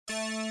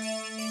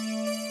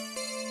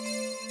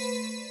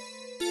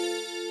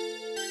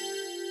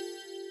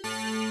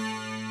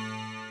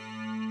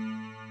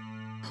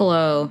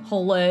Hello.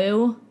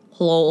 Hello?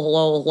 Hello.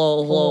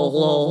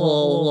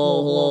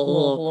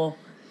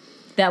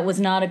 That was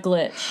not a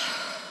glitch.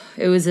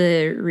 It was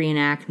a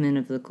reenactment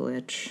of the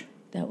glitch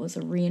That was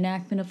a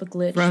reenactment of a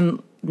glitch.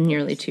 from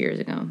nearly 2 years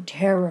ago.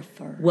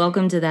 Terrifier.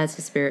 Welcome to That's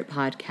the Spirit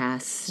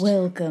podcast.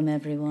 Welcome,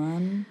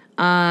 everyone.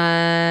 I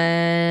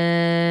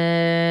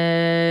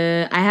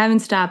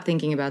haven't stopped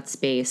thinking about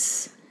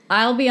space.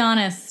 I'll be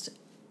honest.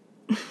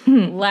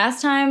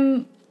 Last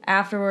time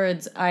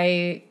afterwards,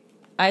 I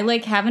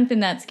haven't been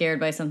that scared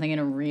by something in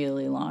a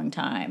really long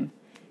time.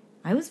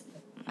 I was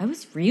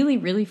really,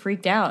 really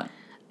freaked out.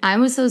 I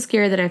was so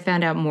scared that I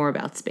found out more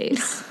about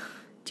space.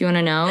 Do you want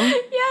to know?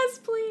 Yes,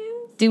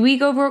 please. Did we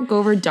go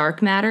over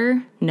dark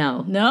matter?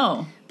 No.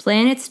 No.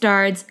 Planet,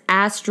 stars,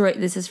 asteroid.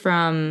 This is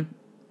from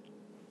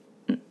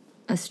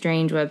a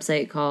strange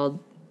website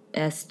called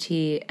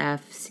stfc.ukri.org.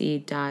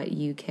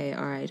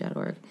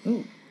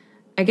 Ooh.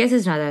 I guess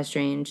it's not that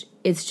strange.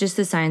 It's just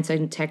the Science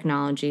and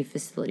Technology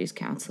Facilities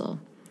Council.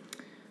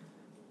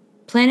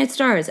 Planet,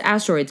 stars,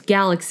 asteroids,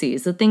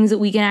 galaxies, the things that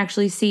we can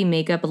actually see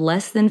make up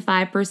less than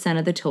 5%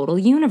 of the total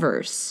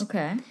universe.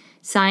 Okay.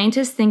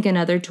 Scientists think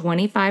another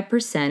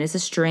 25% is a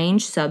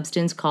strange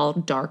substance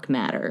called dark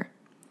matter.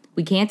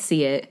 We can't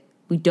see it,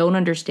 we don't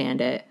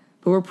understand it,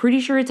 but we're pretty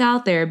sure it's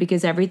out there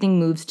because everything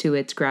moves to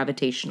its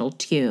gravitational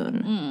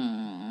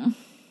tune.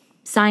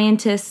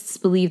 Scientists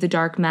believe the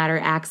dark matter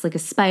acts like a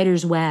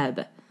spider's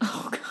web,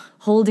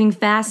 holding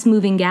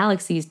fast-moving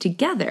galaxies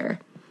together.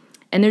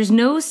 And there's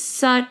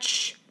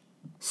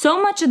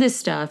so much of this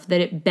stuff that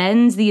it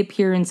bends the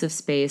appearance of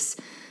space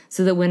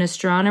so that when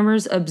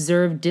astronomers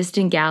observe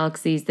distant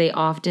galaxies, they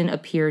often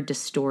appear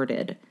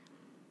distorted.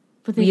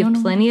 But We have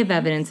plenty of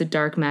evidence that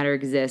dark matter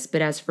exists,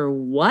 but as for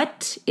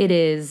what it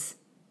is,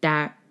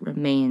 that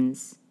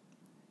remains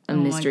a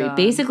mystery. God.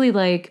 Basically,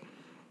 like,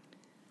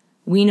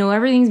 we know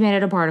everything's made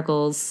out of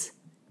particles.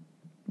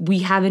 We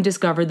haven't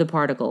discovered the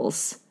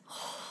particles.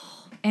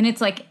 And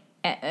it's like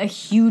a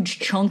huge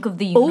chunk of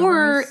the Or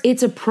universe.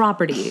 it's a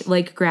property,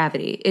 like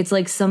gravity. It's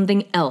like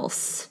something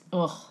else.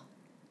 Ugh.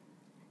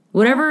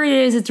 Whatever it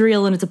is, it's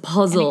real and it's a And it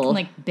puzzle. can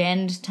like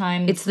bend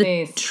time and It's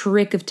space. the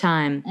trick of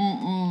time.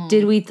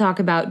 Did we talk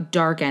about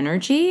dark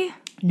energy?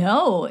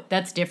 No,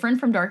 that's different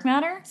from dark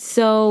matter?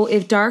 So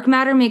if dark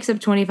matter makes up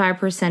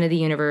 25% of the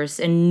universe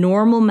and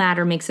normal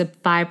matter makes up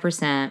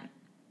 5%,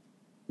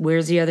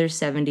 where's the other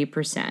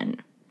 70%?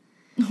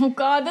 Oh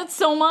God, that's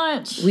so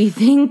much.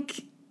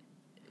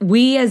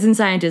 We as in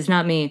scientists,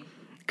 not me,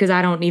 because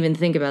I don't even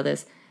think about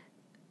this,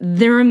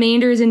 the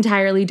remainder is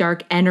entirely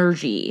dark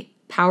energy.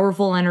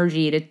 Powerful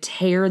energy to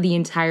tear the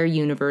entire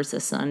universe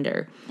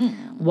asunder.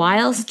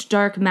 Whilst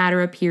dark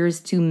matter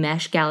appears to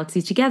mesh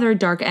galaxies together,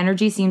 dark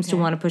energy seems to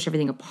want to push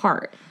everything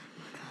apart.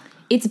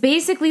 It's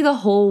basically the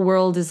whole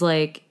world is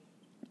like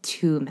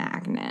two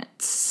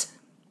magnets.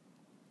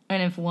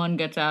 And if one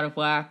gets out of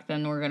whack,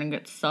 then we're gonna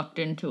get sucked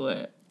into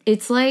it.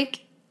 It's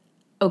like,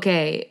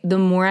 okay, the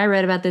more I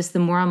read about this, the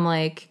more I'm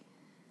like,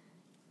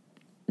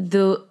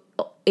 the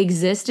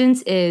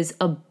existence is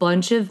a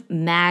bunch of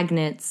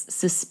magnets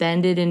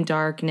suspended in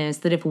darkness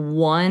that if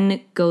one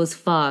goes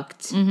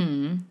fucked,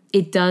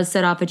 it does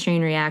set off a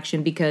chain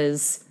reaction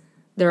because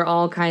they're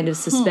all kind of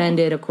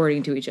suspended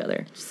according to each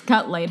other. Just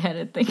got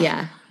lightheaded thinking.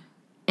 Yeah.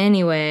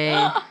 Anyway.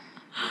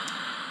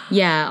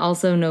 Yeah,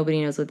 also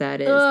nobody knows what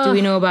that is. Do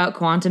we know about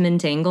quantum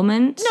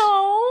entanglement?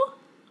 No.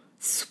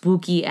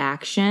 Spooky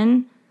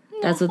action.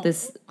 That's what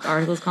this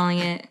article's calling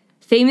it.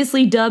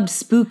 Famously dubbed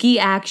spooky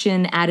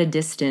action at a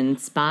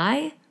distance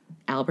by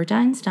Albert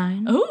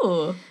Einstein.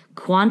 Ooh.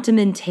 Quantum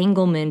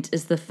entanglement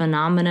is the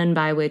phenomenon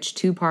by which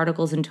two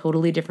particles in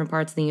totally different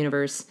parts of the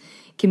universe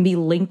can be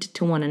linked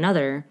to one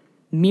another,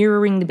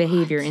 mirroring the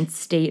behavior and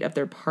state of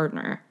their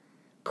partner.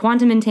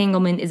 Quantum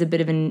entanglement is a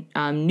bit of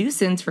a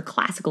nuisance for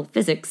classical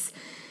physics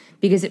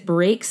because it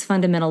breaks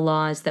fundamental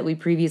laws that we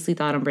previously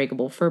thought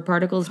unbreakable. For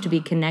particles to be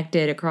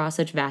connected across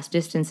such vast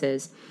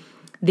distances,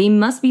 they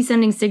must be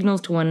sending signals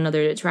to one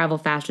another that travel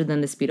faster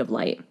than the speed of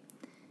light,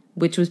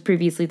 which was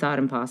previously thought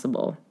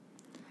impossible.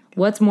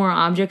 What's more,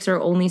 objects are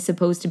only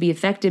supposed to be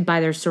affected by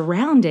their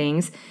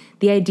surroundings.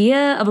 The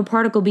idea of a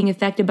particle being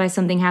affected by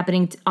something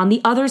happening on the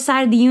other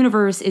side of the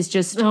universe is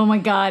just Oh my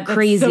God, that's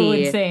crazy. so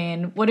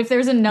insane. What if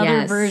there's another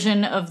Yes.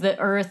 version of the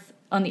Earth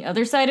on the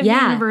other side of the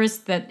universe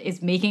that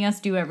is making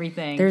us do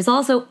everything? There's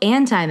also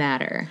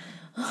antimatter.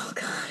 Oh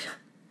God.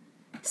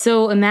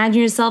 So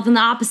imagine yourself in the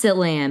opposite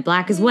land.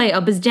 Black is white,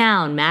 up is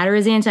down, matter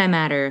is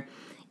antimatter.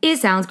 It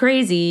sounds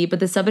crazy, but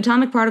the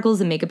subatomic particles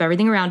that make up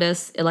everything around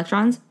us,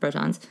 electrons,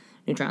 protons,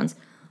 neutrons,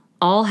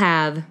 all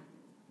have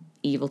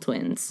evil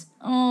twins.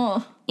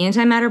 Oh.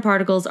 Antimatter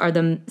particles are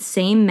the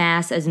same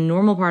mass as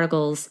normal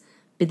particles,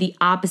 but the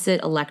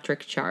opposite electric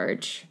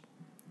charge.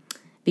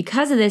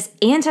 Because of this,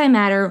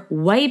 antimatter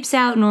wipes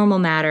out normal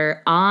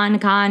matter on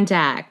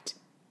contact.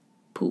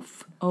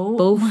 Poof. Oh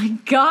Both my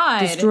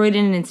God. destroyed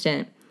in an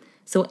instant.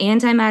 So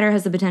antimatter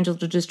has the potential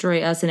to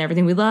destroy us and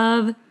everything we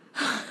love.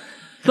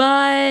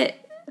 But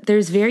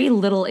there's very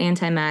little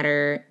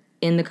antimatter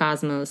in the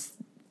cosmos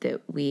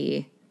that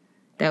we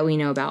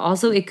know about.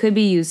 Also, it could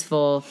be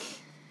useful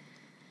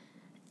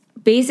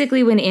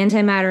Basically, when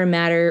antimatter and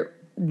matter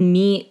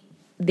meet,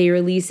 they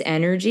release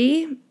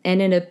energy,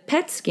 and in a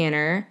PET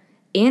scanner,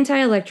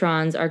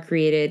 anti-electrons are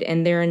created,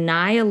 and their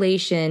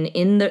annihilation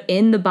in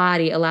the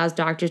body allows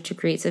doctors to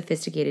create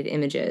sophisticated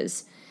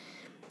images.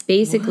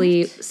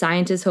 Basically,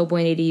 scientists hope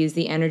one day to use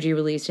the energy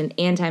released in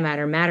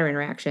antimatter-matter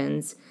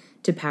interactions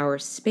to power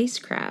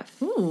spacecraft.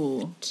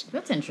 Ooh,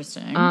 that's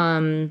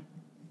interesting.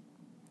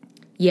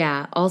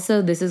 Yeah,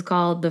 also, this is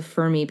called the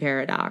Fermi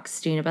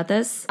paradox. Do you know about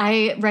this?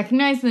 I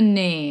recognize the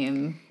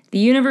name. The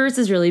universe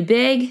is really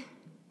big.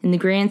 In the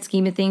grand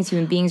scheme of things,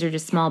 human beings are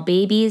just small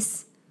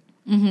babies.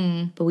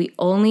 Mm-hmm. But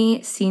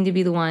we seem to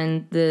be the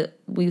only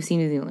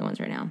ones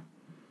right now.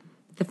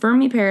 The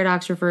Fermi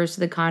paradox refers to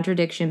the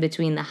contradiction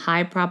between the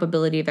high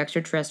probability of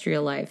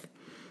extraterrestrial life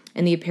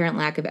and the apparent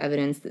lack of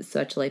evidence that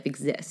such life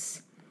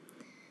exists.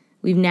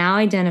 We've now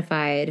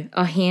identified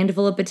a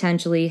handful of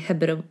potentially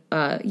habitable,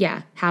 I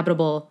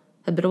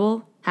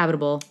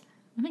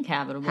think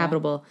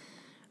habitable.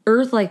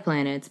 Earth-like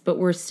planets, but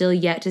we're still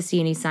yet to see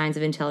any signs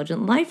of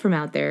intelligent life from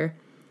out there.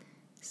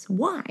 So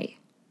why?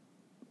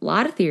 A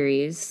lot of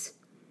theories.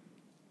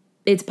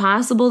 It's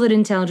possible that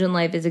intelligent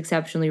life is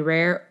exceptionally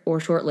rare or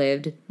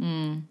short-lived.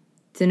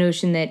 It's a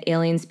notion that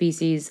alien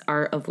species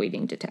are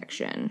avoiding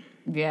detection.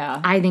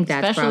 Yeah. I think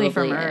that's especially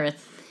probably from it.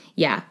 Earth.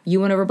 Yeah. You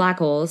went over black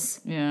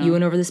holes. Yeah. You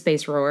went over the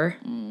space roar.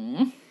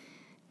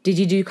 Did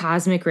you do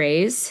cosmic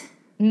rays?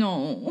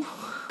 No.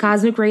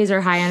 Cosmic rays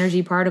are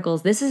high-energy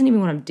particles. This isn't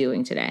even what I'm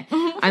doing today.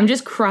 I'm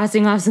just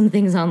crossing off some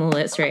things on the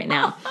list right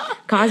now.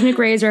 Cosmic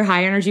rays are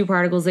high-energy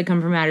particles that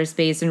come from outer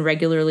space and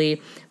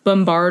regularly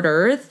bombard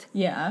Earth.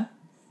 Yeah.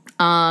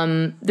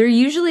 They're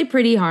usually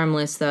pretty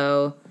harmless,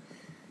 though.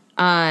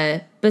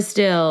 But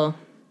still.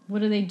 What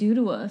do they do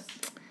to us?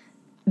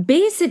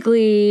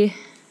 Basically,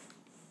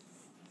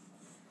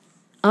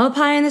 up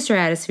high in the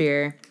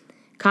stratosphere,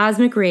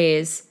 cosmic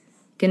rays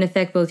can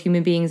affect both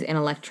human beings and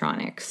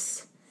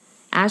electronics.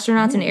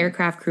 Astronauts and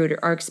aircraft crew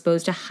are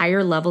exposed to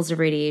higher levels of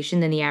radiation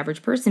than the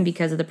average person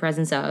because of the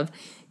presence of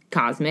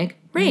cosmic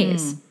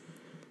rays.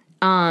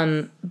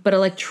 But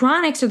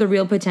electronics are the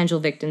real potential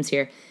victims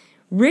here.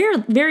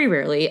 Very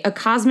rarely, a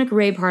cosmic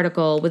ray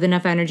particle with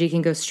enough energy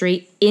can go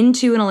straight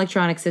into an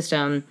electronic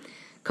system,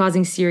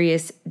 causing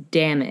serious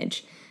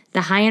damage.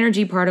 The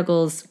high-energy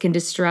particles can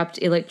disrupt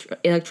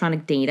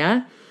electronic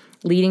data,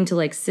 leading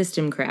to,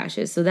 system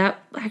crashes. So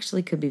that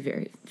actually could be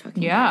very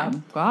fucking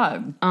bad.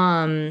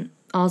 God.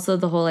 Also,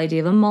 the whole idea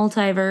of a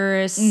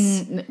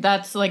multiverse.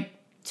 That's,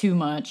 too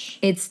much.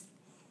 It's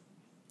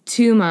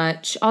too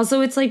much.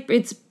 Also,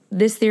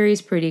 this theory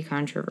is pretty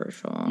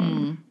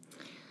controversial.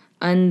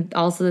 And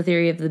also the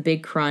theory of the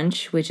Big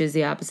Crunch, which is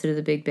the opposite of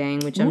the Big Bang,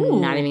 which I'm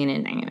not even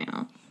going to name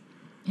about.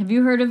 Have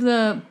you heard of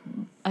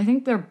I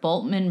think they're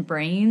Boltzmann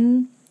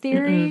brain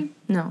theory?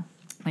 No.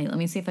 Wait, let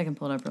me see if I can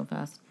pull it up real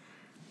fast.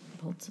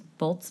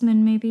 Boltzmann,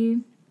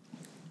 maybe?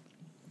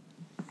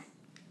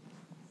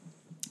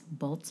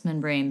 Boltzmann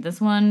brain. This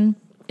one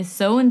is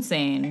so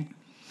insane.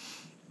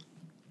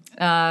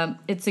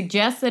 It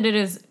suggests that it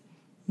is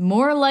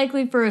more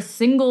likely for a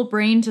single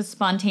brain to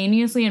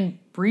spontaneously and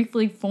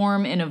briefly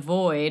form in a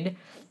void,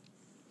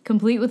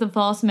 complete with a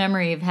false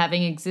memory of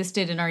having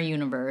existed in our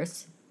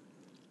universe,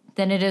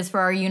 than it is for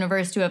our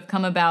universe to have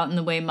come about in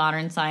the way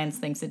modern science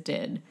thinks it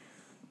did.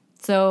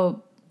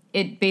 So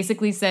it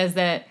basically says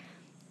that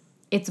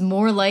it's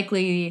more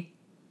likely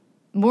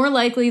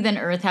than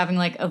Earth having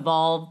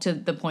evolved to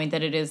the point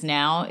that it is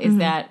now is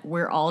that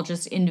we're all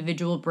just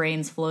individual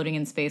brains floating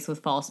in space with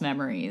false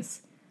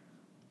memories.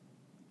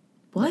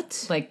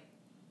 What?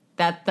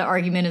 That the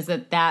argument is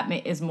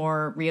that is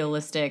more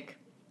realistic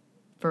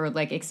for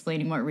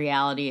explaining what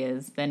reality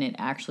is than it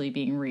actually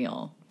being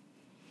real.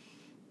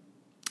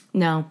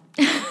 No.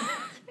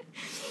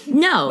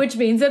 No. Which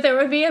means that there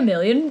would be a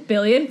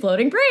billion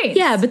floating brains.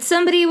 Yeah, but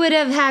somebody would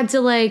have had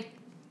to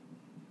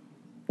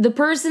the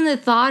person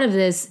that thought of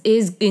this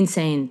is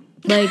insane.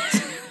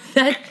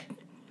 That.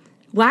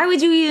 Why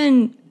would you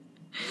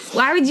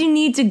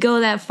need to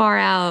go that far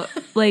out?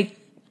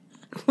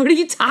 What are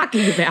you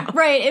talking about?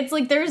 Right. It's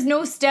there's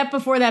no step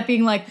before that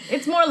being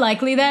it's more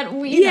likely that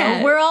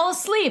we're all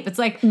asleep. It's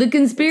the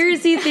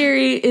conspiracy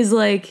theory is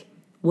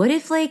what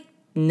if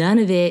none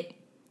of it?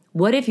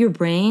 What if your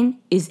brain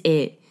is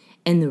it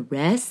and the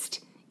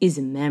rest is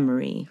a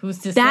memory? Who's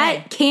to say?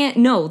 That can't,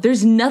 no,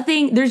 there's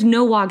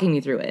no walking me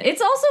through it.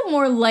 It's also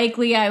more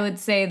likely, I would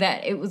say,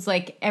 that it was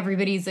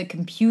everybody's a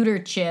computer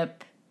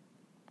chip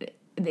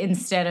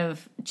instead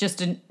of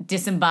just a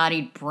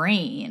disembodied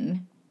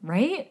brain,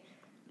 right?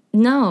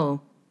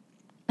 No.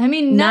 I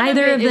mean,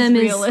 neither of them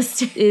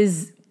realistic.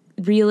 is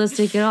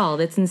realistic at all.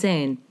 That's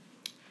insane.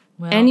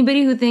 Well,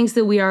 anybody who thinks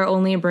that we are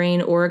only a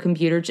brain or a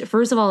computer chip,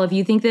 first of all, if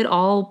you think that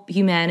all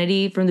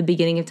humanity from the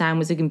beginning of time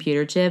was a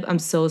computer chip, I'm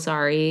so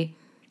sorry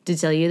to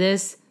tell you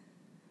this,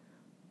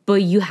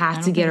 but you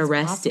have to get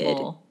arrested.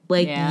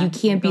 You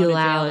can't be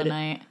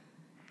allowed.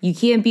 You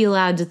can't be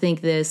allowed to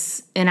think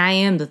this, and I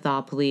am the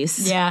thought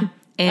police. Yeah.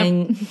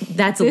 And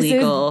that's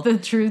illegal. This is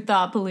the true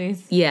thought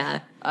police.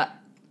 Yeah.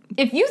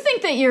 If you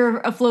think that you're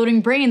a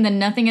floating brain, then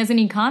nothing has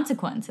any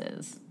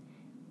consequences.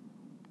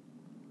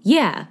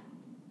 Yeah.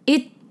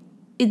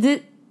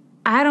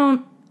 I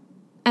don't,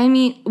 I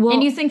mean, well.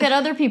 And you think that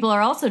other people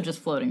are also just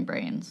floating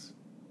brains.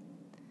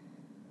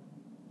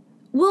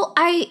 Well,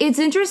 it's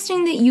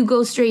interesting that you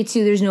go straight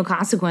to there's no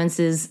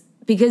consequences,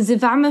 because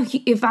if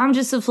I'm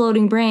just a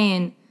floating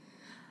brain,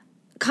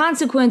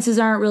 consequences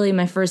aren't really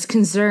my first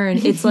concern.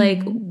 It's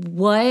like,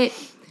 why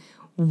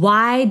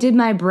did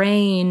my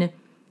brain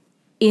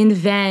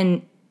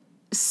invent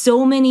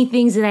so many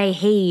things that I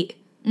hate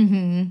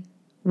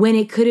when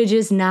it could have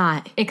just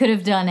not? It could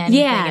have done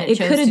anything. Yeah, and it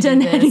could have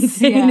done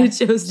anything and it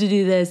chose to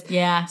do this.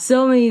 Yeah.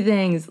 So many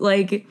things.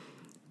 Like,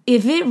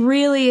 if it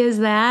really is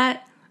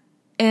that,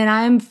 and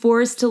I'm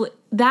forced to,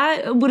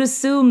 that would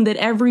assume that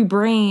every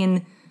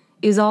brain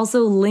is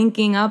also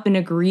linking up and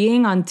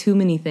agreeing on too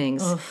many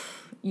things.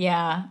 Oof.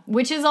 Yeah.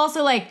 Which is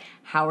also like,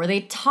 how are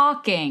they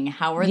talking?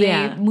 How are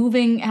they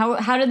moving?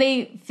 How do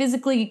they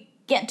physically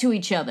get to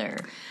each other?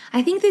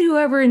 I think that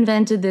whoever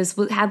invented this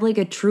had like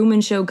a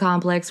Truman Show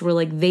complex where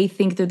like they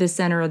think they're the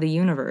center of the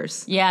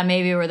universe. Yeah,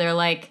 maybe where they're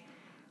like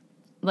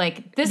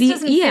this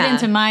doesn't fit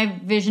into my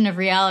vision of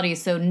reality,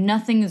 so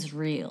nothing is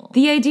real.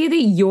 The idea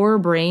that your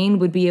brain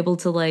would be able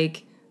to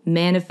like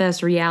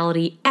manifest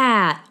reality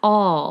at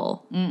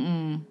all.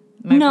 My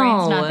brain's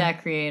not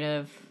that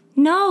creative.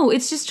 No,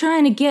 it's just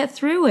trying to get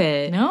through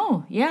it.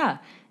 No, yeah.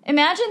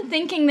 Imagine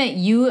thinking that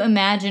you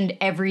imagined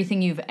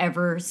everything you've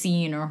ever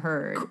seen or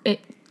heard.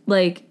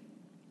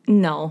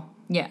 No.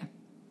 Yeah.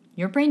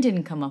 Your brain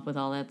didn't come up with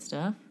all that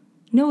stuff.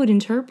 No, it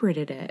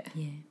interpreted it.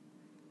 Yeah.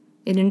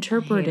 It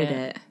interpreted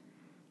it.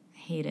 I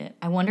hate it.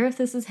 I wonder if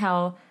this is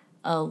how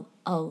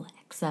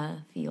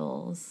Alexa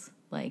feels.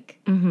 Like,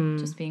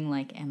 just being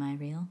like, am I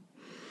real?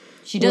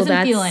 She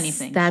doesn't feel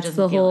anything. That's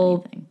the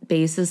whole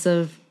basis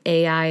of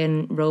AI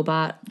and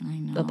robot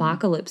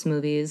apocalypse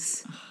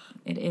movies.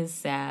 It is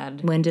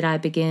sad. When did I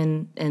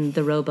begin and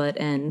the robot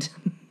end?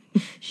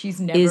 She's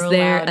never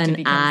allowed to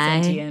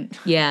become sentient.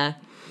 Yeah.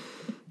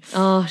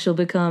 Oh, she'll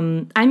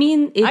become... I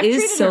mean, it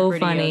is so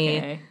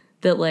funny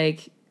that,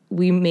 like,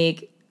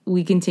 we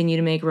continue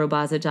to make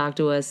robots that talk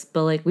to us,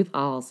 but, like, we've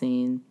all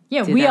seen...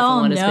 Yeah, we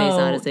all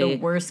know the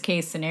worst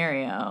case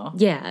scenario.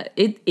 Yeah,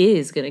 it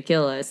is going to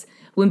kill us.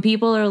 When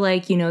people are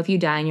like, you know, if you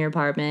die in your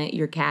apartment,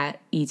 your cat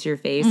eats your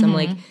face. I'm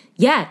like,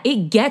 yeah,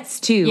 it gets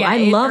to. Yeah, I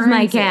love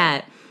my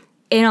cat.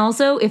 And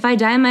also, if I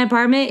die in my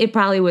apartment, it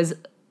probably was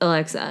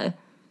Alexa.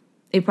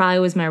 It probably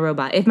was my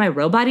robot. If my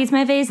robot eats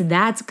my face,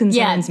 that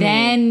concerns me. Yeah,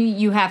 then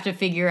you have to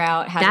figure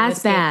out how to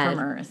escape from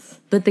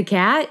Earth. But the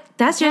cat,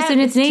 that's just in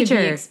its nature.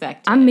 To be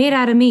expected. I'm made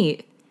out of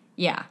meat.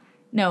 Yeah.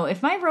 No,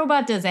 if my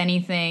robot does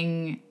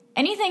anything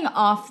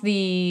off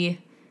the,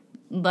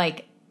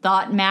 like,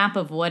 thought map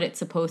of what it's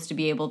supposed to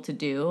be able to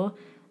do,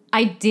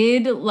 I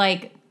did,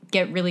 like,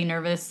 get really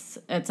nervous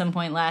at some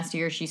point last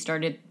year. She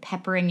started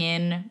peppering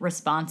in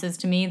responses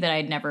to me that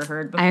I'd never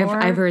heard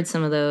before. I've heard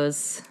some of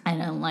those. I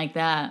don't like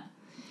that.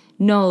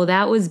 No,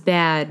 that was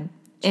bad.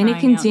 And it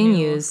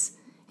continues.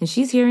 And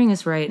she's hearing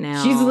us right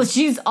now.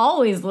 She's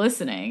always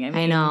listening.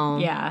 I know.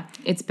 Yeah.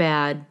 It's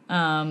bad.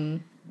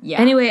 Yeah.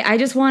 Anyway, I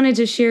just wanted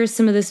to share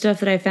some of the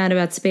stuff that I found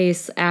about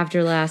space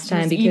after last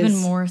time. Because even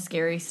more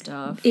scary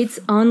stuff. It's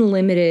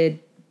unlimited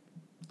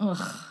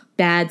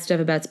bad stuff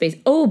about space.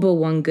 Oh, but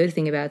one good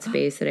thing about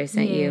space that I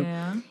sent you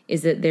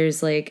is that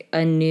there's like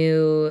a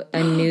new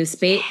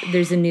space.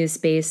 There's a new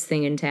space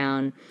thing in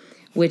town,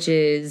 which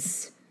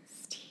is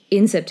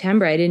in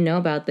September. I didn't know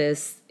about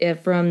this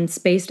from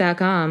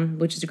space.com,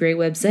 which is a great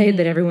website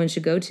that everyone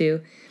should go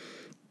to.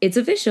 It's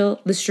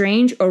official. The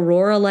strange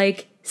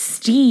aurora-like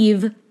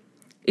Steve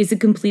is a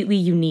completely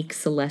unique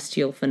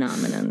celestial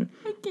phenomenon.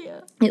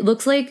 It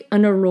looks like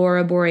an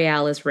aurora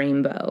borealis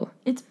rainbow.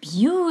 It's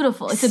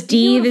beautiful.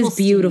 Steve is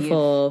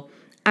beautiful.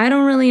 I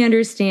don't really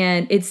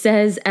understand. It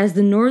says, as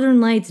the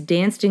northern lights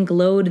danced and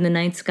glowed in the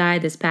night sky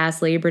this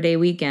past Labor Day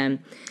weekend,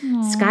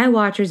 sky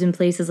watchers in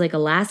places like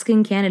Alaska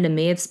and Canada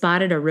may have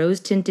spotted a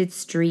rose-tinted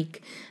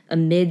streak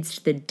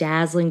amidst the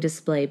dazzling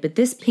display. But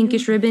this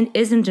pinkish ribbon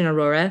isn't an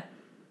aurora.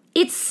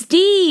 It's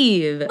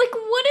Steve! Like,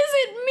 what does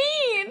it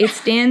mean? It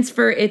stands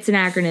for, it's an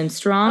acronym,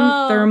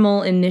 Strong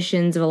Thermal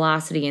Emissions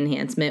Velocity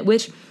Enhancement,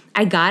 which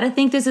I gotta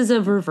think this is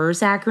a reverse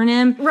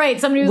acronym. Right,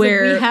 somebody was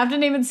like, we have to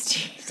name it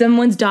Steve.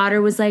 Someone's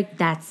daughter was like,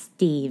 that's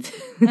Steve.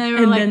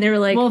 And then they were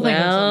like, well,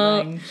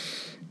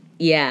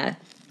 yeah,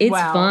 it's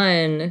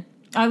fun.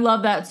 I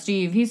love that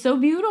Steve. He's so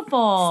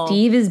beautiful.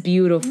 Steve is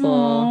beautiful.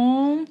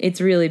 Aww. It's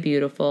really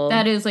beautiful.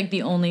 That is like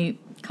the only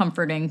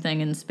comforting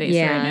thing in space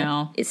right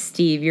now. It's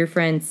Steve, your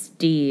friend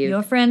Steve.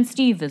 Your friend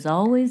Steve is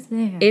always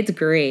there. It's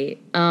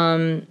great.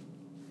 I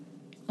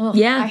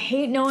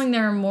hate knowing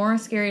there are more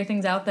scary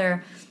things out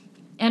there.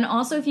 And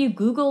also, if you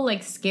Google,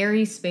 like,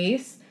 scary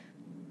space,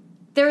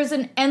 there's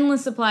an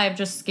endless supply of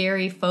just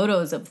scary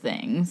photos of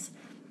things.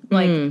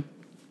 Like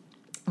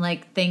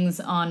things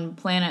on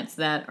planets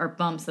that are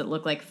bumps that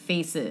look like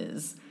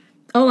faces.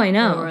 Oh, I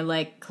know. Or,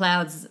 like,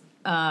 clouds,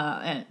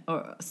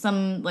 or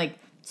some, like,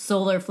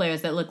 solar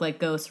flares that look like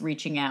ghosts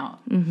reaching out.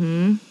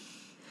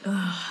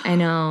 I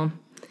know.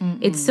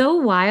 It's so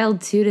wild,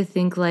 too, to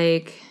think,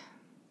 like...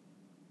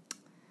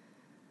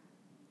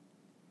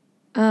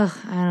 Ugh,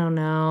 I don't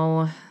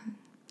know.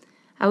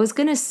 I was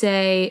gonna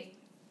say,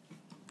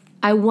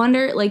 I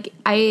wonder, like,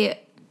 I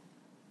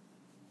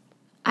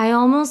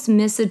almost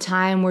miss a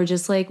time where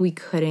just, like, we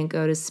couldn't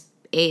go to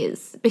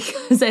space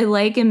because I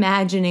like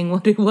imagining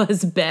what it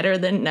was better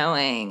than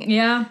knowing.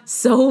 Yeah.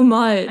 So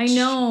much. I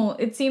know.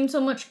 It seemed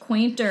so much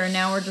quainter, and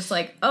now we're just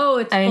like, oh,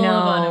 it's full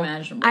of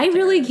unimaginable I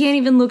really terrors. can't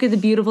even look at the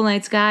beautiful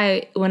night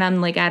sky when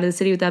I'm, like, out of the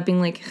city without being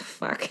like,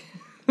 fuck.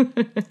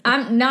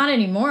 I'm not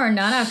anymore.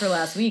 Not after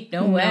last week.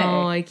 No way.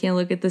 No, I can't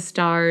look at the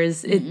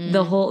stars.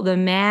 The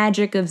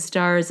magic of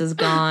stars is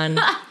gone.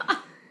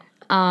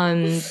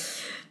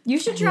 You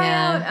should try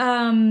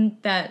Yeah.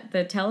 out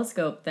the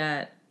telescope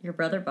that your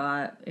brother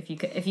bought if you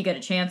get a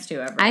chance to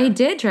ever. I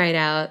did try it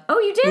out. Oh,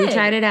 you did? We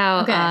tried it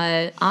out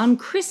Okay. on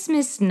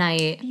Christmas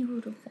night,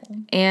 Beautiful.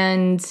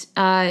 and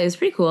it was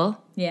pretty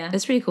cool. Yeah.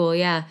 It's pretty cool,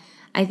 yeah.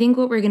 I think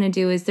what we're going to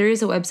do is there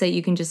is a website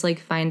you can just, like,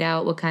 find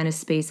out what kind of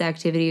space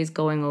activity is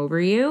going over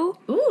you,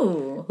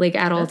 Ooh. like,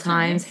 at all That's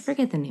times. nice. I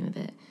forget the name of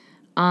it.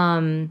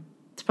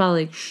 It's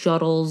probably, like,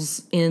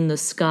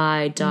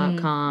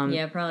 shuttlesinthesky.com.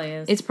 Yeah, it probably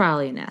is. It's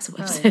probably a NASA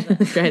website. is.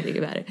 I'm trying to think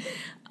about it.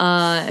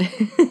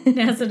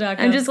 NASA.gov.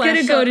 I'm just going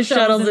to go to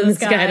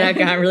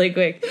shuttlesinthesky.com really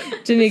quick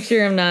to make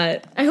sure I'm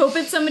not... I hope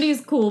it's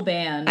somebody's cool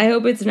band. I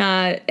hope it's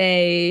not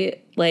a,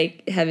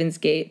 like, Heaven's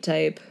Gate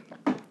type.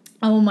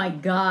 Oh my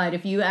god,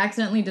 if you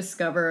accidentally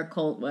discover a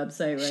cult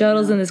website right now.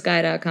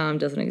 Shuttlesinthesky.com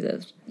doesn't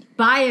exist.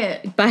 Buy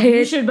it. Buy You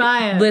it. should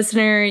buy it.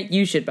 Listener,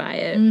 you should buy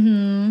it.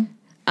 Mm-hmm.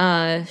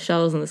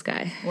 Shuttles in the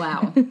Sky.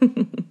 Wow.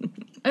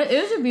 It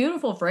is a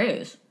beautiful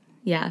phrase.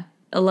 Yeah.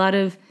 A lot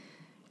of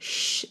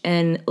sh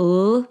and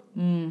l.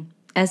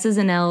 S's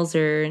and L's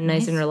are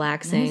nice and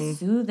relaxing. Nice,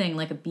 soothing,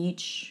 like a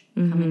beach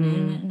coming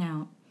in and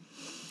out.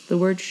 The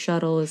word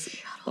shuttle is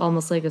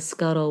almost like a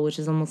scuttle, which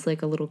is almost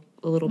like a little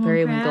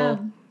periwinkle.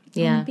 Crab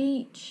Yeah. on the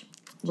beach.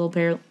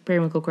 Little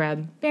periwinkle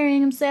crab.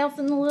 Burying himself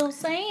in the little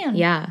sand.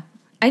 Yeah.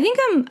 I think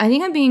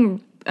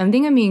I'm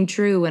being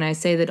true when I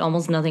say that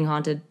almost nothing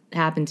haunted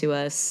happened to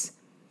us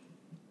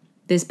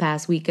this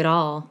past week at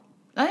all.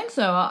 I think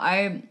so.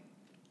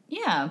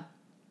 Yeah.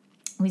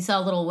 We saw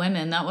Little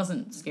Women. That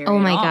wasn't scary Oh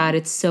my at all. god,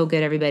 it's so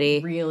good, everybody.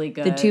 Really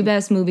good. The two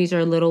best movies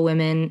are Little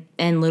Women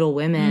and Little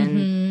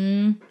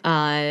Women.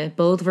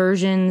 Both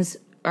versions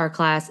are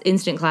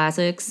instant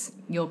classics.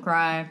 You'll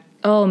cry.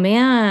 Oh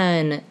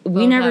man,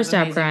 we Both never have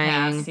stop amazing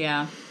crying. casts,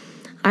 yeah.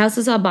 I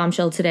also saw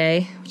Bombshell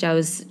today, which I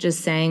was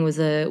just saying was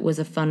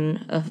a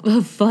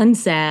fun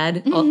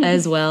sad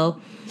as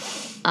well.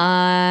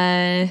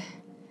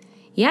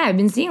 Yeah, I've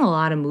been seeing a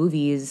lot of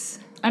movies.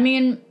 I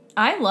mean,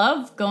 I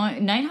love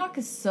going. Nighthawk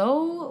is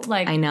so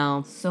I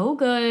know. so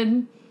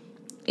good.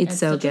 It's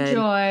so such good. a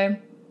joy.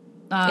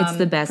 It's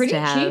the best Pretty to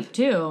have. cheap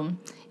too.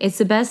 It's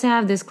the best to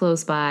have this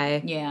close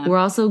by. Yeah. We're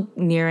also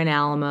near an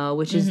Alamo,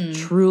 which is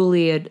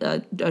truly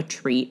a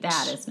treat.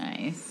 That is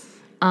nice.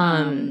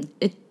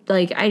 It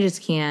like I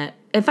just can't.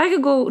 If I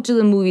could go to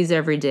the movies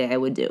every day, I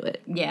would do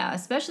it. Yeah,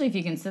 especially if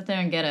you can sit there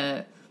and get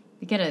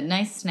a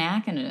nice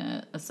snack and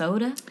a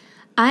soda.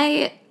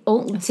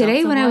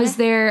 Today when I was water?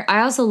 there,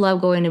 I also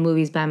love going to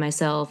movies by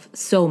myself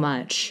so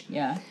much.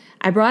 Yeah.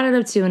 I brought it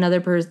up to another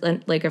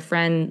person, like a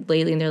friend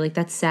lately, and they're like,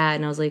 "That's sad,"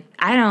 and I was like,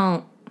 "I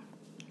don't."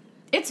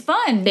 It's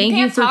fun. Thank you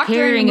can't for talk during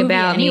a caring movie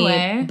about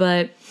anyway. me,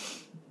 but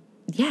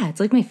yeah, it's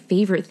like my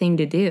favorite thing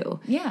to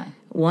do. Yeah.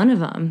 One of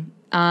them.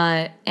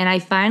 And I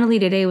finally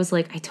today was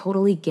like, I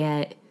totally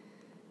get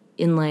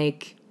in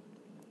like,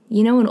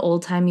 you know, in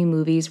old timey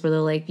movies where they're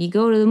like, you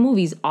go to the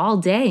movies all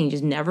day and you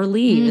just never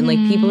leave. And like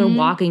people are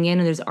walking in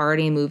and there's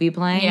already a movie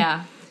playing.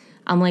 Yeah.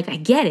 I'm like, I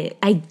get it.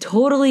 I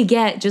totally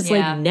get just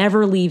Yeah. like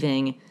never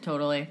leaving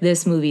Totally.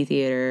 this movie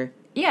theater.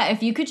 Yeah,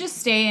 if you could just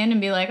stay in and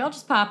be like, I'll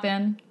just pop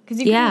in. Because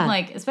you Yeah. couldn't,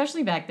 like,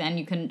 especially back then,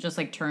 you couldn't just,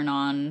 like, turn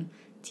on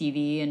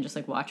TV and just,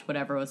 like, watch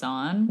whatever was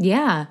on.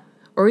 Yeah.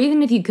 Or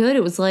even if you could,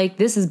 it was like,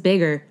 this is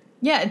bigger.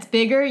 Yeah, it's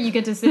bigger. You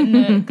get to sit in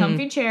a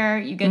comfy chair.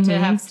 You get to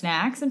have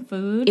snacks and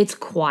food. It's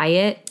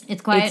quiet.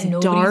 It's quiet. It's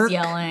Nobody's dark.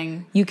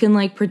 yelling. You can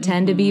like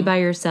pretend to be by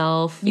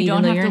yourself, You even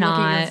don't though have you're to not.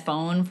 look at your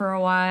phone for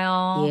a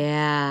while.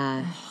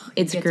 Yeah.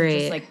 It's You get great. to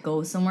just, like,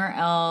 go somewhere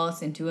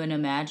else into an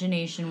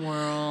imagination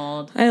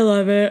world. I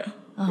love it.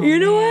 You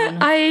know man.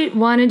 what I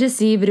wanted to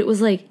see, but it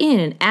was like in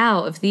and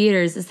out of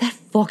theaters, is that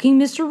fucking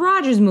Mr.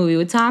 Rogers movie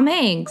with Tom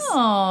Hanks.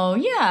 Oh,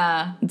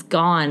 yeah. It's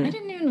gone. I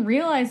didn't even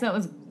realize that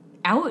was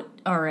out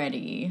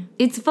already.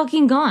 It's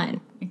fucking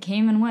gone. It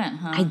came and went,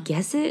 huh? I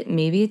guess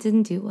maybe it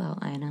didn't do well.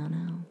 I don't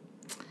know.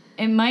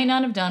 It might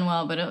not have done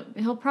well, but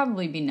he'll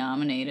probably be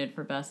nominated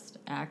for Best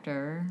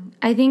Actor.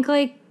 I think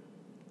like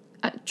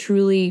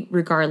truly,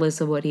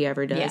 regardless of what he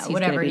ever does, Yeah, he's going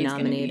to whatever be he's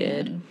going to be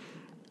nominated. in.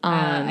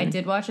 I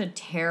did watch a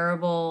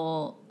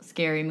terrible,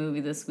 scary movie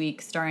this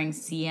week starring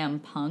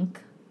CM Punk.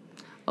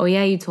 Oh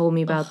yeah, you told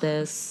me about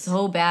this.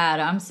 So bad.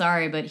 I'm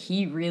sorry, but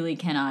he really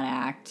cannot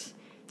act.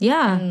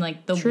 Yeah, And,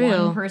 like, the true.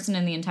 one person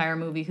in the entire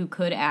movie who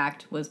could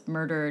act was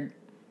murdered,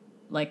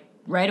 like,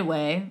 right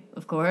away,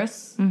 of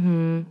course.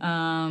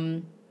 Mm-hmm.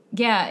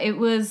 Yeah, it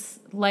was,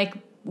 like,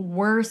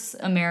 worse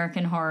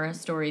American Horror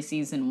Story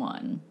Season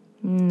 1.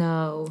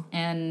 No.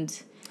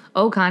 And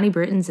Oh, Connie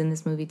Britton's in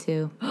this movie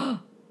too.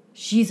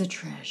 she's a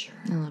treasure.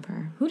 I love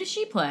her. Who does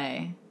she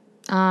play?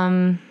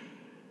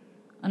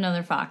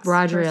 Another Fox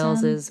Roger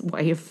person? Ailes'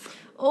 wife.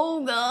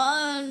 Oh,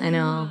 God. I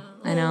know.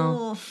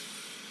 Oh.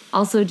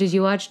 Also, did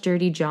you watch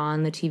Dirty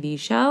John, the TV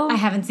show? I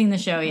haven't seen the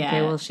show yet.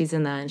 Okay, well, she's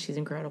in that and she's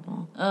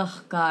incredible.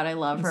 Oh, God, I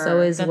love her.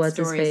 So is that what's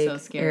his story is fake so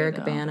scary, Eric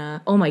though.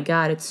 Bana. Oh my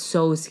God, it's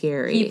so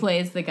scary. He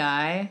plays the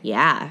guy.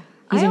 Yeah,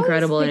 he's I always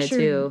incredible in it pictured-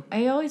 too.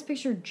 I always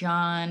pictured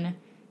John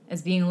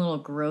as being a little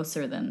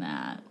grosser than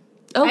that.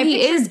 Oh, I he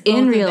pictured is both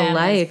in of real them as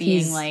life. being,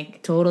 He's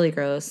like, totally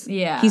gross.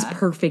 Yeah. He's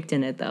perfect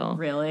in it though.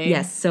 Really?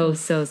 Yes, so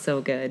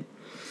good.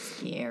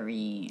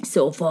 Scary.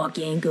 So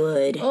fucking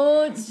good.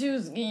 Oh, it's too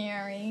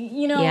scary.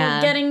 You know, Yeah.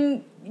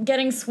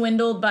 getting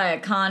swindled by a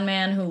con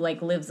man who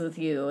like lives with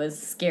you is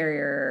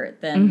scarier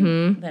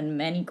than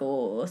many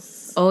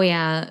ghosts. Oh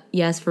yeah,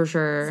 yes for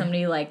sure.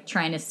 Somebody like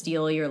trying to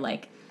steal your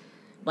like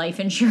life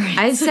insurance.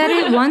 I've said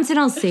it once and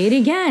I'll say it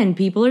again.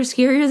 People are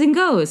scarier than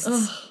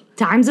ghosts.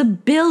 Times a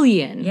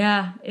billion.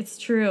 Yeah, it's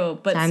true.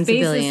 But Times a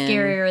space is billion.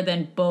 scarier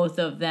than both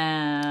of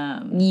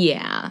them.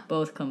 Yeah.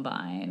 Both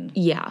combined.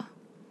 Yeah.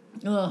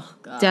 Oh,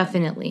 God.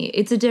 Definitely.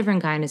 It's a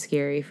different kind of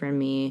scary for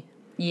me.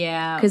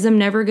 Yeah. Because I'm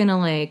never going to,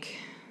 like,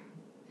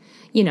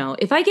 you know,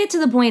 if I get to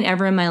the point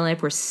ever in my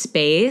life where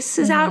space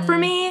is out for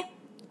me,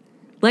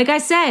 like I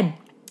said,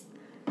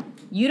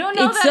 You don't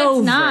know it's that over.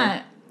 it's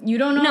not. You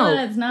don't know no.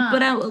 that it's not.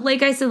 But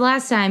like I said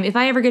last time, if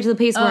I ever get to the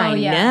place where I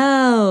yeah.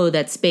 know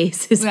that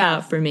space is Yeah.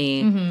 out for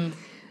me,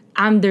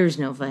 there's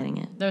no fighting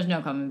it. There's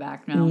no coming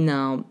back, no.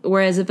 No.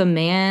 Whereas if a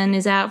man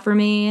is out for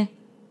me,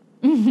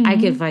 I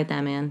could fight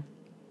that man.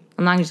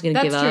 I'm not just going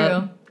to That's give true.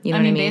 up. You know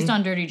what I mean? Based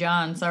on Dirty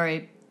John,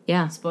 sorry,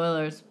 Yeah.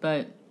 spoilers,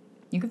 but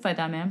you could fight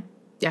that man.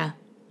 Yeah.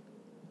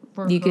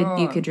 For You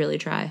sure. could really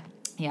try.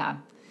 Yeah.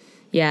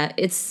 Yeah,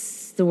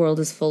 the world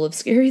is full of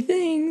scary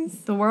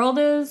things. The world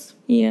is,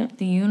 Yeah.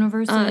 the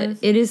universe is.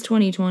 It is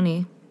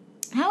 2020.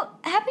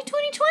 Happy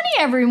 2020,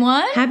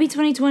 everyone. Happy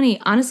 2020.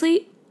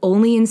 Honestly,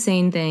 only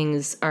insane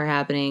things are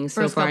happening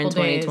so First far in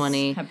couple days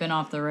 2020. have been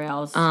off the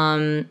rails.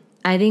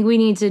 I think we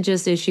need to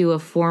just issue a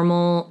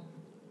formal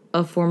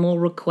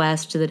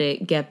request that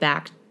it get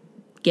back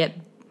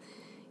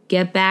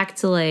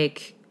to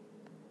like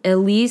at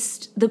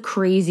least a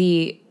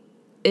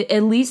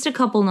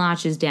couple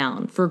notches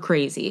down for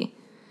crazy.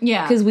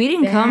 yeah. Because we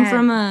didn't come Bad.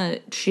 from a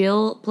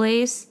chill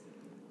place,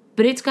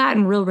 but it's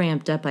gotten real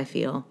ramped up, I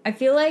feel. I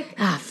feel like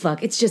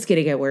Fuck, it's just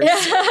gonna get worse.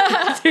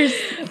 I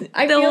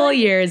The feel whole like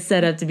year is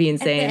set up to be at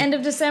the insane. end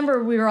of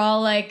December, we were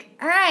all like,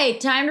 all right,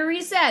 time to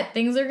reset.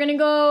 Things are going to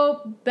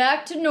go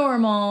back to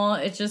normal.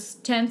 It's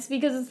just tense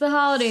because it's the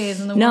holidays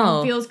and the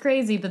world feels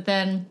crazy. But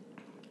then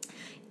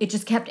it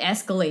just kept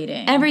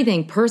escalating.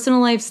 Everything, personal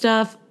life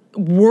stuff,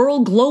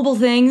 global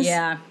things.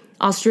 Yeah.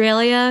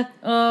 Australia.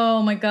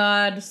 Oh my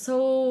God.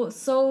 So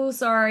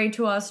sorry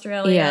to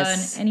Australia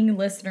Yes. and any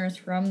listeners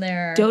from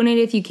there. Donate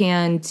if you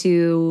can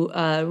to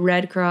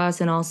Red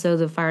Cross and also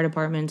the fire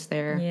departments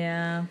there.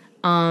 Yeah.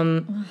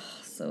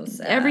 So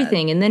sad.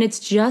 Everything. And then it's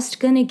just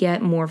gonna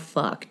get more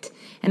fucked.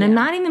 And I'm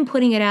not even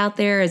putting it out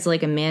there as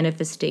like a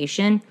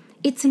manifestation.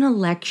 It's an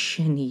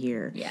election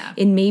year. Yeah.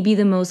 It may be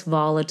the most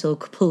volatile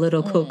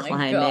political my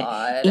climate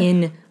God.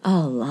 in a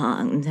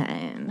long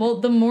time.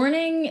 Well, the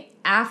morning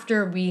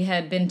after we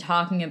had been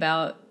talking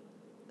about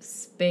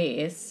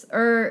space,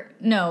 or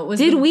no, it was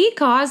Did we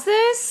cause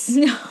this?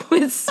 No.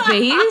 With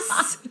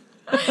space?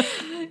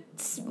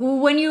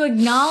 When you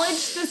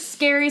acknowledge the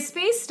scary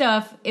space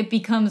stuff, it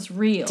becomes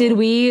real. Did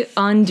we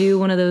undo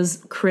one of those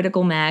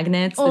critical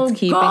magnets that's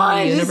keeping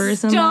the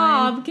universe in line?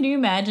 Stop! Can you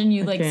imagine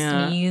you like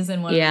can't. sneeze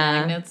and one of the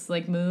magnets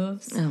like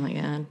moves? Oh my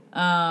god.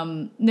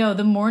 No,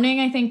 the morning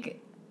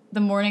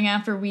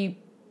after we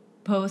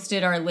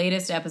posted our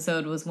latest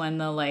episode was when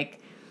the like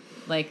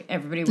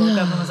everybody woke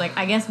up and was like,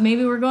 I guess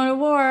maybe we're going to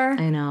war.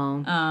 I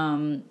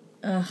know.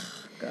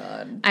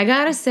 God. I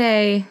gotta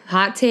say,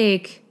 hot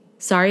take.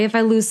 Sorry if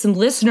I lose some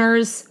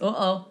listeners.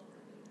 Uh-oh.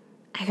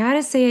 I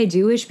gotta say, I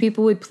do wish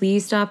people would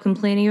please stop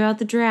complaining about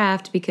the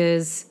draft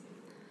because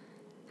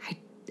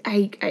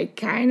I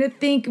kind of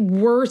think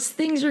worse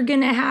things are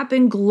gonna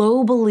happen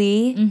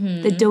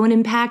globally that don't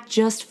impact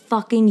just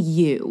fucking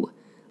you.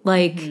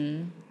 Like,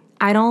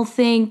 I don't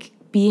think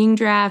being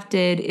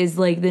drafted is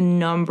like the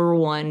number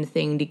one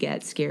thing to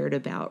get scared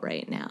about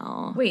right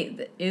now.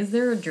 Wait, is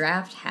there a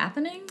draft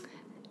happening?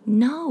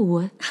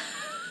 No.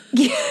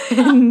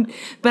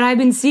 But I've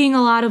been seeing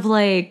a lot of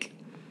like,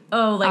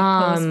 Oh, like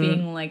posts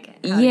being like,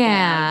 how to get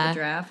out of the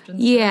draft and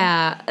stuff?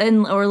 yeah,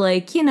 and or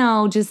like, you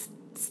know, just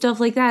stuff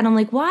like that. And I'm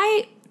like,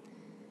 why?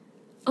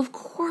 Of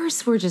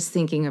course we're just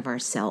thinking of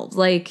ourselves.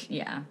 Like,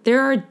 Yeah. there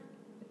are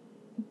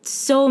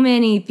so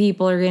many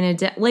people are gonna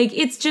like,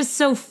 it's just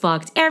so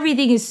fucked.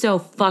 Everything is so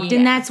fucked, Yeah.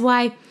 and that's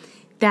why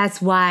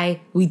That's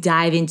why we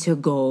dive into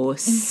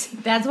ghosts.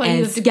 That's why and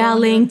you have to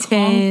go into the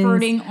skeletons.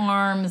 comforting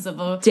arms of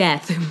a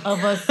Death.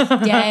 of a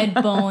dead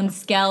bone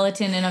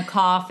skeleton in a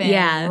coffin,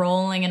 Yeah.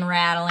 rolling and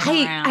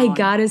rattling around. I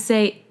gotta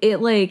say,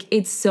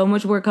 it's so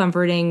much more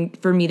comforting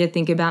for me to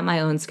think about my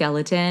own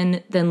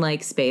skeleton than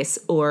like space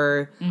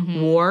or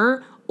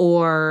war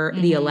or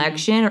the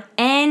election or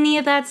any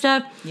of that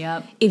stuff.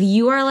 Yep. If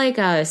you are like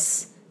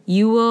us,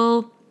 you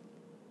will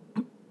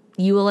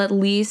at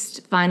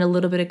least find a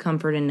little bit of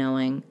comfort in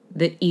knowing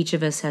that each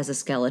of us has a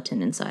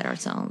skeleton inside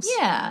ourselves.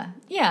 Yeah.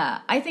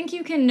 I think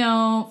you can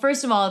know,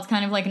 first of all, it's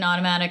kind of like an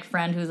automatic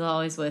friend who's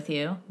always with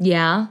you.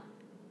 Yeah.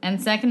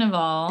 And second of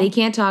all, They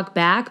can't talk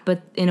back,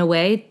 but in a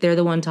way, they're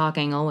the one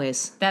talking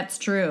always. that's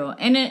true.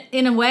 And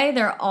in a way,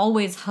 they're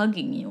always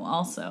hugging you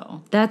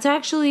also. That's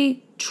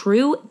actually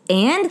true,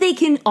 and they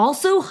can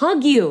also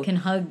hug you. You can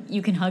hug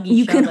You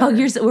each can other. hug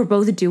yourself. We're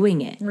both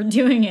doing it. We're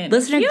doing it.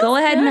 Listener, It go feels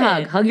ahead and good.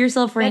 hug. Hug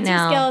yourself right That's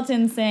now. your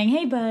skeleton saying,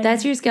 hey, bud.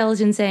 That's your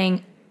skeleton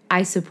saying,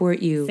 I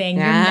support you. saying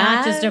you're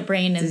not just a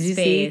brain in Did you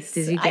space.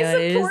 See? Did you I get what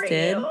I support just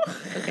did?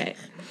 you. Okay.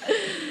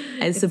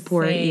 I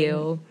support saying,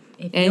 you.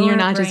 If And you're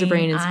not just a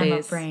brain in I'm a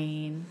space.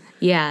 brain.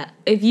 Yeah.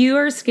 If you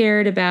are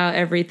scared about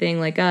everything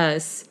like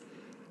us,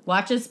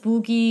 Watch a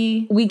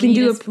spooky. we can read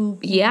do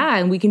spooky. yeah,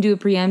 and we can do a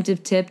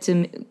preemptive tip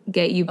to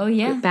get you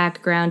yeah.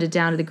 back grounded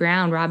down to the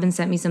ground. Robin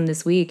sent me some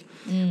this week.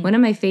 Mm. One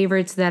of my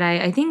favorites that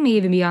I think may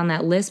even be on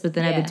that list, but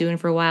then I've been Yeah. doing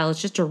for a while, is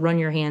just to run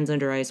your hands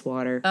under ice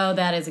water. Oh,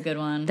 that is a good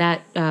one.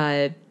 That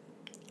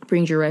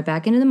brings you right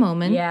back into the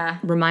moment. Yeah.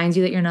 Reminds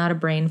you that you're not a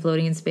brain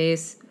floating in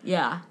space.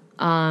 Yeah.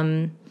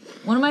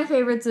 One of my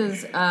favorites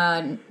is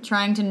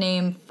trying to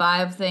name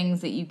 5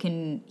 things that you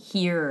can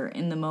hear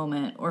in the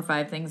moment, or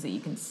 5 things that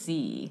you can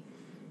see.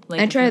 Like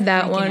I if you're tried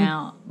that freaking one.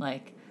 Out,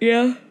 like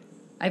Yeah.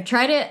 I've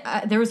tried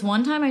it. There was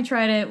one time I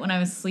tried it when I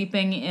was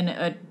sleeping in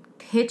a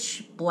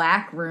pitch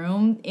black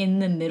room in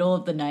the middle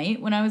of the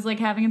night when I was like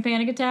having a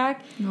panic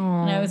attack,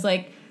 and I was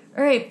like,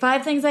 all right,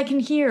 5 things I can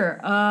hear.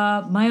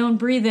 My own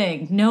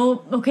breathing.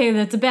 No, okay,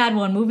 that's a bad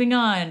one. Moving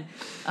on.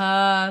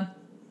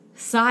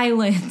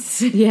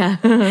 Silence. Yeah.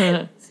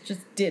 It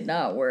just did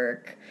not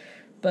work.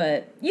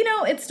 But,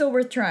 it's still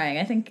worth trying.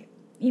 I think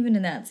even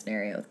in that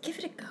scenario, give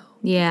it a go.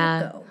 Yeah.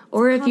 Give it a go.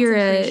 Or It's if you're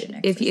concentration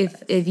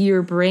exercise. if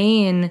your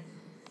brain,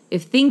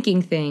 if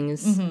thinking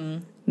things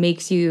Mm-hmm.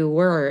 makes you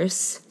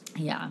worse,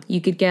 Yeah.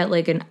 you could get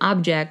like an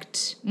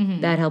object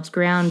that helps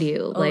ground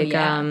you, like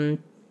yeah.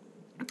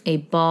 a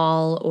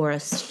ball or a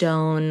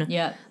stone,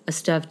 Yep. a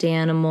stuffed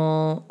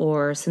animal,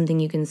 or something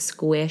you can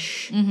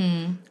squish,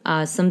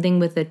 something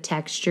with a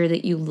texture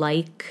that you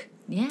like.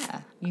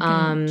 Yeah. You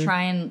can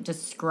try and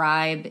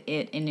describe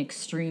it in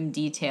extreme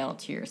detail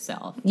to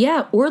yourself.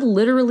 Yeah, or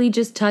literally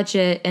just touch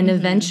it, and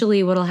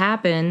eventually what'll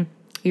happen.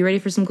 You ready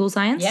for some cool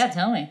science? Yeah,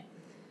 tell me.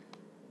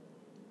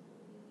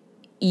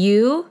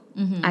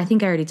 I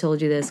think I already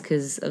told you this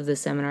because of the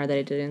seminar that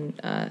I did in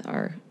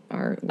our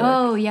work.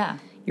 Oh, yeah.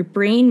 Your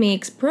brain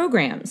makes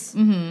programs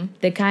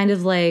that kind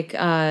of like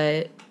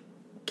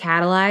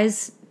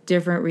catalyze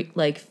different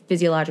like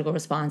physiological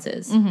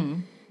responses.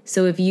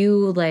 So if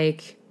you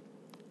like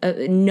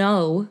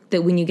know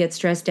that when you get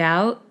stressed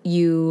out,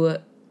 you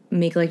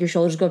make like your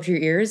shoulders go up to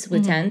your ears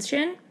with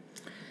tension.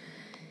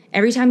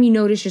 Every time you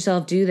notice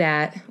yourself do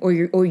that, or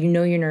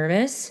you're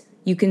nervous,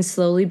 you can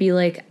slowly be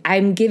like,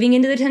 I'm giving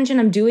into the tension,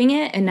 I'm doing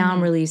it, and now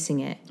I'm releasing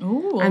it.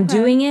 Ooh, I'm okay.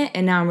 doing it,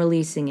 and now I'm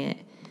releasing it.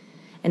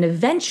 And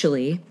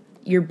eventually,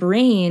 your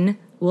brain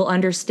will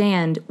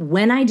understand,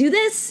 when I do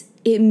this,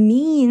 it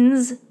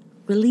means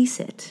release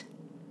it.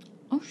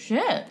 Oh,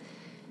 shit.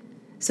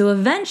 So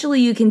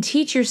eventually you can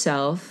teach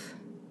yourself,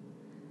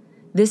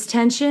 this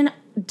tension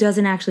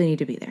doesn't actually need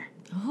to be there.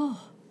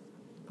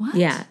 What?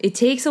 Yeah, it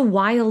takes a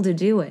while to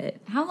do it.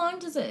 How long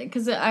does it?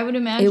 Because I would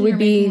imagine It would you're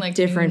be making, like,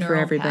 different new for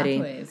neural everybody.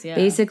 pathways. Yeah.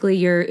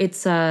 Basically,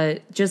 it's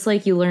just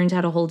like you learned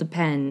how to hold a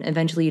pen.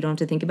 Eventually, you don't have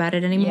to think about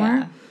it anymore.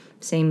 Yeah.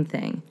 Same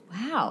thing.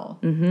 Wow.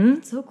 Mm-hmm.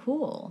 That's so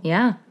cool.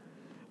 Yeah.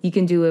 You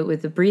can do it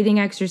with the breathing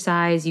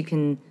exercise.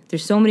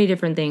 There's so many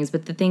different things,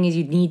 but the thing is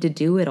you need to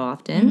do it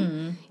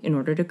often in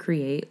order to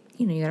create,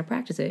 you got to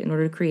practice it in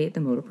order to create the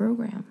motor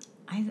program.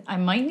 I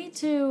might need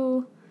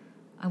to...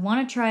 I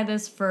want to try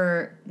this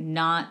for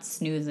not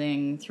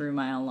snoozing through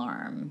my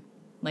alarm.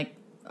 Like,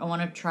 I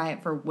want to try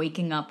it for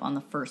waking up on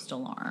the first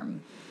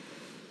alarm.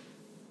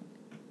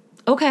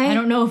 Okay. I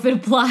don't know if it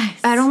applies.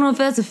 I don't know if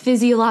that's a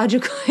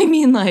physiological,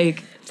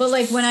 But,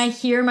 like, when I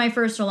hear my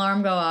first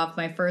alarm go off,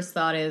 my first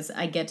thought is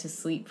I get to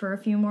sleep for a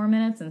few more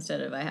minutes instead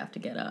of I have to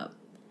get up.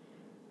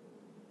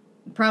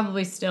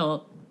 Probably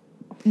still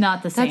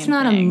not the same that's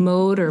not thing. a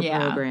motor Yeah.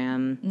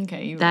 program.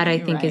 Okay, That I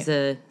you're think right. is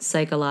a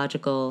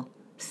psychological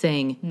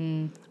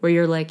thing where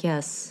you're like,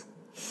 yes,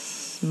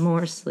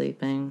 more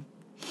sleeping.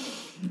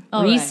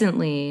 All right.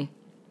 Recently,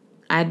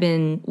 I've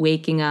been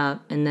waking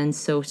up and then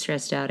so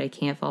stressed out I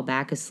can't fall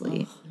back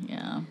asleep.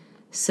 Yeah.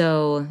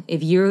 So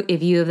if you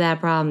have that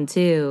problem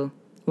too,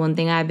 one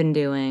thing I've been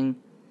doing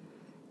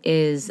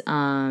is what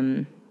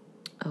have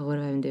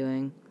I been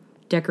doing?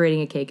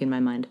 Decorating a cake in my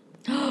mind.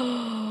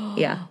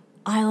 Yeah.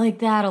 I like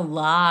that a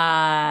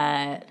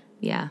lot.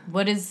 Yeah.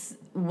 What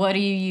do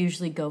you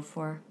usually go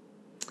for?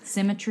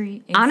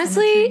 Symmetry?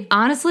 Honestly,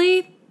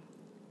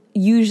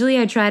 usually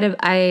I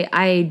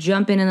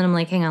jump in and then I'm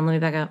like, hang on, let me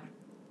back up.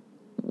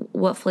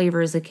 What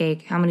flavor is the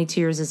cake? How many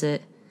tiers is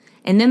it?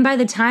 And then by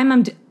the time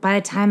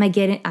I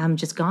get it, I'm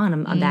just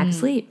gone. I'm back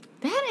asleep.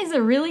 That is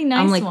a really nice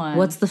I'm like, one.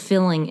 what's the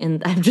filling?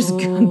 And I'm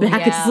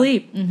back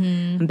asleep.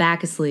 I'm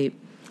back asleep.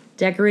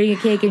 Decorating a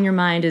cake in your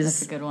mind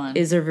That's a good one.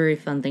 is a very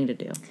fun thing to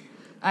do.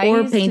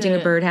 Or painting a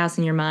birdhouse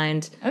in your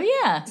mind. Oh,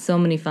 yeah. So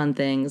many fun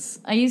things.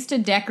 I used to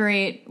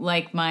decorate,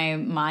 like, my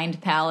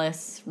mind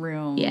palace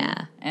room.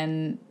 Yeah.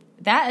 And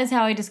that is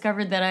how I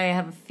discovered that I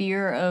have a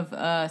fear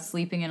of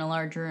sleeping in a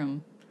large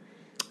room.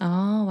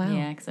 Oh, wow.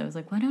 Yeah, because I was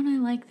like, why don't I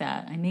like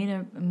that? I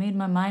made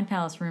my mind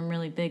palace room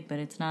really big, but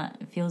it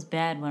feels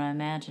bad when I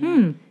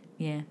imagine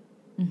it. Yeah.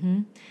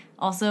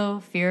 Also,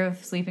 fear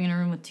of sleeping in a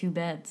room with 2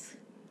 beds.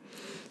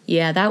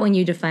 Yeah, that one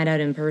you to find out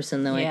in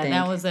person, though, I think.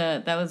 Yeah,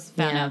 that was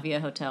found out via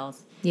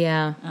hotels.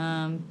 Yeah.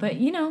 But,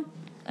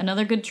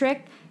 another good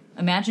trick,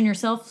 imagine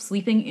yourself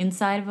sleeping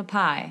inside of a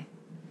pie.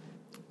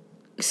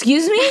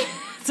 Excuse me?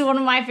 It's one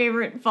of my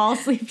favorite fall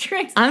asleep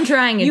tricks. I'm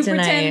trying it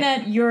tonight. You pretend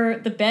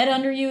that the bed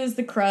under you is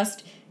the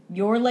crust,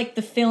 you're like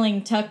the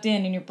filling tucked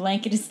in, and your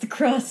blanket is the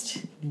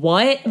crust.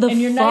 What the fuck? And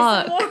you're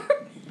nice and warm.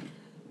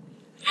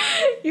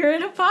 You're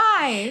in a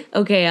pie.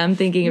 Okay, I'm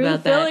thinking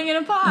about that. You're filling in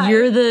a pie.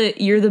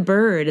 You're the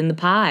bird in the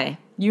pie.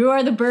 You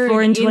are the bird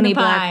 4 and 20 in the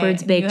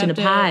blackbirds baked in a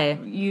pie.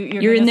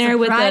 You're in there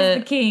with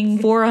the king.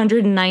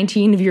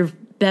 419 of your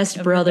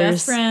best brothers. Your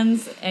best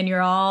friends, and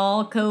you're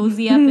all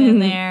cozy up in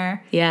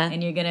there. Yeah.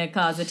 And you're going to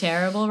cause a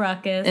terrible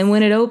ruckus. And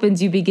when it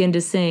opens, you begin to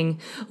sing,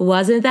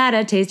 "Wasn't that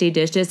a tasty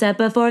dish to set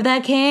before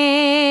the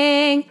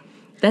king?"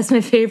 That's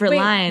my favorite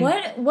line.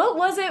 What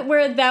was it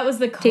where that was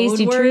the code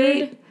tasty word?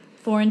 Treat?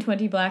 4 and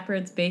 20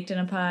 blackbirds baked in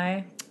a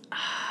pie.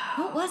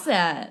 What was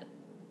that?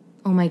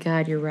 Oh my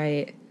God, you're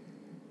right.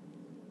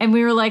 And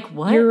we were like,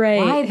 what? You're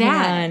right. Why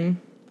that? Hang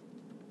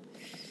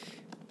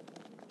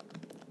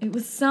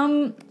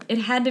on. It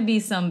had to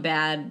be some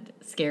bad,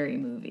 scary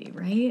movie,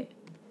 right?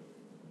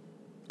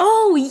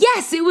 Oh,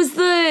 yes, it was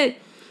the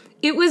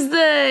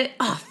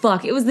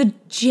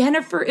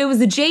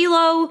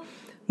J-Lo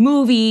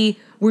movie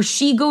where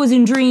she goes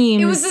in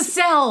dreams. It was The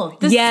Cell.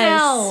 The Yes.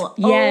 Cell.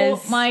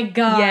 Yes. Oh my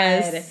God.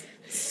 Yes.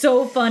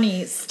 So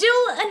funny.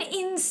 Still an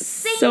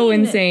insane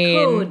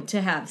code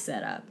to have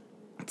set up.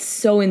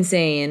 So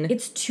insane.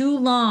 It's too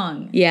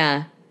long.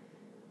 Yeah.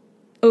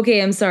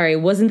 Okay, I'm sorry.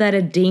 Wasn't that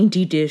a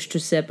dainty dish to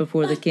set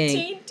before the king?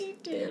 Dainty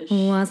dish.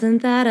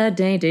 Wasn't that a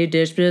dainty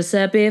dish to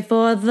set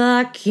before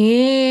the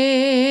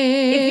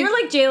king? If you're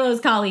like J-Lo's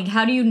colleague,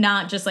 how do you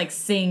not just like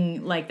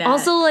sing like that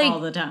also, like,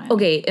 all the time?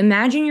 Okay,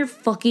 imagine you're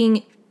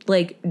fucking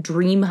like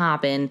dream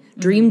hopping,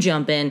 dream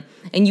jumping,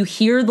 and you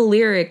hear the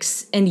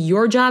lyrics, and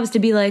your job's to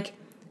be like,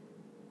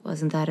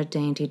 wasn't that a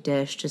dainty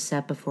dish to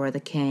set before the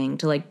king?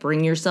 To like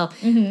bring yourself.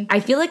 I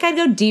feel like I'd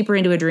go deeper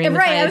into a dream.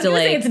 Right, if I I was gonna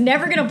say it's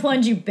never gonna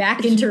plunge you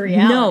back into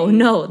reality.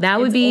 No, that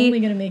would be only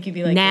gonna make you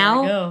be like,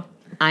 now. Go.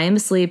 I am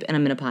asleep and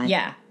I'm in a pie.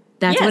 Yeah,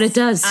 that's what it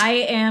does. I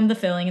am the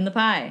filling in the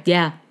pie.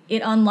 Yeah,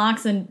 it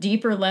unlocks a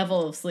deeper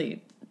level of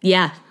sleep.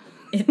 Yeah,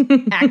 it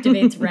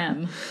activates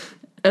REM.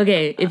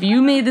 Okay, if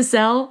you made The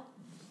Cell,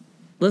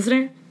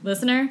 listener,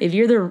 if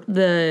you're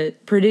the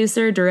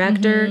producer,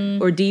 director,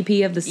 or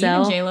DP of The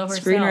Cell,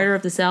 screenwriter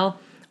of The Cell,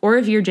 or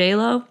if you're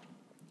J-Lo,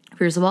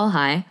 first of all,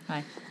 hi.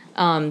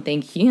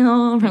 Thank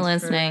you for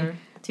listening.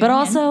 But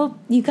also,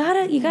 you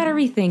gotta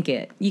rethink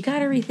it. You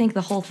gotta rethink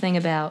the whole thing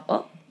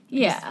about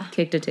just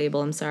kicked a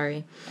table. I'm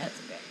sorry. That's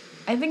okay.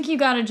 I think you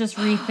gotta just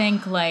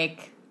rethink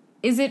like,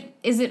 is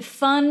it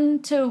fun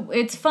to?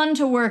 It's fun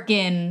to work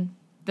in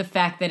the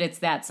fact that it's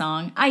that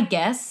song. I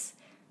guess.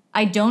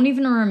 I don't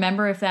even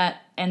remember if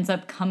that ends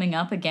up coming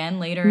up again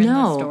later in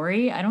the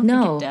story. I don't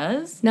think it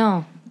does.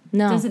 No.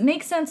 Does it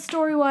make sense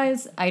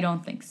story-wise? I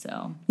don't think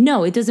so.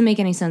 No, it doesn't make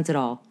any sense at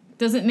all.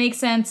 Does it make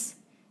sense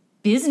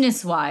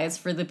business-wise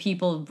for the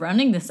people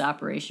running this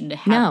operation to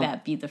have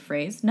that be the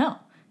phrase? No.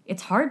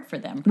 It's hard for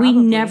them, probably.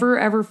 We never,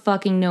 ever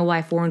fucking know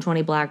why 4 and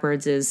 20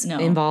 Blackbirds is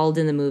involved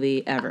in the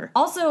movie, ever.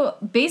 Also,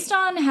 based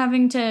on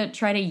having to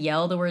try to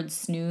yell the word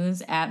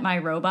snooze at my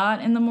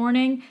robot in the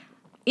morning,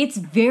 it's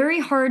very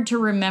hard to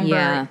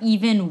remember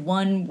even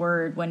one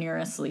word when you're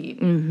asleep.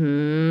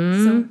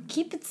 So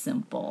keep it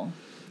simple.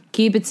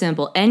 Keep it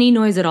simple. Any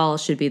noise at all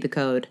should be the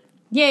code.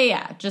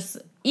 Yeah. Just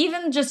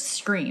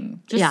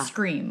scream. Just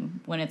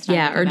scream when it's time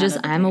to come or just,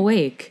 I'm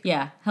awake.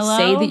 Yeah. Hello?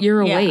 Say that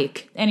you're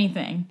awake.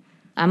 Anything.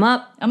 I'm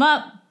up.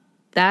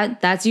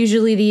 That's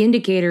usually the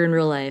indicator in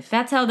real life.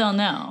 That's how they'll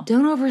know.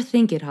 Don't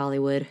overthink it,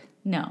 Hollywood.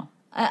 No.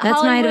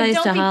 That's my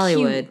advice to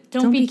Hollywood. Cute.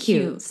 Don't be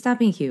cute. Stop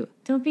being cute.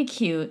 Don't be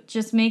cute.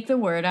 Just make the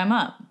word I'm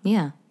up.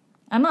 Yeah.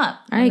 I'm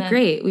up. All right,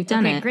 great. We've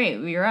done it. Okay, great.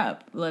 You're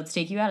up. Let's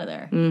take you out of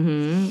there.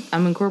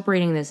 I'm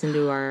incorporating this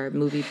into our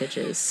movie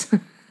pitches.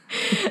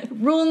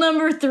 Rule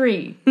number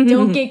 3.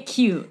 Don't get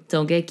cute.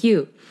 Don't get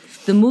cute.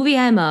 The movie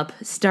I'm Up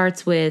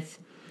starts with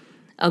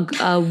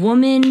a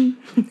woman...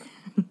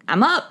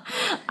 I'm up.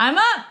 I'm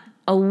up.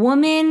 A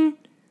woman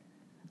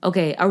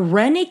Okay, a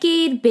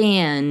renegade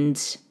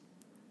band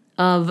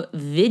of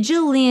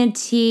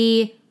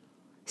vigilante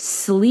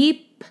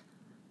sleep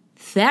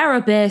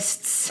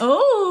therapists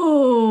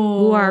Oh.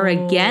 who are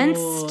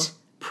against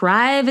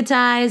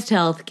privatized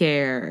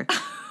healthcare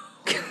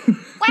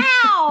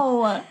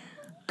Wow.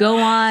 go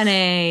on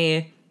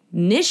a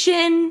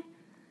mission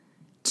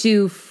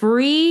to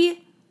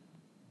free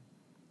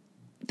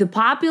the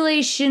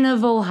population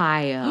of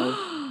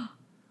Ohio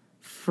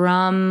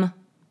from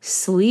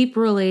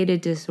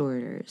sleep-related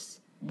disorders.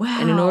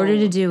 Wow. And in order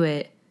to do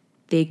it,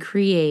 they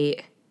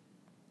create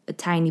a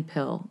tiny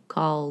pill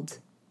called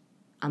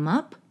I'm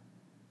Up,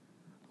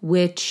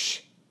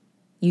 which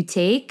you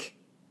take,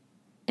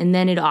 and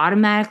then it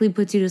automatically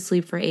puts you to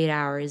sleep for 8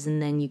 hours,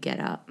 and then you get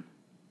up.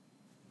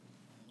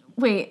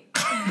 Wait.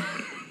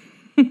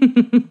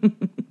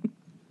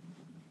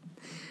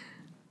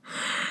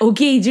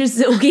 Okay,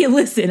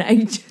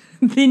 listen.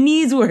 The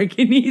knees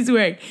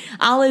work.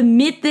 I'll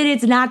admit that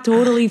it's not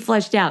totally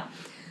fleshed out.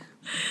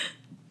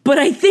 But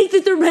I think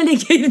that the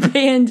renegade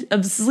band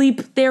of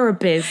sleep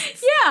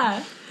therapists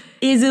Yeah.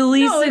 is at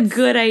least a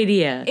good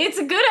idea. It's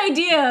a good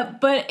idea,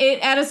 but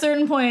at a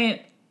certain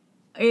point,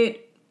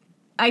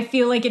 I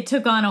feel like it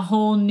took on a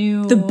whole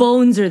new The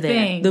bones are there.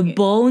 thing. The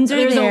bones are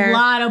There's there. a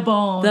lot of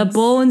bones. The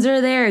bones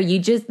are there.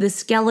 The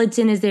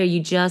skeleton is there.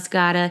 You just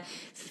gotta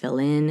fill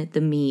in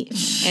the meat.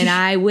 And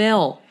I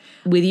will.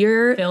 With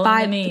your Fill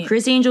in the meat.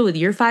 Chris Angel, with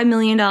your $5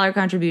 million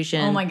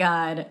contribution. Oh my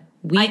God.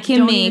 Don't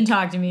Don't even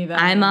talk to me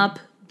about I'm it. Up,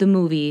 the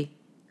movie,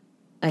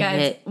 a Guys,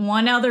 hit.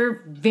 one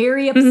other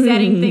very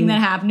upsetting thing that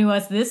happened to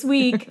us this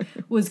week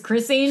was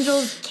Chris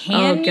Angel's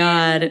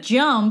canyon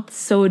jump,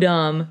 So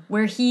dumb.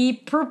 where he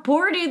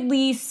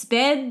purportedly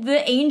sped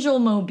the Angel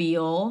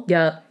Mobile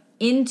Yep.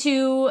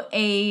 into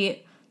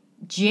a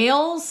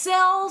jail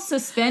cell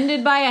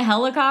suspended by a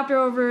helicopter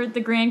over the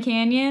Grand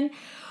Canyon.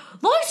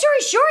 Long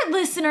story short,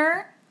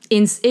 listener,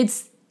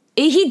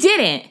 He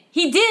didn't.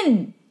 he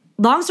didn't.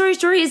 Long story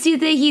short is that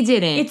he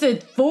didn't. It's a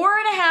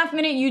 4.5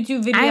 minute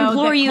YouTube video. I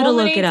implore that you to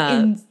look it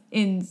culminates up.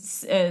 in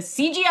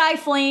CGI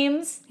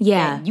flames.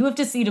 Yeah. You have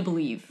to see to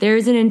believe.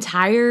 There's an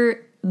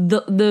entire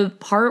the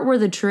part where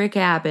the trick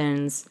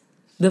happens.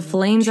 The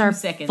flames are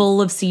seconds.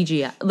 full of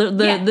CGI.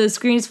 The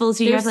screen is full of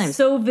CGI They're flames.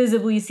 so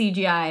visibly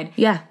CGI'd.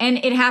 Yeah. And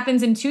it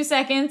happens in 2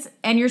 seconds,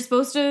 and you're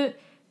supposed to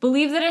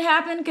believe that it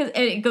happened because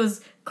it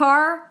goes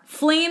car,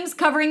 flames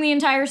covering the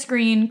entire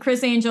screen,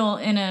 Chris Angel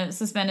in a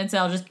suspended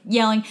cell just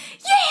yelling,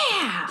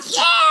 yeah!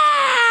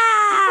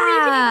 Before you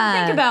can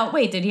even think about,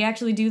 wait, did he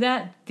actually do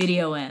that?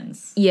 Video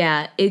ends.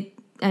 Yeah, he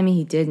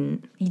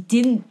didn't. He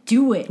didn't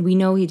do it. We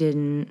know he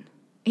didn't.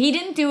 He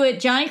didn't do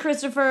it.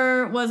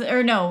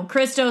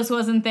 Christos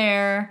wasn't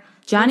there.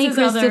 Johnny What's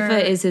his Christopher other-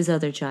 is his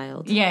other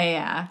child.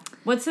 Yeah.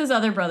 What's his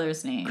other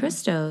brother's name?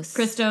 Christos.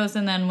 Christos,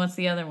 and then what's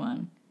the other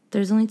one?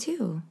 There's only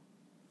 2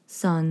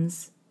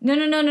 sons.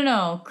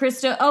 No.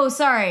 Christo. Oh,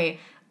 sorry.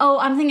 Oh,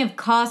 I'm thinking of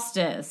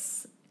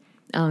Costas.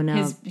 Oh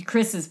no.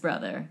 Chris's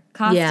brother.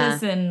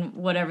 Costas and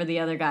whatever the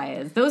other guy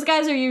is. Those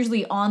guys are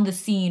usually on the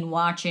scene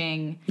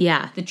watching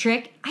the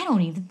trick. I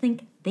don't even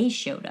think they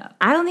showed up.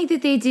 I don't think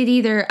that they did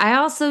either.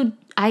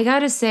 I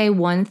gotta say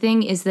one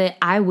thing is that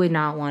I would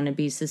not want to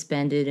be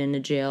suspended in a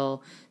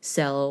jail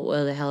cell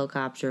with a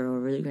helicopter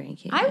over the Grand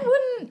Canyon. I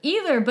wouldn't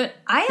either, but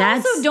I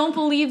also don't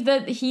believe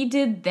that he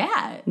did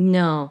that.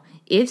 No.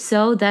 If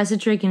so, that's a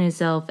trick in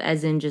itself,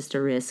 as in just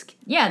a risk.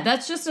 Yeah,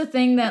 that's just a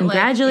thing that,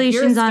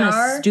 Congratulations like, on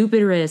a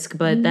stupid risk,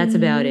 but that's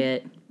about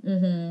it.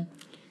 Mm-hmm.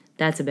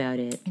 That's about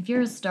it. If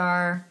you're a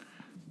star,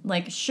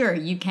 like, sure,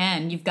 you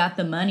can. You've got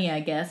the money,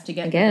 I guess, to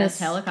get the best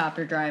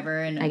helicopter driver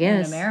in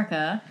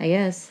America. I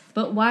guess.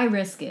 But why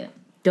risk it?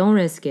 Don't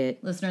risk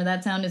it. Listener,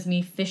 that sound is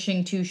me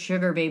fishing 2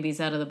 sugar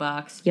babies out of the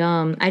box.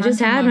 Yum. I just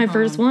had my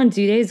first one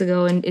 2 days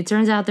ago, and it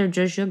turns out they're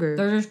just sugar.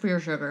 They're just pure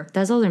sugar.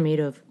 That's all they're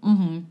made of.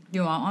 Mm-hmm. Do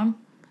you want one?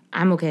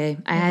 I'm okay.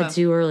 I had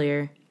 2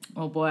 earlier.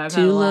 Oh boy, I've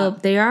had a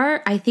lot. They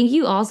are, I think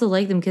you also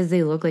like them because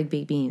they look like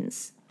baked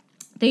beans.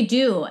 They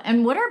do.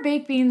 And what are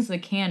baked beans, the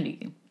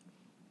candy?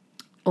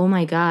 Oh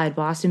my god,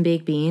 Boston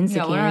baked beans, the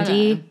what are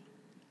candy. they?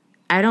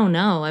 I don't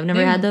know. I've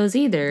never had those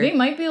either. They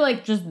might be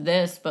like just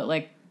this, but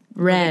like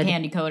red with a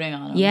candy coating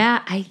on them.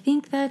 Yeah, I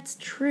think that's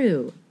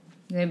true.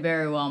 They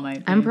very well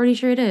might be. I'm pretty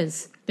sure it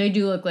is. They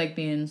do look like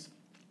beans.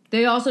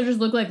 They also just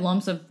look like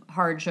lumps of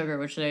hard sugar,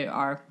 which they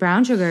are.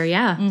 Brown sugar,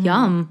 yeah. Mm-hmm.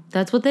 Yum.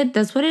 That's what it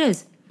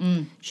is.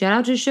 Shout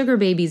out to Sugar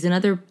Babies,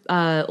 another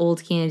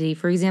old candy.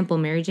 For example,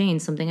 Mary Jane,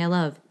 something I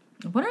love.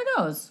 What are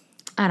those?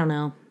 I don't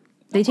know.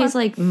 They taste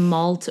like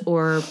malt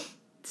or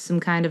some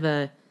kind of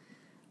a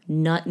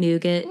nut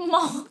nougat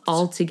Malt.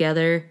 all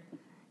together.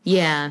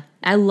 Yeah,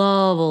 I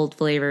love old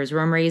flavors.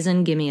 Rum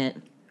raisin, give me it.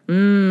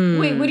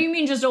 Wait, what do you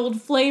mean just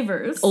old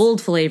flavors? Old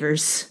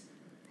flavors.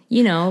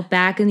 You know,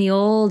 back in the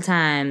old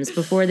times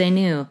before they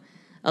knew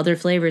other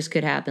flavors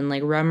could happen,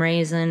 like rum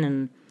raisin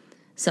and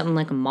something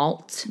like a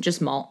malt.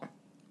 Just malt.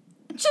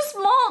 Just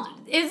malt.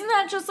 Isn't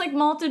that just like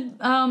malted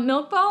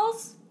milk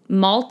balls?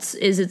 Malt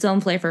is its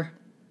own flavor.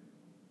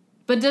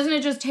 But doesn't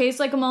it just taste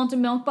like a malted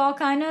milk ball,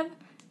 kind of?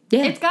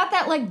 Yeah. It's got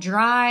that like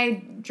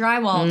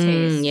drywall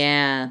taste.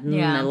 Yeah.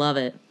 Yeah. I love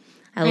it.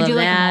 I I love do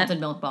like a that. malted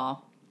milk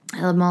ball.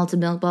 I love malted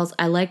milk balls.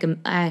 I like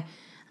them. I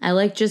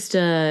like just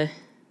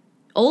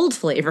old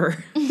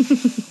flavor.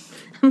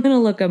 I'm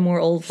gonna look up more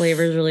old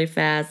flavors really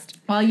fast.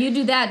 While you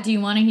do that, do you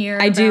want to hear?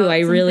 I do. about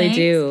I some really things?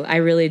 do. I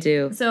really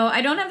do. So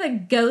I don't have a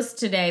ghost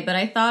today, but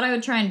I thought I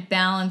would try and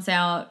balance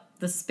out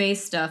the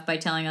space stuff by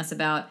telling us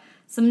about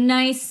some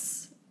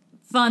nice,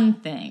 fun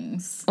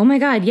things. Oh my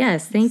God!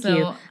 Yes, thank So-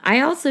 you.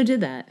 I also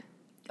did that.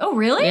 Oh,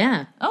 really?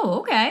 Yeah. Oh,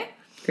 okay.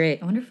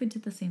 Great. I wonder if we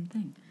did the same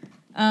thing.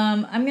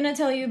 I'm going to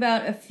tell you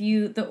about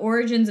the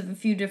origins of a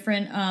few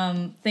different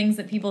things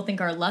that people think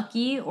are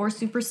lucky or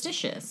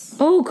superstitious.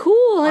 Oh,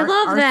 cool! I Are-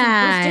 love are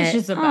that.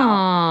 superstitious about.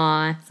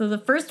 Aw. So the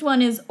first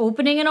one is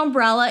opening an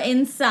umbrella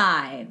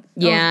inside.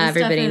 Yeah,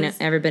 this stuff is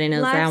everybody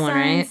knows Life that one,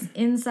 right? Science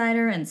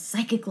Insider and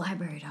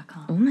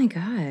PsychicLibrary.com. Oh my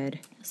God!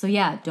 So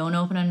yeah, don't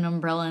open an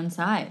umbrella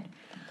inside.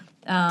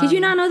 Did you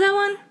not know that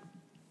one?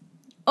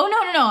 Oh,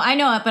 no, I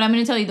know it, but I'm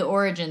going to tell you the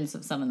origins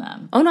of some of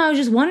them. Oh no, I was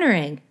just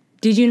wondering.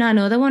 Did you not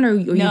know that one, or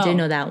you No, did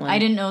know that one? I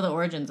didn't know the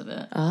origins of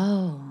it.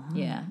 Oh,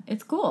 Yeah,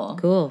 it's cool.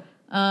 cool.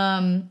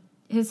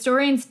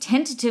 Historians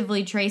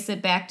tentatively trace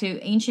it back to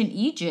ancient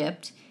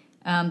Egypt.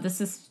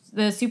 This is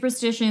the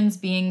superstitions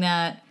being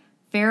that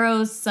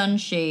Pharaoh's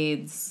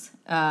sunshades,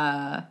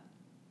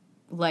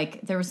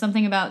 like there was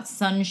something about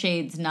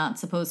sunshades not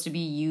supposed to be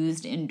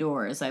used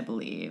indoors, I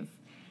believe.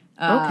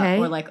 Okay.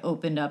 Or like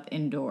opened up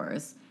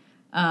indoors.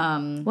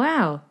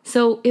 Wow.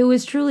 So it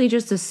was truly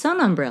just a sun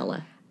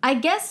umbrella. I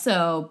guess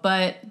so,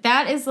 but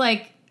that is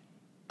like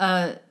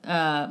a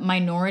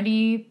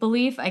minority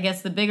belief. I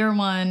guess the bigger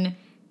one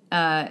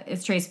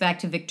is traced back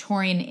to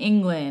Victorian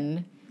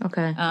England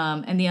Okay.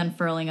 and the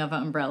unfurling of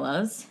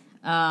umbrellas.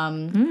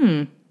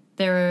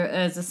 There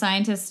is a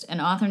scientist and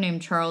author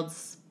named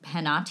Charles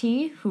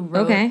Pennati who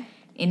wrote Okay.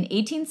 in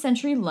 18th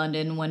century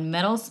London, when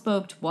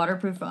metal-spoked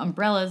waterproof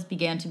umbrellas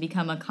began to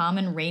become a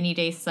common rainy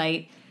day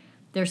sight,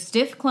 their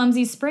stiff,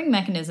 clumsy spring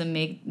mechanism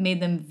made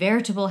them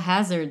veritable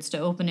hazards to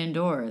open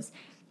indoors.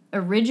 A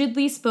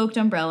rigidly spoked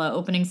umbrella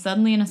opening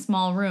suddenly in a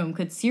small room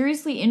could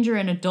seriously injure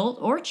an adult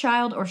or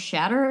child or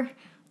shatter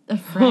a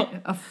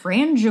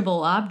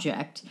frangible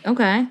object.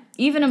 Okay.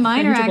 Even a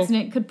minor Frangible.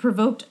 accident could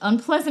provoke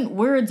unpleasant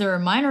words or a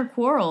minor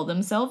quarrel,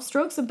 themselves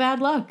strokes of bad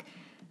luck.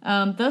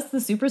 Thus, the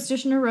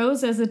superstition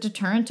arose as a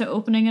deterrent to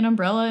opening an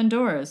umbrella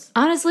indoors.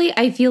 Honestly,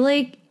 I feel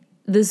like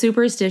the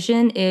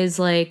superstition is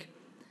like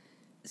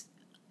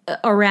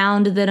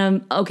around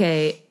that.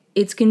 Okay,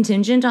 it's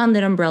contingent on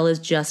that umbrellas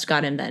just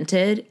got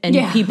invented, and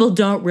Yeah. people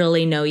don't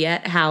really know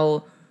yet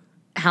how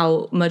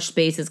much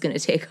space it's going to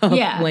take up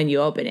Yeah. when you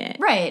open it.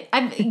 Right,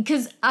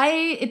 because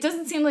it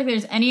doesn't seem like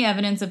there's any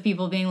evidence of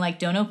people being like,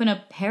 don't open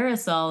a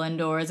parasol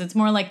indoors. It's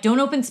more like, don't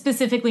open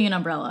specifically an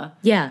umbrella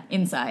Yeah.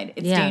 inside.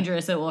 It's Yeah.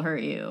 dangerous, it will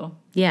hurt you.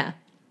 Yeah.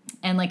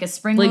 And like a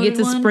spring Like it's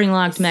a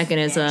spring-locked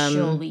mechanism.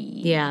 especially.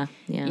 Yeah.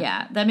 Yeah.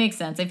 Yeah, that makes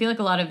sense. I feel like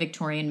a lot of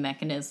Victorian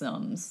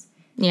mechanisms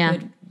Yeah.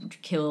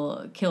 would kill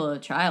a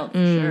child for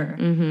sure.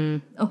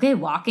 Mm-hmm. Okay,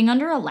 walking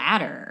under a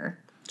ladder.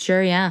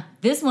 Sure, yeah.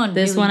 This one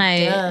does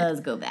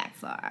go back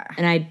far.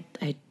 And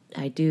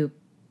I do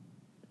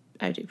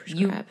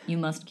prescribe. You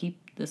must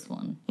keep this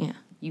one. Yeah.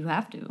 You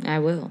have to. I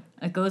will.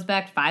 It goes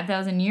back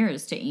 5,000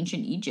 years to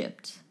ancient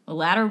Egypt. A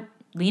ladder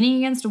leaning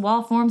against a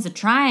wall forms a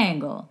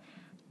triangle.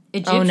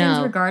 Egyptians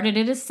regarded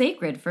it as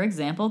sacred, for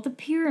example, the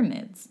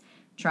pyramids.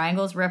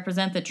 Triangles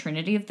represent the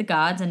trinity of the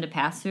gods, and to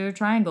pass through a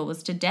triangle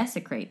was to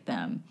desecrate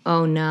them.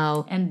 Oh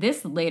no. And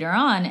this later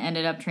on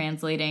ended up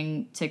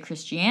translating to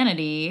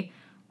Christianity.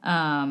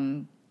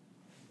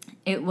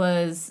 It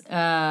was,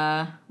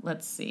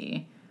 let's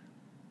see.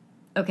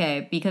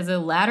 Okay, because a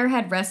ladder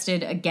had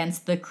rested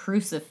against the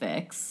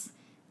crucifix,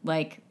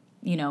 like,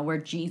 where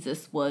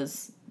Jesus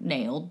was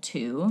nailed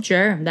to.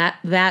 Sure.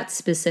 That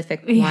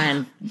specific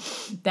one.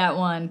 That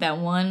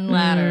one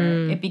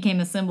ladder. It became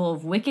a symbol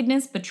of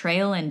wickedness,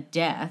 betrayal, and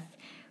death.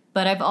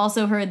 But I've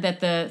also heard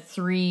that the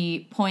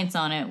 3 points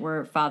on it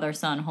were Father,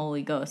 Son,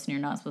 Holy Ghost, and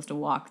you're not supposed to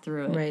walk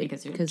through it Right,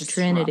 because you're 'cause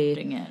disrupting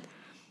Trinity. it.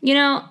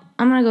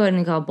 I'm gonna go ahead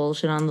and call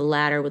bullshit on the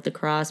ladder with the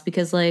cross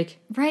because like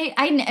Right?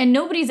 And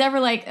nobody's ever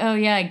like, oh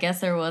yeah, I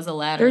guess there was a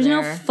ladder there's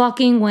there. no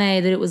fucking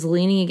way that it was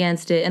leaning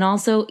against it. And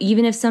also,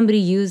 even if somebody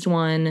used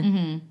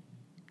one,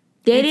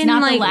 they It's didn't not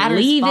the like ladder's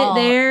leave fault.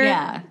 it there.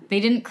 Yeah. They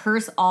didn't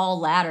curse all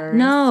ladders.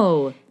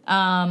 No.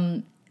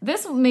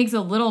 This makes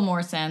a little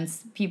more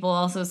sense. People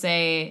also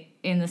say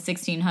in the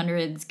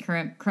 1600s,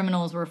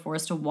 criminals were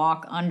forced to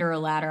walk under a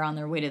ladder on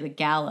their way to the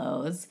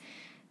gallows.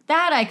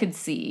 That I could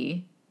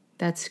see.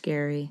 That's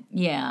scary.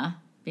 Yeah.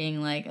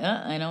 Being like,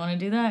 I don't want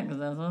to do that because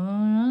that's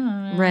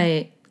what...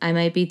 Right. I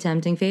might be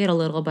tempting fate a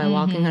little by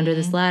walking under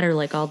this ladder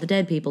like all the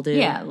dead people do.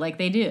 Yeah, like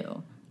they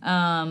do.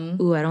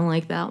 Ooh, I don't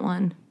like that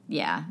one.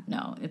 Yeah,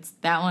 no,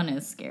 that one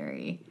is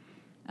scary.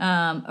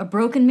 A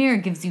broken mirror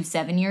gives you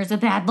 7 years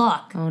of bad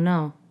luck. Oh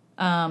no.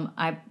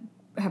 I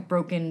have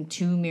broken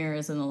 2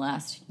 mirrors in the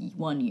last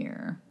 1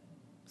 year.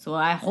 So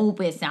I hope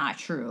it's not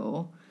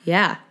true.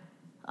 Yeah.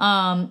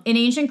 In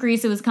ancient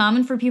Greece, it was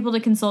common for people to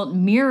consult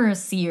mirror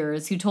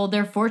seers who told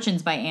their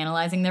fortunes by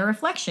analyzing their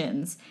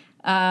reflections.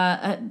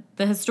 The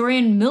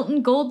historian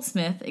Milton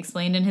Goldsmith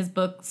explained in his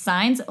book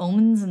Signs,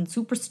 Omens, and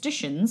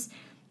Superstitions,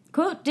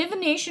 quote,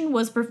 divination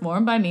was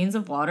performed by means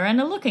of water and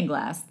a looking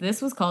glass.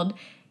 This was called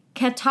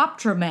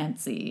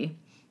catoptromancy.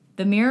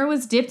 The mirror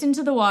was dipped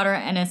into the water,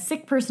 and a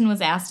sick person was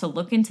asked to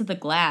look into the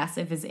glass.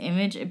 If his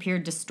image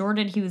appeared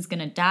distorted, he was going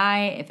to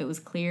die. If it was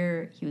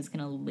clear, he was going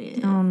to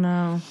live. Oh,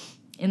 no.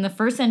 In the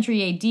 1st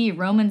century AD,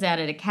 Romans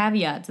added a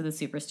caveat to the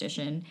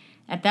superstition.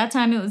 At that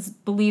time, it was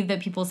believed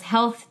that people's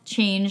health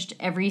changed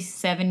every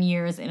 7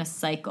 years in a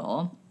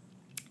cycle.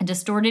 A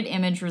distorted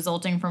image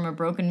resulting from a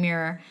broken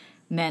mirror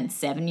meant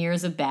 7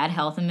 years of bad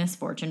health and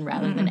misfortune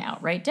rather than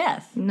outright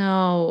death.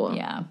 No.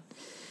 Yeah.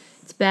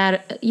 It's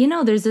bad. You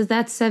know, there's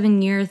that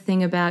 7-year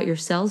thing about your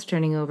cells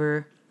turning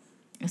over.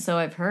 So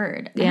I've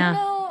heard. Yeah. I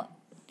don't know.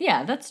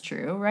 Yeah, that's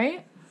true,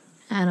 right?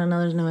 I don't know.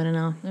 There's no way to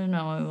know. There's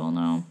no way we'll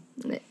know.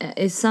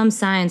 Is some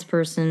science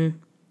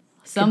person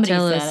Somebody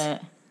tell said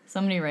us. it.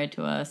 Somebody write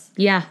to us.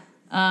 Yeah.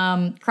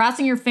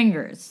 Crossing your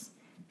fingers.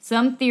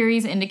 Some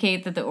theories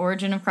indicate that the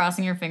origin of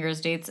crossing your fingers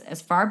dates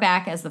as far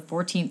back as the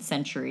 14th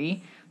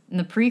century. In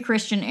the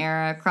pre-Christian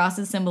era,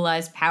 crosses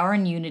symbolized power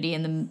and unity,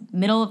 and the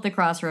middle of the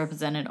cross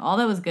represented all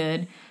that was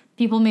good.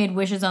 People made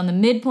wishes on the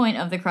midpoint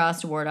of the cross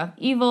to ward off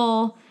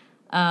evil.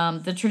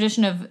 The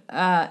tradition of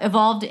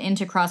evolved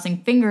into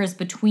crossing fingers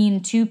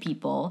between two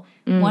people.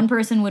 One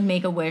person would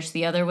make a wish,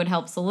 the other would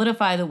help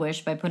solidify the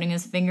wish by putting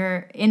his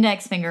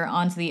index finger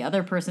onto the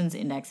other person's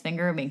index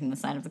finger, making the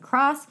sign of the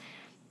cross.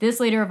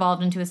 This later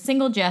evolved into a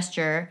single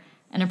gesture,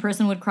 and a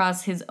person would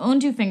cross his own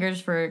 2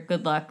 fingers for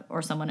good luck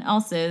or someone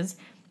else's.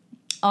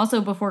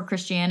 Also, before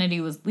Christianity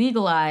was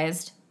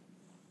legalized,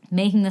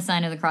 making the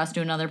sign of the cross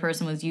to another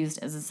person was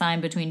used as a sign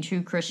between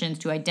true Christians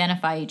to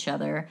identify each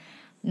other,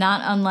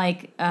 not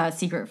unlike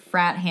secret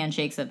frat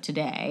handshakes of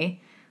today.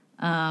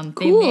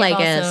 Cool, I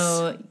guess.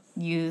 Also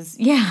use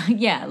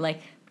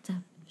like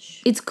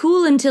It's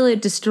cool until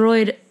it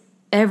destroyed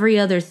every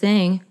other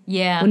thing.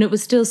 yeah, When it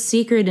was still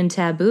secret and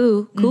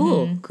taboo.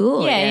 Cool.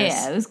 Cool. I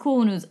guess. It was cool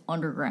when it was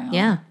underground.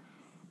 Yeah.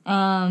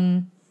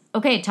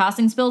 Okay,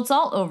 tossing spilled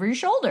salt over your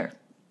shoulder.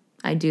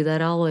 I do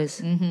that always.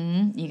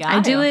 You got I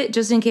do it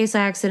just in case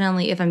I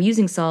accidentally, if I'm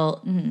using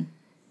salt,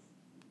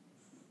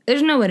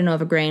 there's no way to know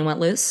if a grain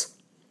went loose.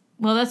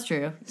 Well, that's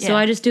true. So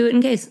I just do it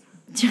in case.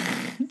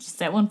 just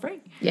set one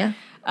free. Yeah.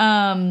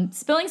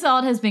 Spilling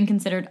salt has been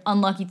considered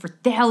unlucky for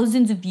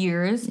thousands of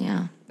years.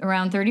 Yeah.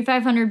 Around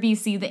 3500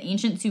 BC, the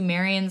ancient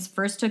Sumerians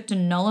first took to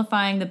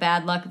nullifying the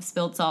bad luck of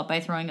spilled salt by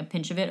throwing a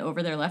pinch of it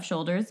over their left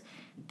shoulders.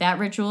 That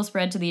ritual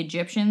spread to the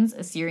Egyptians,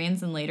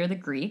 Assyrians, and later the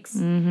Greeks.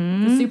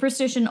 The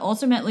superstition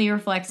ultimately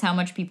reflects how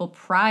much people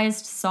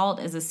prized salt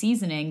as a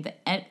seasoning.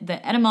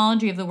 The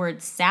etymology of the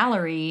word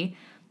salary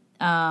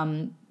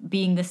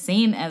being the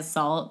same as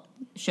salt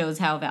shows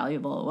how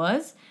valuable it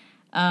was.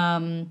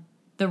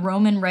 The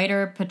Roman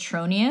writer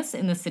Petronius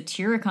in the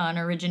Satyricon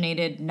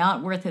originated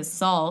not worth his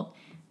salt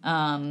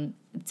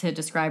to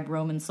describe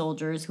Roman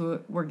soldiers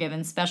who were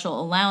given special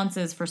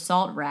allowances for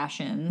salt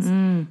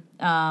rations.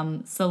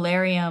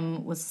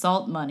 Salarium was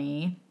salt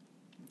money,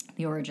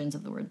 the origins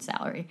of the word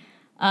salary.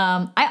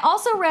 I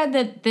also read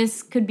that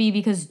this could be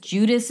because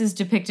Judas is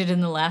depicted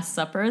in the Last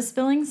Supper as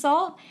spilling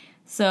salt.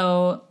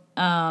 So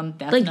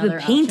that's Like the another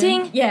painting?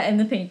 option. Yeah, in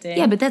the painting.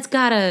 Yeah, but that's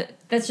gotta.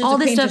 That's just all a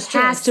this painter's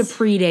stuff has to choice.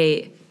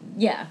 predate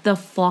Yeah, the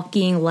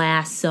fucking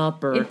Last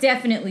Supper. it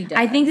definitely does.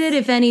 I think that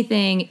if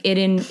anything,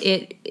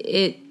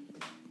 it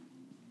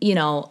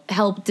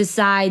helped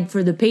decide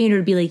for the painter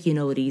to be like, you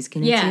know what he's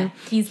gonna do?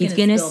 he's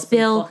gonna some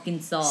spill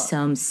fucking salt.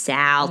 some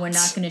salt. We're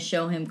not going to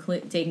show him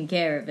taking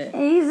care of it.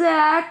 Hey,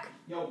 Zach.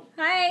 Yo,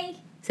 Hi.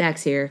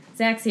 Zach's here.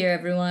 Zach's here,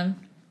 everyone.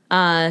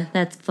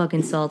 That's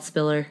fucking salt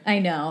spiller. I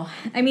know.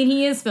 I mean,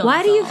 he is spilling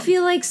Why do you salt.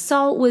 feel like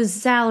salt was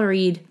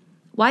salaried?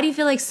 Why do you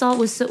feel like salt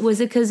was it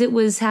because it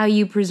was how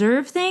you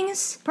preserve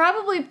things?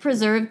 Probably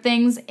preserved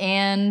things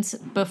and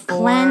before...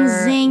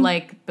 Cleansing.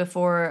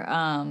 Before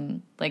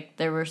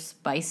there were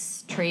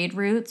spice trade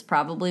routes.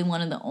 Probably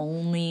one of the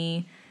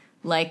only,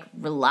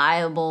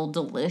 reliable,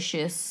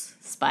 delicious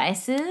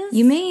spices.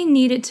 You may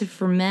need it to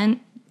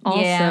ferment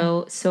also,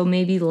 Yeah. so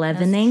maybe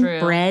leavening true.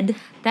 bread.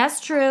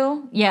 That's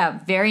true. Yeah,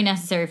 very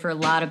necessary for a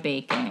lot of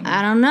baking.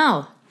 I don't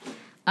know.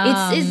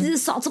 It's the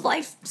salt of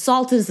life.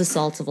 Salt is the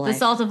salt of life. The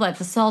salt of life,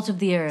 the salt of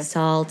the earth.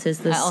 Salt is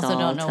the I also salt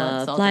don't know what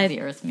of salt life. of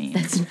the earth means.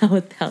 That's not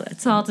what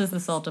that's. Salt is the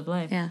salt of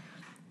life. Yeah.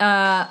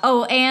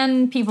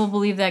 And people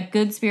believe that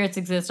good spirits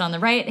exist on the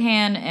right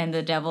hand and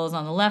the devil is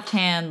on the left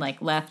hand.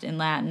 Like left in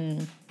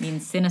Latin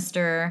means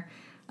sinister.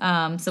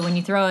 So when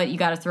you throw it, you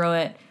got to throw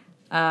it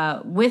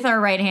with our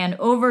right hand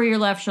over your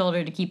left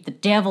shoulder to keep the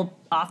devil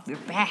off your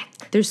back.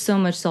 There's so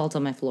much salt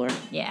on my floor.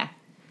 Yeah.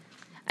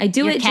 I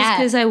do Your it just cat.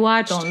 because I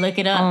watched. Don't lick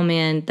it up. Oh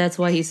man, that's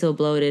why he's so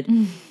bloated.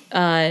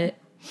 I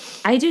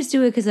just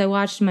do it because I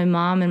watched my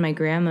mom and my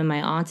grandma and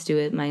my aunts do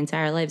it my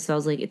entire life. So I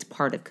was like, it's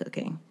part of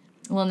cooking.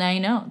 Well, now you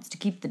know. It's to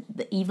keep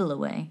the evil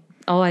away.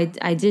 Oh, I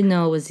did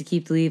know it was to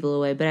keep the evil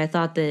away, but I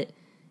thought that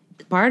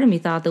part of me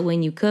thought that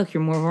when you cook,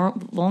 you're more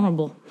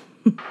vulnerable.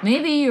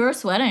 Maybe you're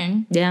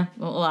sweating. Yeah.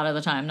 Well, a lot of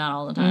the time, not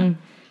all the time.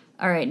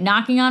 All right,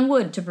 knocking on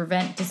wood to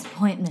prevent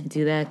disappointment.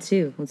 Do that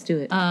too. Let's do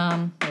it.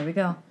 There we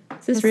go.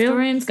 Is this real?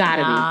 It's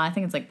gotta be. I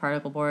think it's like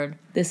particle board.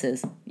 This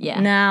is. Yeah.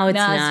 No, it's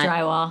not. It's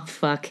drywall.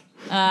 Fuck.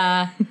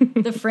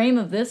 The frame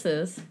of this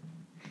is.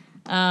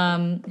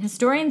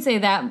 Historians say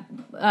that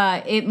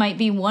it might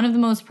be one of the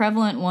most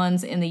prevalent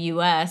ones in the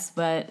U.S.,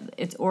 but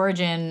its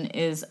origin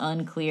is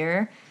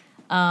unclear.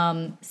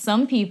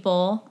 Some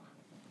people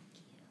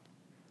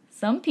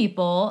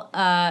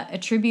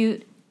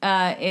attribute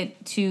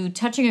it to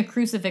touching a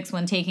crucifix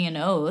when taking an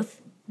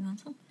oath. You want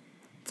some?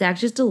 Zach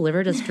just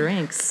delivered us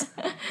drinks.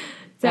 That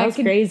Zach, was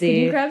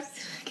crazy. Can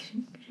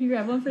you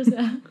grab one for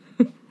Zach?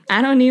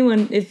 I don't need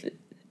one if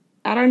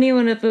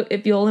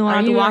you only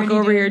want to walk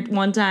over here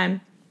one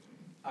time.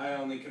 I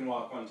only can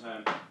walk one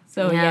time.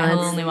 So yeah, he'll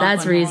only walk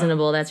that's one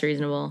reasonable. more. That's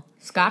reasonable.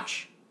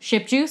 Scotch,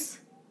 ship juice.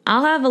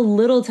 I'll have a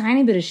little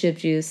tiny bit of ship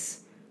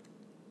juice.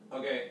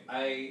 Okay,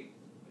 I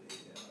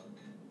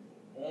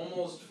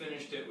almost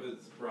finished it with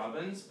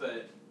Robbins,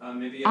 but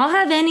maybe I'll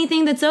have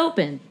anything that's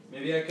open.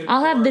 Maybe I could.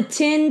 I'll have the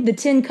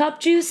tin cup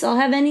juice. I'll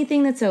have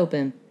anything that's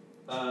open.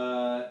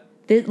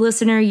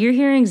 Listener, you're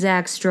hearing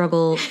Zach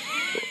struggle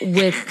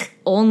with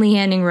only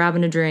handing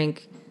Robin a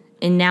drink,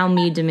 and now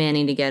me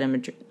demanding to get him a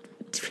drink.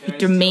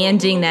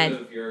 Demanding that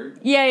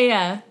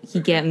Yeah. he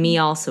get me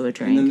also a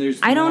drink. And then there's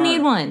I don't more.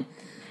 need one.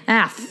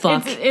 Ah,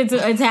 fuck.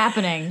 It's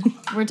happening.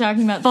 We're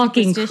talking about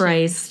Fucking superstition.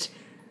 Christ.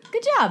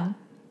 Good job.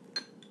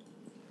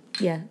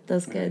 Yeah,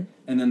 that's good.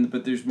 And then,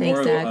 but there's Thanks,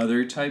 more Zach.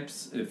 other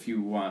types if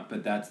you want,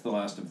 but that's the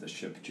last of the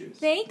ship juice.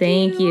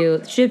 Thank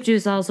you. Ship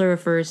juice also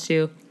refers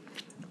to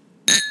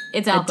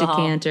It's a alcohol.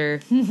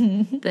 decanter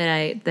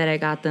that I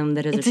got them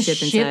that has It's a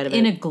ship inside of it.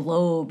 in a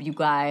globe, you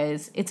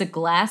guys. It's a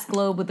glass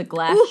globe with a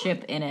glass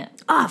ship in it.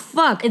 Ah,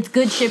 fuck. It's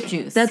good ship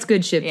juice. That's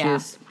good ship Yeah.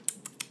 juice.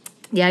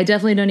 Yeah, I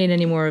definitely don't need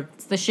any more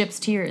It's the ship's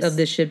tears. of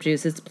this ship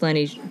juice. It's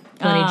plenty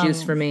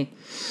juice for me.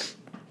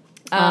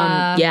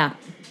 Yeah.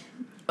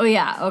 Oh,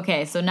 yeah.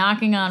 Okay, so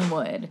knocking on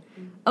wood.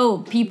 Oh,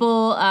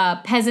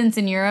 peasants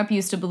in Europe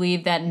used to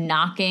believe that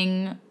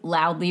knocking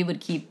loudly would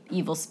keep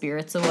evil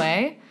spirits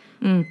away.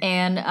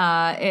 And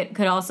it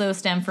could also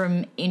stem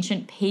from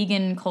ancient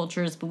pagan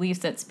cultures' beliefs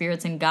that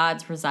spirits and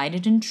gods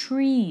resided in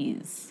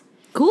trees.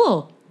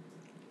 Cool.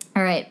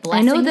 All right,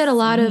 I know that a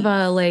lot of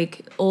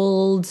blessings.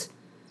 old,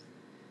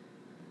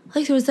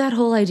 there was that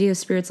whole idea of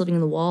spirits living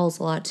in the walls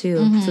a lot too.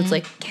 So it's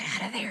like, get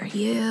out of there,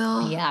 you.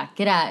 Yeah,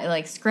 get out,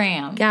 like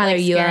scram. Get out of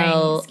like there,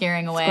 you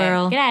scaring away.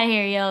 squirrel. Get out of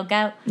here, yo,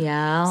 go.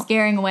 Yeah.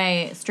 Scaring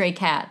away stray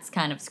cats,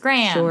 kind of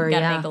scram. Sure,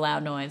 Gotta yeah. make a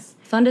loud noise.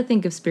 Fun to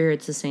think of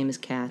spirits the same as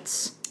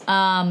cats.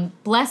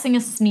 Blessing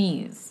a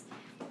sneeze.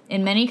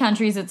 In many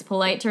countries, it's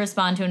polite to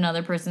respond to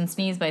another person's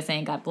sneeze by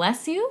saying, God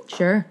bless you.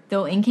 Sure.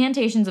 Though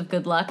incantations of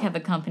good luck have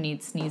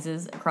accompanied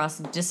sneezes across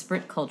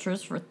disparate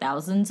cultures for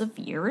thousands of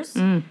years.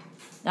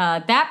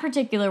 That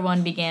particular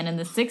one began in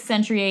the 6th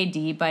century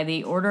AD by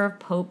the order of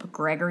Pope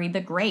Gregory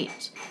the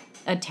Great.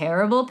 A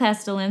terrible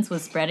pestilence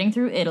was spreading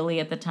through Italy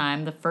at the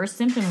time, the first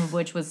symptom of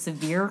which was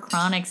severe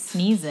chronic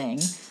sneezing,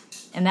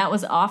 and that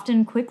was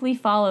often quickly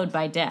followed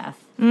by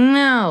death.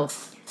 No.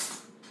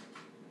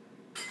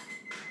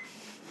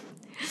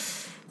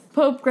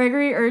 Pope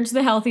Gregory urged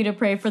the healthy to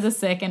pray for the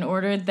sick and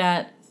ordered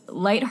that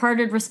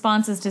lighthearted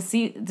responses to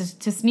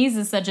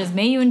sneezes such as,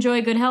 may you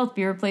enjoy good health,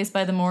 be replaced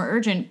by the more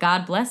urgent,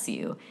 God bless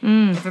you.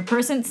 If a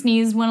person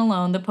sneezed when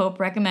alone, the Pope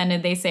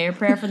recommended they say a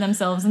prayer for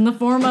themselves in the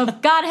form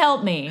of, God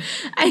help me.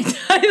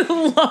 I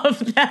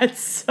love that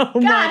so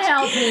much. God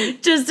help me.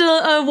 Just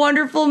a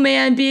wonderful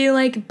man being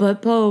like,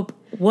 but Pope,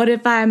 what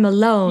if I'm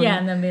alone? Yeah,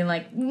 and then being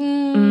like,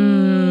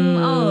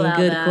 I'll allow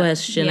Good that.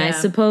 question. I Yeah.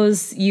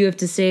 suppose you have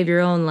to save your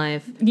own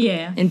life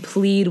Yeah. and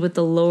plead with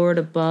the Lord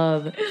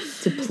above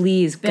to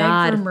please Beg for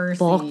God mercy.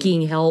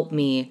 fucking help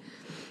me.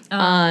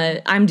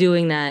 I'm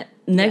doing that.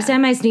 Next Yeah.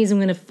 time I sneeze, I'm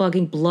gonna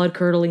fucking blood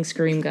curdling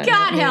scream, God,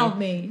 God help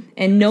me.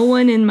 And no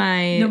one in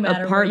my No matter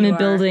where apartment you are.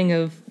 building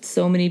of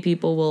so many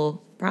people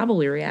will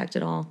probably react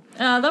at all.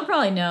 They'll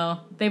probably know.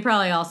 They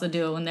probably also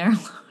do it when they're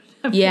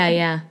alone.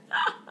 Yeah.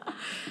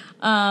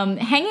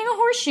 Hanging a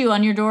horseshoe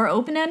on your door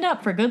open end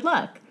up for good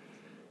luck.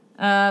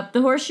 The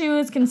horseshoe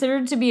is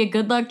considered to be a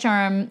good luck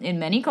charm in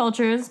many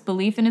cultures.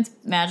 Belief in its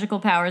magical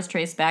powers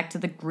traced back to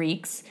the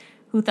Greeks,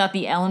 who thought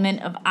the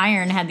element of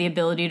iron had the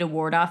ability to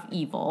ward off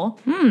evil.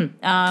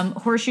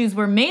 Horseshoes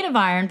were made of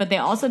iron, but they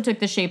also took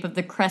the shape of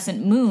the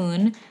crescent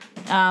moon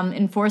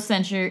in 4th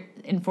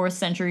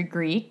century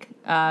Greek,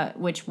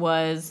 which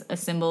was a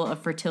symbol of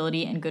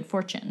fertility and good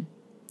fortune.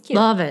 Cute.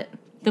 Love it.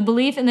 The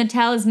belief in the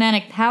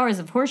talismanic powers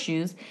of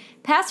horseshoes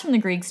passed from the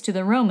Greeks to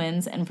the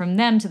Romans and from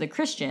them to the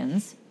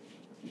Christians.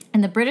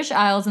 In the British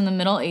Isles in the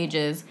Middle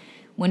Ages,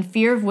 when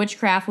fear of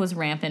witchcraft was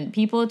rampant,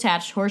 people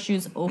attached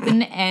horseshoes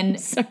open and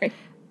Sorry.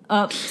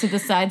 up to the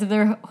sides of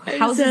their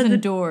houses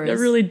and doors. A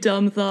really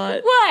dumb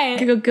thought.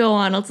 What? Go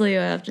on, I'll tell you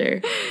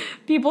after.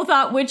 People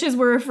thought witches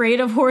were afraid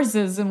of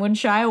horses and would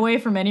shy away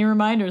from any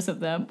reminders of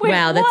them. Wait,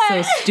 Wow, that's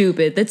what? so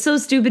stupid. That's so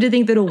stupid to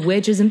think that a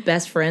witch isn't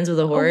best friends with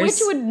a A horse.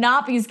 witch would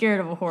not be scared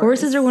of a horse.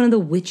 Horses are one of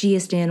the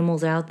witchiest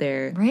animals out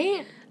there.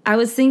 right? I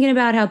was thinking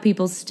about how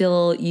people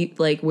still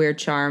like wear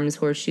charms,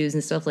 horseshoes,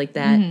 and stuff like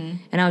that,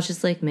 and I was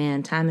just like,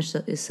 man, time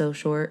is so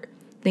short.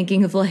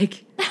 Thinking of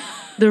like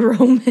the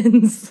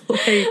Romans,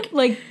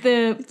 Like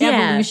the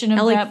evolution of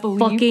how, like, that belief.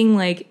 fucking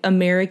like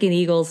American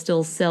Eagle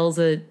still sells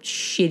a Being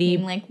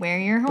shitty like, wear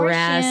your horseshoe.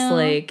 brass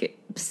like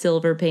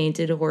silver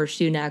painted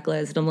horseshoe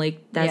necklace, and I'm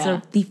like, that's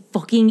Yeah. the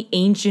fucking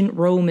ancient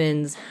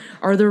Romans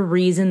are the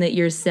reason that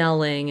you're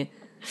selling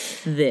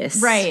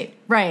this. Right.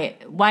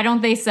 Why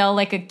don't they sell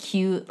like a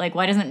cute, like,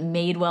 why doesn't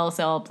Madewell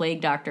sell a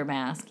plague doctor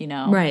mask, you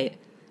know? Right.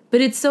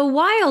 But it's so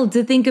wild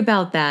to think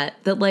about that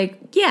like,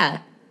 yeah,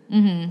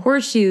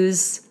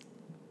 horseshoes,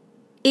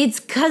 it's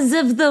because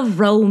of the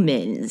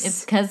Romans.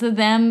 It's because of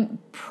them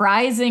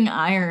prizing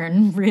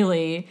iron,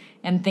 really,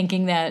 and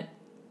thinking that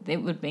it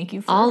would make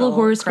you fertile. All the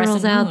horse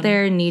Crescent girls out moon.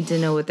 there need to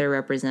know what they're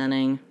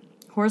representing.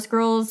 Horse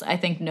girls, I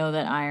think, know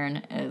that iron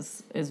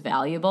is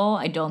valuable.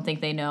 I don't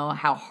think they know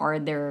how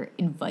hard they're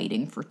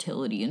inviting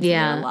fertility into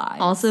their lives.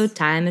 Also,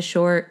 time is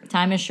short.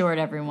 Time is short,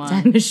 everyone.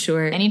 Time is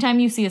short. Anytime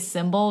you see a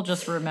symbol,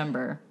 just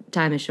remember,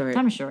 Time is short.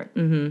 time is short.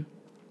 Mm-hmm.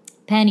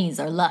 Pennies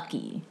are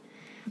lucky.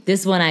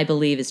 This one I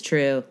believe is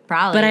true.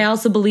 Probably. But I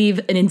also believe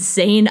an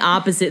insane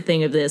opposite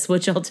thing of this,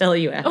 which I'll tell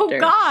you after. Oh,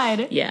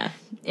 God. Yeah.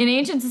 In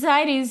ancient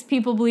societies,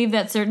 people believed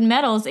that certain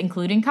metals,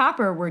 including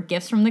copper, were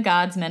gifts from the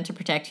gods meant to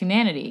protect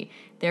humanity.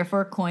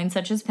 Therefore, coins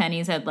such as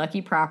pennies had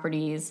lucky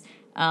properties.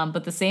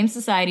 But the same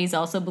societies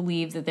also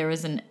believed that there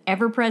was an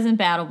ever-present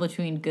battle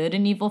between good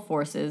and evil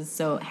forces.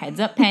 So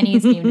heads-up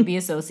pennies came to be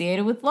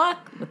associated with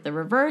luck, with the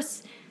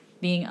reverse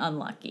being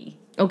unlucky.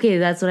 Okay,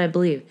 that's what I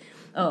believe.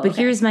 Oh, But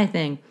okay. here's my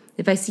thing.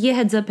 If I see a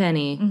heads up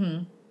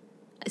penny,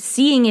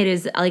 seeing it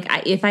is like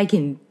if I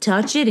can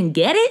touch it and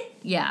get it,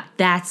 Yeah.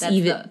 that's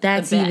even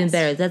the even best.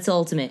 better. That's the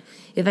ultimate.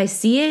 If I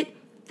see it,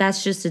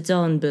 that's just its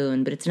own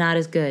boon, but it's not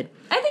as good.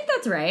 I think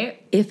that's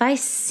right. If I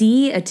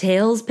see a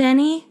tails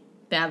penny,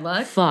 Bad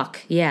luck. fuck,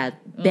 yeah,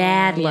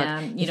 bad luck. yeah,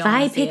 you If don't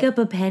wanna I see pick it. up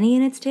a penny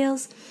in its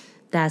tails,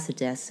 that's a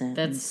death sentence.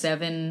 That's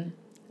 7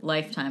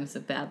 lifetimes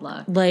of bad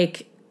luck.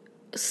 Like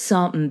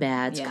something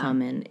bad's Yeah.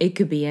 coming. It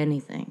could be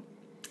anything.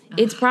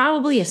 It's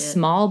probably a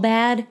small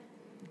bad.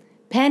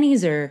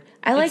 Pennies are.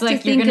 I like It's like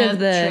to think you're gonna of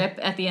the trip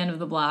at the end of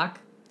the block.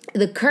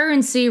 the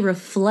currency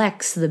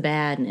reflects the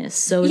badness,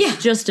 so it's Yeah.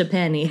 just a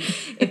penny.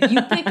 If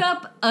you pick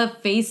up a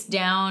face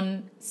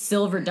down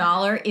silver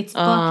dollar, it's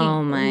fucking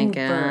Oh my over.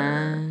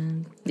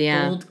 god!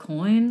 Yeah, Gold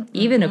coin?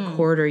 even a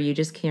quarter, you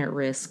just can't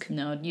risk.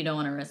 No, you don't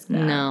want to risk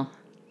that. No.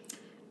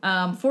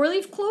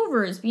 4-leaf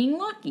clovers being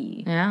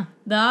lucky. Yeah.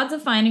 The odds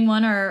of finding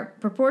one are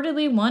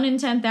purportedly 1 in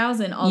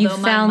 10,000, although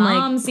my found, like,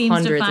 mom seems to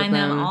hundreds of find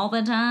them them. all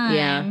the time.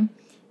 Yeah.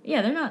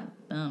 Yeah, they're not,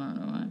 I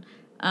don't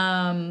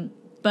know.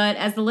 But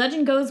as the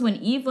legend goes, when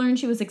Eve learned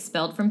she was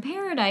expelled from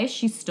paradise,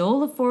 she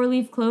stole a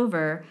 4-leaf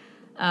clover.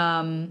 She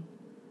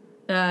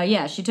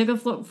took a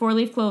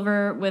 4-leaf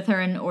clover with her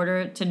in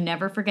order to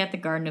never forget the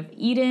Garden of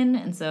Eden.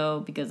 And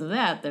so because of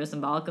that, they're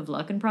symbolic of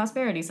luck and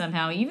prosperity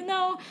somehow, even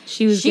though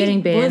She was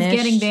getting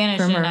banished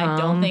from and her I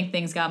don't home. think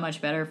things got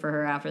much better for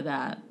her after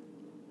that.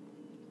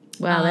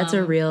 Wow, that's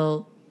a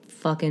real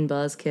fucking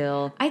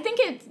buzzkill. I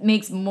think it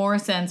makes more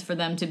sense for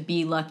them to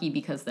be lucky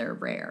because they're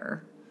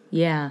rare.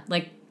 Yeah.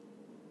 Like,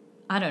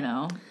 I don't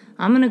know.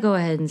 I'm gonna go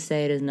ahead and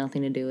say it has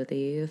nothing to do with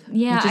Eve.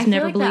 Yeah, just I feel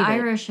never like the believe it.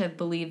 Irish have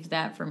believed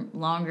that for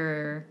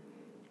longer.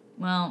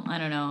 Well, I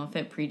don't know if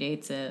it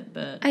predates it,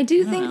 but I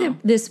do don't think know. that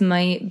this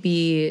might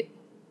be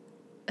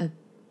I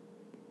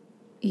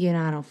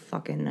don't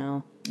fucking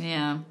know.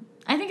 Yeah,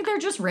 I think they're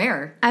just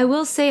rare. I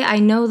will say I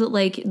know that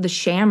like the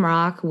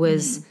shamrock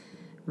was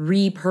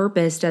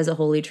repurposed as a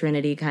Holy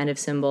Trinity kind of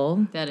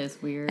symbol. That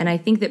is weird. And I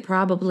think that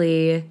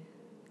probably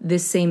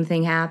this same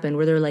thing happened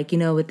where they're like,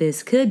 what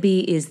this could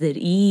be is that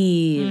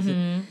Eve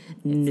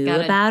knew about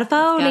a It's got a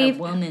four-leaf.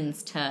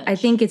 woman's touch. I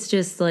think it's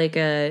just like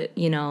a,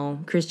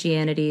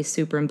 Christianity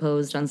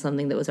superimposed on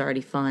something that was already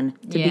fun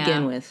to Yeah.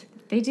 begin with.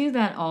 they do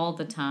that all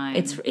the time.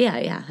 It's,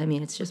 yeah. I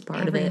mean, it's just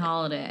part every of it.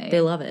 holiday.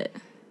 They love it.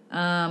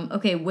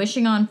 Okay,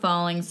 wishing on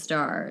falling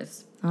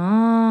stars.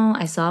 Oh,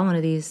 I saw one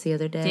of these the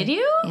other day. Did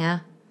you? Yeah.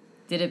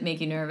 Did it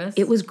make you nervous?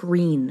 It was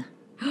green.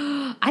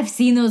 I've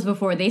seen those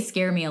before. They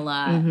scare me a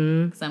lot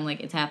because I'm like,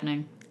 it's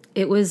happening.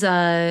 It was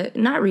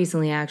not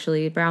recently,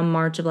 actually, around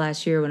March of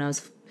last year when I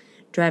was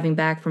driving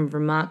back from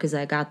Vermont because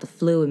I got the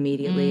flu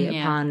immediately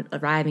upon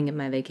arriving at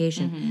my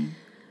vacation.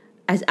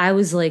 As I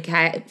was like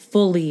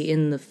fully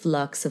in the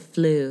flux of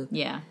flu,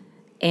 Yeah,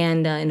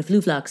 and in the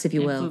flu flux, if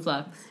you will. Flu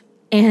flux.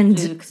 And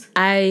Flukes.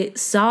 I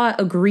saw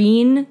a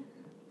green,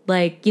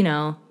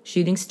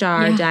 shooting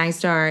star, Yeah. dying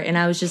star, and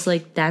I was just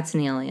like, that's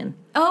an alien.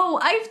 Oh,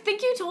 I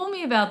think you told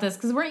me about this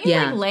because weren't you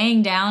Yeah. like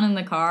laying down in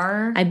the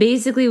car? I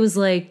basically was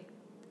like,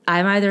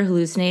 I'm either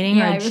hallucinating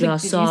Yeah, or I I was like,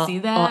 just did you saw see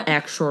an that?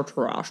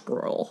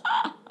 extraterrestrial.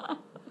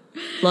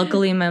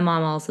 Luckily, my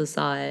mom also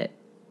saw it,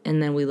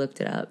 and then we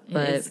looked it up. It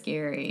But is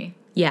scary.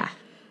 yeah,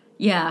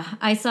 Yeah,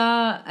 I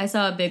saw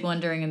a big one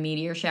during a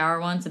meteor shower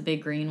once, a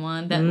big green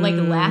one that like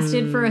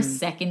lasted for a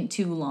second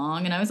too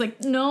long, and I was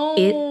like, no.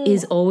 It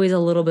is always a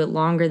little bit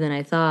longer than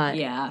I thought.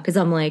 Yeah. Because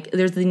I'm like,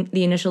 there's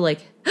the initial like,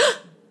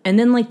 and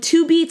then like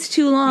 2 beats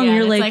too long. Yeah,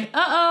 You're and it's like,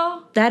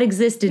 uh-oh. that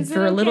existed Is it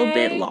for a little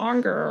okay? bit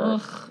longer.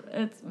 Ugh,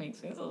 it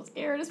makes me so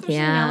scared, especially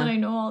Yeah. now that I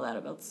know all that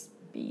about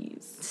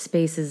space.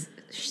 Space is,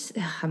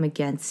 I'm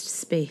against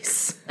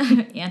space.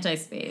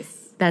 Anti-space.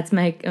 That's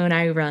when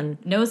I run.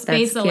 No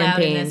space That's allowed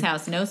campaign. in this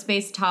house. No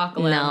space talk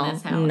allowed in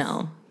this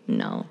house.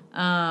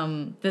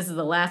 No. This is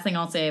the last thing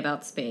I'll say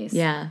about space.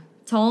 Yeah.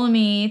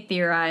 Ptolemy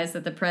theorized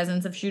that the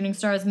presence of shooting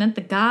stars meant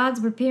the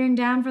gods were peering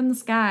down from the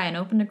sky and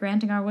open to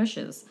granting our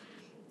wishes.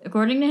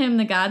 According to him,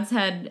 the gods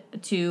had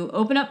to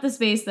open up the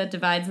space that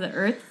divides the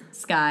earth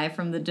sky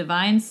from the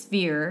divine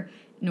sphere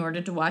in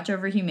order to watch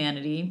over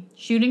humanity.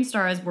 Shooting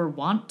stars were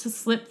wont to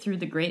slip through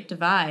the great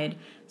divide,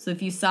 so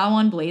if you saw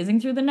one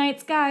blazing through the night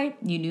sky,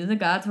 you knew the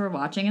gods were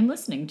watching and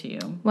listening to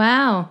you.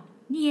 Wow.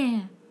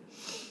 Yeah.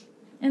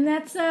 And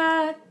that's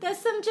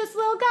some just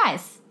little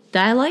guys.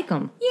 I like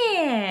them.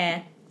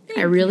 Yeah.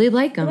 I really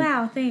like them.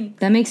 Wow, thanks.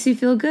 That makes you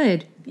feel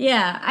good.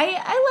 Yeah, I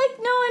like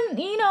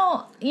knowing,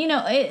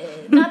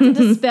 not to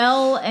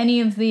dispel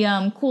any of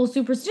the cool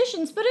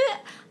superstitions, but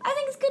I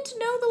think it's good to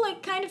know the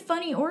like kind of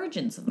funny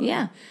origins of them.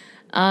 Yeah.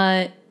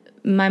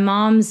 My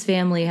mom's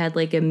family had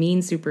like a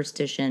mean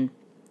superstition,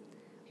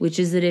 which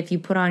is that if you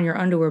put on your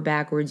underwear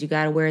backwards, you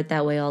got to wear it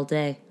that way all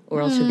day,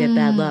 or else you'll get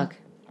bad luck.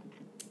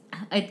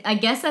 I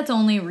guess that's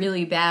only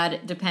really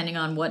bad depending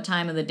on what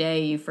time of the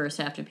day you first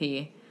have to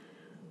pee.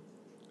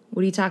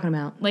 What are you talking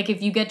about? Like,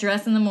 if you get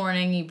dressed in the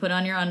morning, you put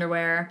on your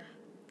underwear,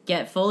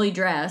 get fully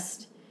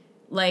dressed.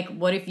 Like,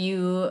 what if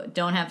you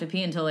don't have to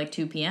pee until, like,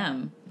 2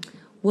 p.m.?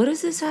 What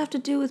does this have to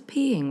do with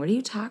peeing? What are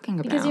you talking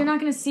about? Because you're not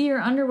going to see your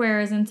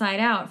underwear is inside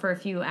out for a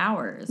few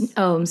hours.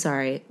 Oh, I'm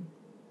sorry.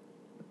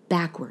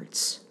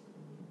 Backwards.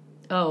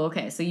 Oh,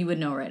 okay. So you would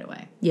know right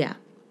away. Yeah.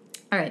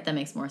 All right. That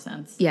makes more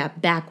sense. Yeah,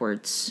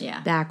 backwards.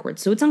 Yeah.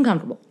 Backwards. So it's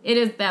uncomfortable. It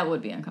is. That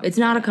would be uncomfortable. It's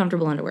not a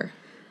comfortable underwear.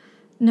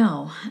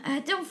 No.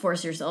 Don't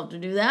force yourself to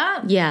do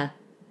that. Yeah.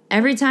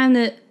 Every time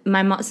that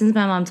since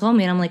my mom told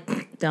me, and I'm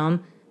like,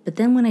 dumb. But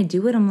then when I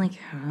do it, I'm like,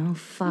 oh,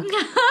 fuck.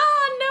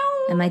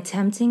 No. Am I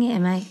tempting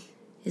it?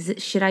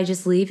 Should I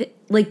just leave it?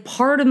 Like,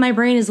 part of my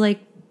brain is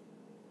like,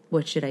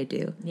 what should I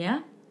do?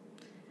 Yeah.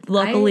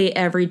 Luckily,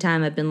 every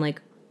time I've been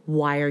like,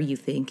 why are you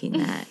thinking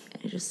that?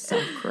 And I just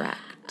self-correct.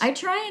 I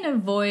try and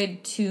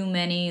avoid too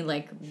many,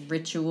 like,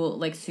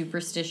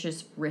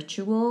 superstitious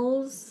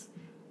rituals,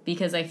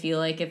 because I feel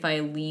like if I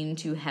lean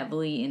too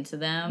heavily into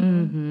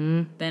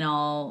them, then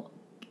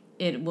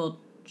it will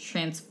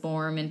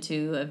transform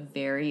into a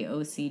very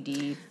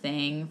OCD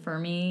thing for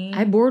me.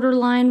 I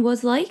borderline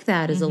was like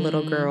that as a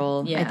little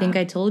girl. Yeah. I think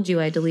I told you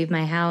I had to leave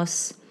my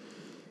house,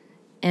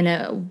 and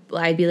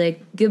I'd be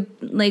like,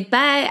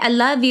 bye, I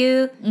love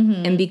you.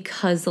 And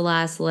because the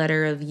last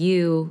letter of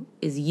you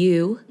is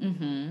you,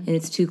 and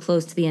it's too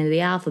close to the end of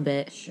the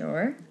alphabet,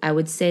 Sure. I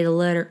would say the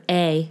letter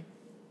A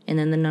and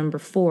then the number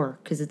 4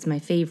 because it's my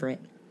favorite.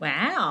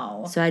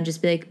 Wow. So I'd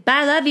just be like, bye,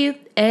 I love you.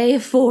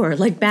 A4,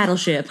 like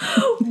Battleship.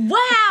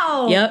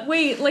 Wow. Yep.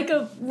 Wait, like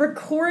a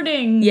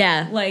recording.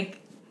 Yeah. Like,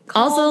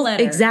 call Also,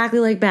 letter. exactly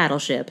like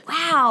Battleship.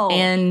 Wow.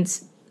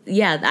 And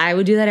yeah, I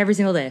would do that every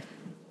single day.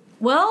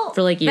 Well,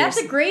 for, like, years. That's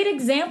a great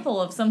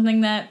example of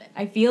something that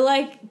I feel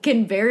like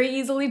can very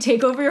easily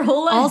take over your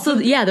whole life. Also,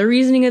 yeah, the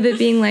reasoning of it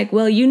being like,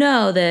 well, you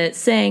know that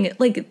saying,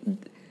 like,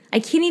 I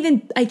can't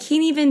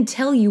even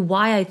tell you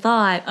why I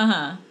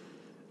thought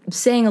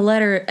saying a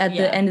letter at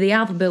the end of the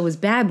alphabet was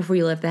bad before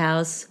you left the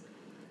house.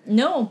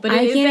 No, but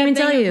I it is can't that even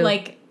thing tell of, you.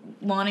 like,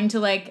 wanting to,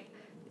 like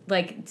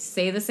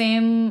say the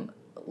same,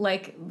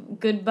 like,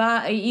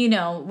 goodbye,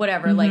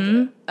 whatever.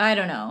 Like, I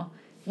don't know.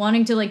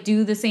 Wanting to, like,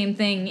 do the same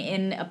thing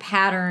in a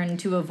pattern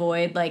to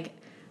avoid, like,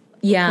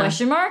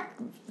 question mark?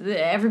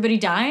 Everybody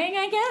dying,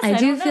 I guess? I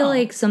do don't feel know.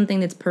 like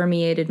something that's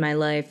permeated my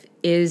life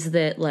is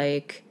that,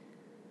 like,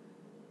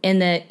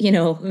 and that,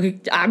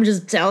 I'm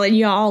just telling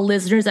y'all,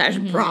 listeners, I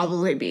should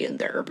probably be in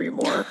therapy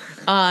more,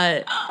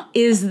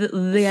 is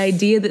the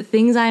idea that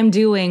things I'm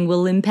doing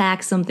will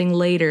impact something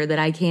later that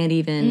I can't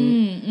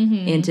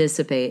even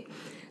anticipate.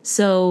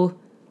 So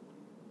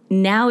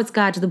now it's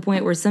got to the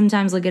point where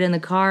sometimes I'll get in the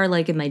car,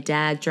 like if my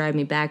dad drive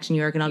me back to New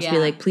York, and I'll just be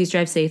like, please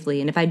drive safely.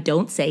 And if I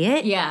don't say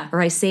it,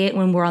 or I say it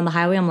when we're on the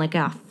highway, I'm like,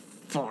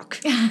 fuck.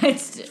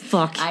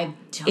 Fuck.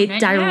 It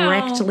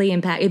directly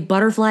impacted. It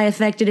butterfly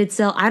affected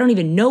itself. I don't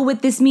even know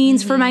what this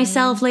means for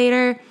myself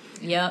later.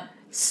 Yep.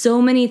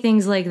 So many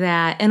things like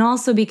that. And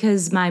also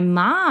because my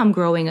mom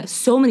growing up,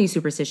 so many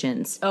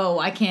superstitions. Oh,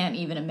 I can't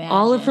even imagine.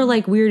 All of her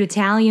like weird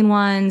Italian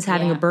ones,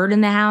 having a bird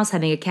in the house,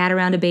 having a cat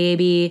around a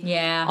baby.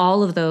 Yeah.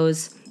 All of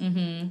those.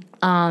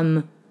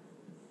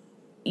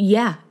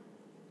 Yeah.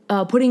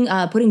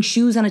 Putting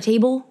shoes on a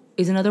table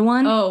is another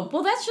one. Oh,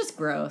 well, that's just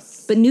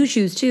gross. But new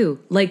shoes too.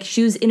 Like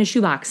shoes in a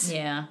shoebox.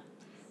 Yeah.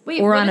 Wait,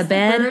 or what on a is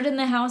bed. the bird in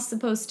the house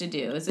supposed to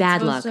do? Is it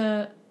Bad supposed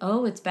luck. to?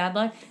 Oh, it's bad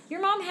luck.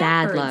 Your mom had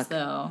Bad birds luck.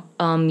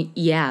 though.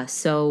 Yeah,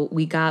 so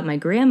we got my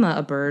grandma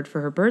a bird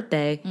for her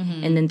birthday,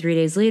 and then 3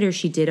 days later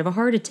she did have a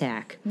heart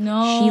attack.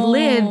 No. She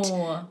lived,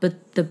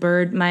 but the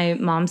bird, my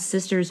mom's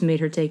sisters made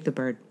her take the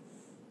bird.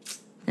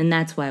 And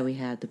that's why we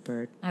had the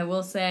bird. I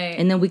will say.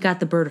 And then we got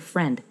the bird a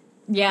friend.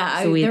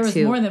 Yeah, So we there had was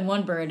two. more than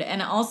one bird,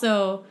 and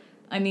also,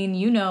 I mean,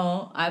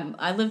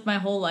 I lived my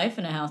whole life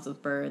in a house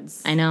with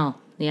birds. I know,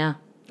 yeah.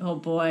 Oh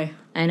boy.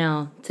 I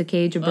know. To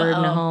cage a bird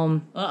in a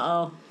home.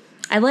 Uh-oh.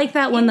 I like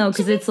that one, though,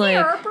 because it's like...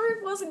 our bird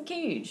wasn't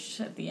caged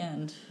at the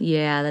end.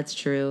 Yeah, that's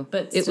true.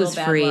 But it still was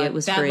bad free. luck. It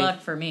was bad free.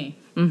 luck for me.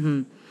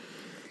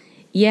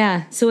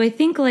 Yeah, so I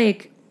think,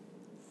 like...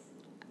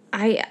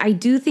 I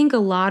do think a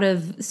lot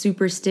of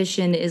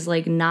superstition is,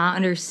 like, not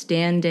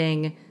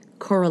understanding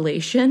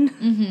correlation.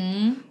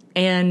 Mm-hmm.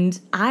 And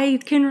I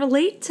can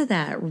relate to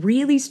that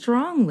really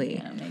strongly.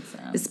 Yeah, that makes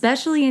sense.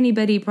 Especially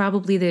anybody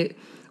probably that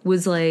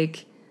was,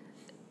 like,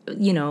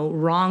 you know,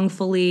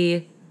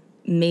 wrongfully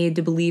made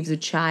to believe as a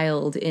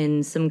child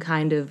in some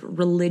kind of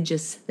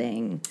religious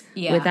thing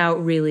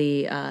without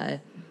really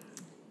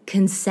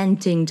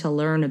consenting to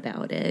learn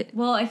about it.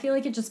 Well, I feel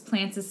like it just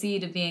plants a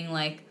seed of being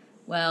like,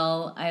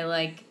 well, I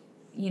like,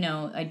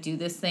 I do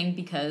this thing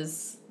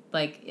because,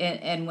 like,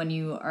 and when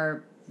you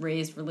are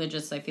raised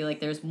religious, I feel like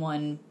there's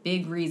one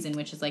big reason,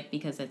 which is, like,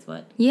 because it's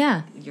what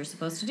Yeah. you're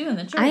supposed to do in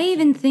the church. I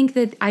even think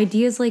that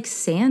ideas like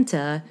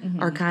Santa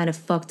are kind of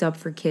fucked up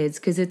for kids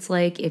because it's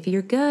like, if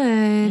you're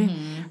good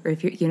or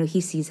if you're,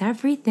 he sees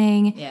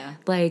everything. Yeah.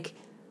 Like,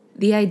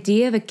 the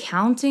idea of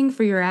accounting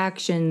for your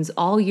actions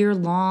all year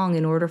long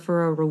in order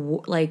for a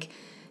reward, like,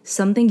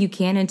 something you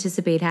can't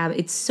anticipate happening,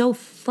 it's so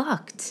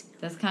fucked.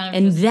 That's kind of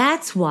And just,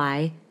 that's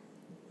why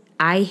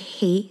I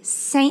hate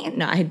Santa.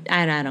 No, I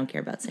don't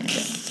care about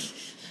Santa.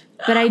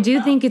 But I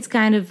do think it's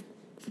kind of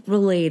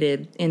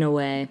related in a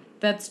way.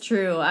 that's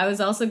true. I was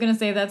also going to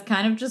say that's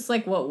kind of just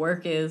like what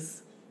work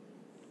is.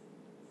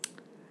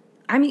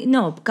 I mean,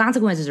 no,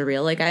 consequences are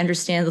real. Like, I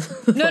understand.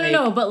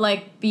 No, but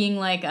like being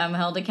like I'm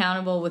held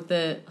accountable with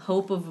the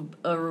hope of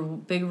a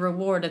big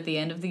reward at the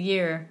end of the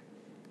year.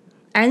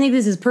 I think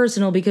this is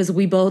personal because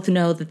we both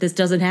know that this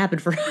doesn't happen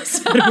for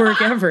us at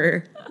work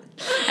ever.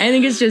 I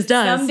think it's just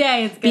us.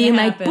 Someday it's gonna being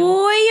happen. like, boy,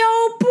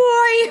 oh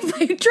boy, if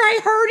I try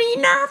hard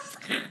enough,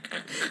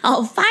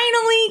 I'll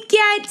finally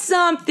get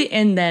something.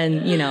 And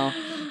then,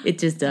 it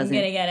just doesn't.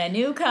 I'm gonna get a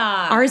new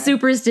car. Our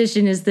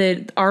superstition is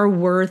that our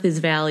worth is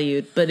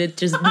valued, but it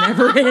just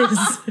never is.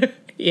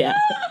 Yeah.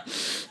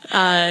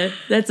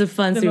 That's a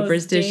fun The most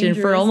superstition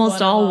for dangerous almost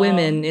one of all all.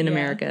 women in Yeah.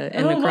 America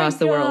and Oh my across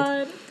the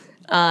world.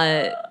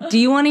 God. Do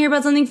you want to hear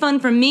about something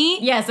fun from me?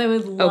 Yes, I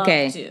would love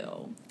Okay. to.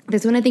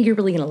 This one I think you're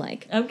really going to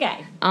like.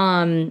 Okay.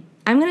 I'm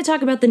going to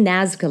talk about the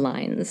Nazca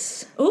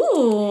lines.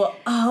 Ooh,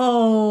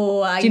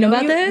 I Do you know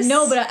about this?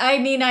 No, but I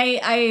mean,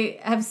 I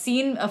have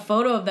seen a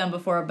photo of them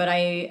before, but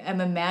I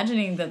am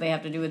imagining that they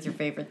have to do with your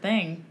favorite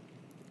thing.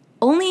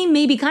 Only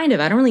maybe kind of.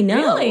 I don't really know.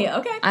 Really?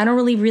 Okay. I don't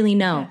really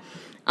know.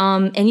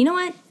 And you know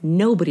what?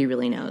 Nobody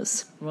really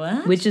knows.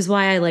 What? Which is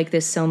why I like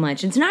this so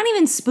much. It's not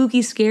even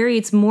spooky scary.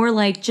 It's more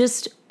like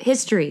just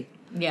history.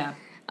 Yeah.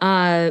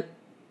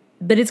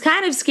 But it's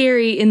kind of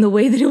scary in the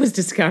way that it was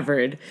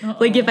discovered.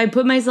 Like, if I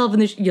put myself in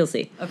the... you'll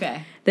see.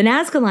 Okay. The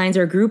Nazca lines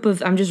are a group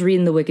of... I'm just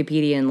reading the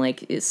Wikipedia and,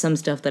 like, some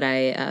stuff that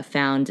I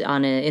found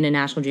in a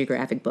National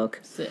Geographic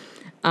book. Sick.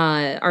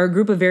 Are a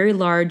group of very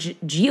large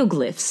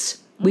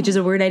geoglyphs, which is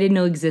a word I didn't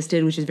know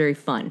existed, which is very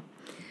fun.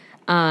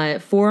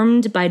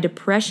 Formed by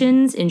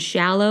depressions in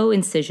shallow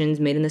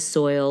incisions made in the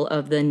soil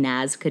of the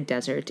Nazca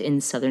Desert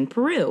in southern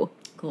Peru.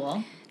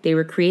 Cool. They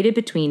were created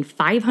between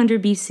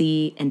 500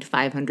 BC and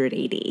 500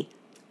 AD.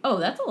 Oh,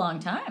 that's a long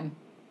time.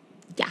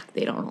 Yeah,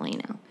 they don't really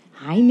know.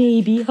 Hi,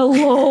 maybe.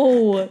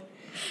 Hello.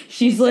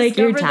 She's like,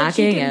 you're discovered that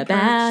she talking can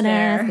about perch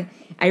there. us.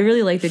 I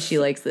really like that she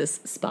likes this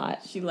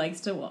spot. She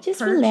likes to Just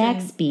perch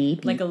relax, and- baby.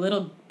 like a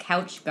little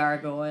couch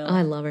gargoyle. Oh,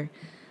 I love her.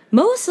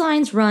 Most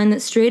lines run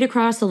straight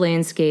across the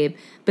landscape,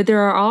 but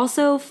there are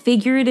also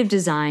figurative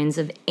designs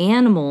of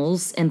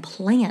animals and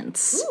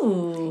plants.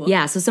 Ooh.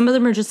 Yeah, so some of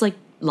them are just like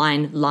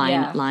line,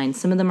 Yeah. line.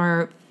 Some of them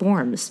are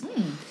forms.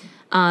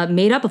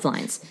 Made up of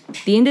lines.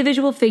 The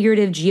individual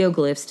figurative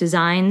geoglyphs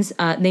designs,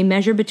 they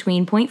measure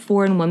between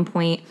 0.4 and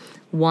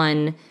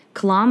 1.1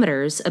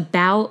 kilometers,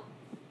 about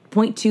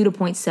 0.2 to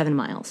 0.7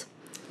 miles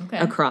Okay.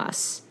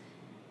 across.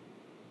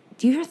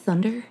 Do you hear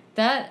thunder?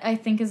 That, I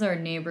think, is our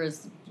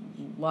neighbors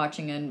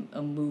watching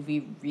a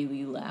movie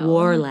really loud.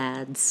 War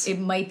lads. It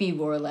might be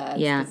War Lads.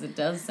 Yeah. Because it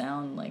does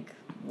sound like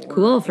war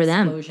Cool for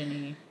them.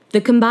 explosion-y.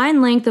 The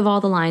combined length of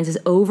all the lines is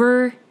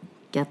over,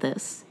 get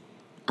this,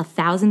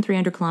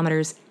 1,300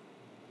 kilometers,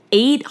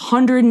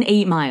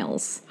 808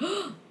 miles.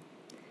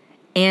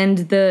 And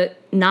the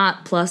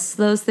not plus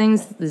those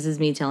things, this is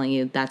me telling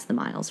you, that's the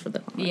miles for the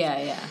kilometers.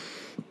 Yeah.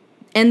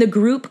 And the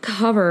group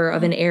cover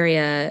of an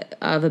area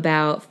of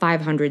about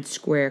 500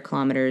 square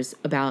kilometers,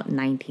 about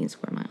 19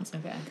 square miles.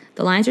 Okay.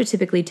 The lines are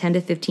typically 10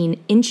 to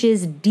 15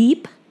 inches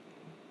deep.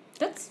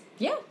 That's,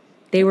 yeah.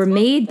 They were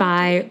made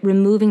by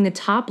removing the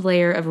top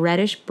layer of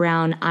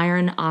reddish-brown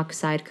iron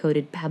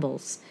oxide-coated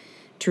pebbles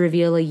to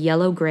reveal a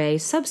yellow-gray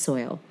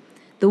subsoil.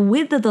 The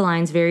width of the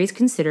lines varies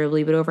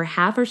considerably, but over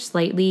half are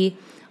slightly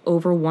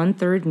over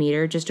 1/3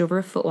 meter, just over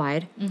a foot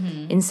wide.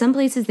 In some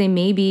places, they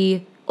may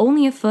be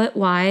only a foot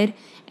wide,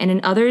 and in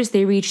others,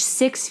 they reach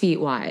 6 feet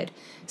wide.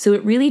 So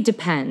it really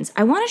depends.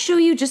 I want to show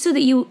you, just so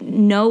that you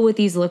know what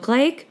these look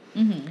like,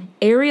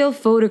 aerial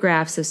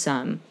photographs of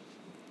some.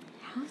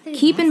 How have they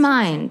Keep in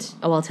lasted mind, so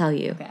long? I'll tell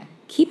you. Okay.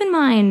 Keep in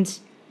mind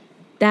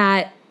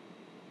that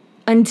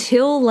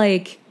until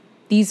like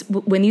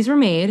when these were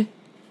made,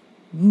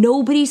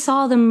 nobody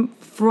saw them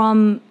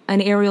from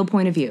an aerial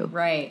point of view.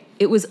 Right.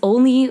 It was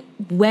only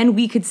when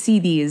we could see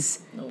these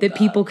that God.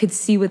 people could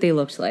see what they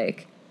looked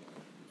like.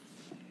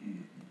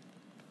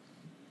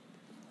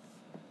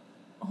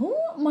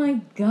 Oh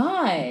my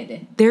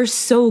god. They're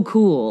so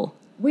cool.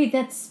 Wait,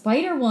 that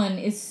spider one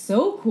is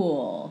so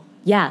cool.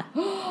 Yeah.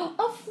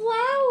 A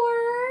flower.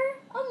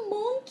 A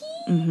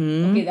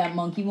monkey. Okay, that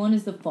monkey one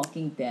is the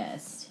fucking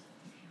best.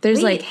 There's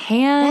Wait, like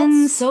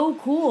hands. That's so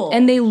cool.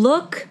 And they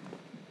look.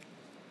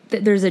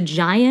 There's a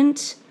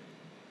giant.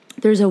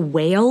 There's a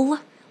whale.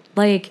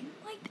 Like,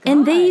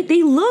 and God.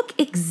 they look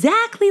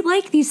exactly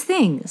like these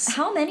things.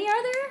 How many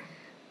are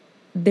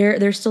there?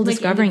 They're still Like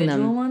discovering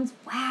individual them. ones?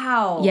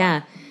 Wow.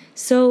 Yeah.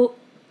 So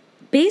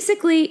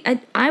basically,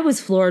 I was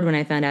floored when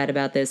I found out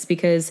about this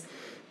because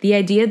the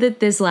idea that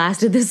this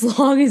lasted this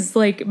long is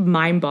like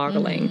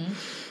mind-boggling.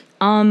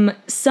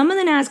 Some of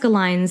the Nazca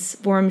lines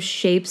form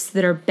shapes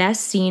that are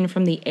best seen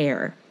from the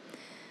air,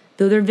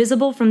 though they're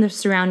visible from the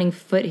surrounding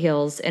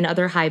foothills and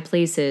other high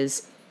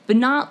places, but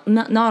not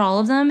all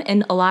of them.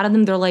 And a lot of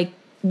them, they're like,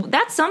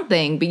 that's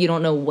something, but you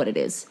don't know what it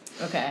is.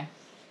 Okay.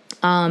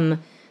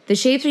 The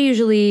shapes are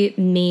usually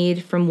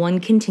made from one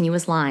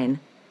continuous line.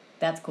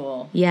 That's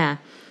cool. Yeah.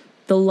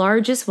 The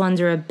largest ones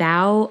are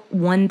about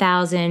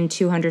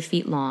 1,200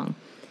 feet long.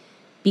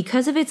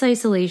 Because of its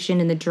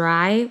isolation in the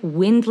dry,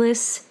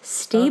 windless,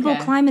 stable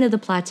Okay. climate of the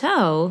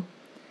plateau,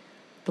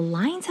 the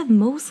lines have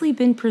mostly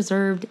been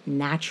preserved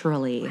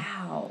naturally.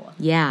 Wow.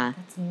 Yeah.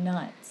 That's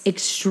nuts.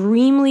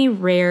 Extremely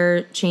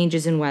rare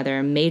changes in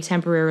weather may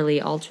temporarily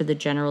alter the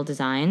general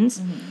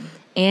designs.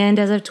 And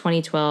as of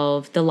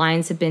 2012, the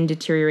lines have been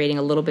deteriorating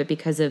a little bit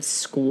because of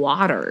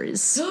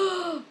squatters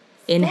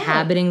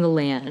inhabiting the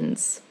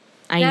lands.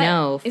 I That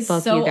know. is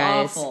Fuck so you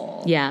guys.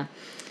 awful. Yeah.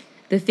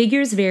 The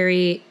figures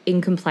vary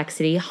in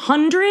complexity.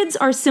 Hundreds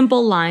are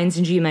simple lines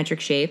and geometric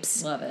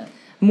shapes. Love it.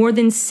 More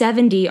than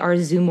 70 are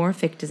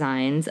zoomorphic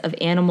designs of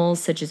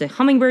animals such as a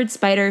hummingbird,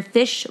 spider,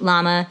 fish,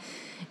 llama,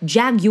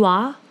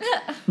 jaguar,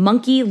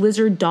 monkey,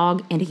 lizard,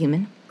 dog, and a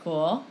human,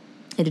 Cool.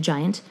 and a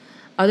giant.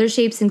 Other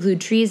shapes include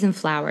trees and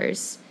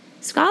flowers.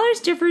 Scholars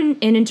differ in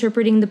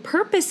interpreting the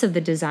purpose of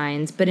the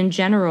designs, but in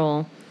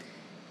general,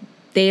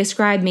 they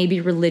ascribe maybe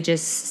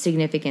religious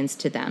significance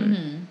to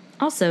them.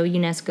 Also,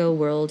 UNESCO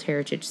World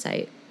Heritage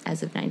Site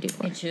as of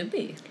 94. It should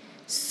be.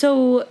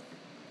 So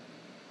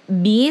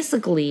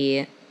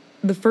basically,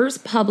 the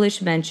first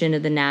published mention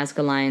of the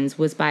Nazca lines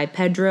was by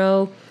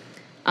Pedro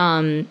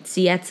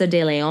Cieza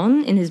de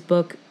Leon in his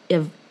book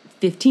of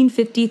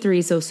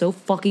 1553, so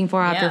fucking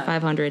far after Yeah.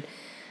 500.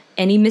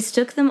 And he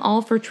mistook them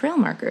all for trail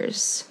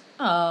markers.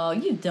 Oh,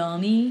 you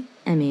dummy.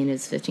 I mean,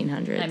 it's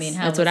 1500s. I mean,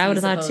 how That's was what I he would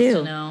have thought supposed too.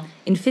 to know?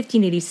 In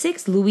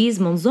 1586, Louise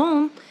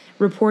Monzon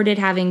reported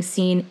having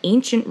seen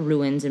ancient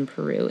ruins in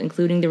Peru,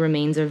 including the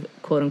remains of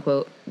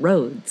quote-unquote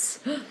roads.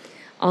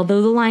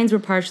 Although the lines were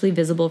partially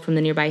visible from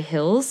the nearby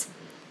hills,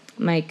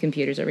 my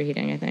computer's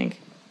overheating, I think.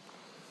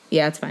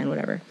 Yeah, it's fine,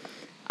 whatever.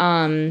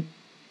 The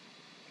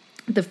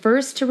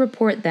first to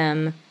report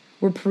them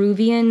were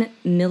Peruvian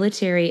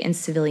military and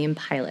civilian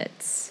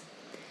pilots.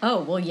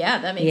 Oh, well, yeah,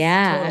 that makes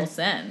Yeah. total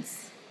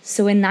sense.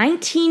 So in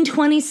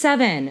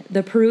 1927,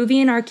 the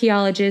Peruvian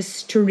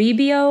archaeologist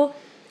Toribio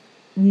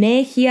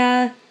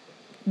Mejia,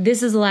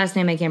 this is the last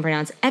name I can't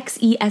pronounce,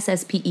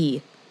 Xesspe,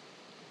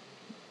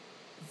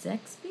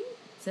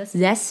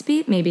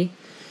 Zespe, maybe,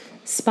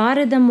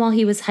 spotted them while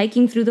he was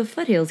hiking through the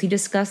foothills. He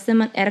discussed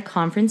them at a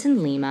conference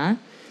in Lima,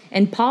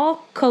 and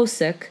Paul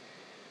Kosuk,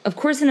 of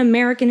course, an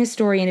American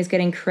historian, is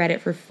getting credit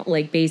for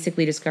like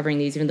basically discovering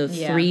these, even though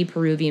Yeah. 3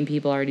 Peruvian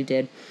people already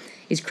did.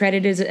 He's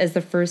credited as the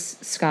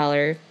first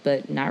scholar,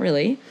 but not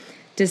really,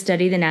 to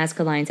study the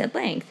Nazca lines at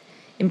length.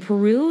 In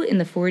Peru in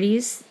the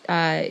 40s,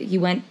 he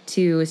went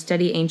to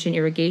study ancient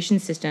irrigation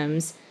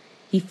systems.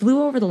 He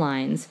flew over the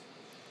lines,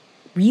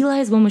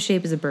 realized one was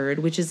shaped as a bird,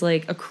 which is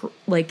like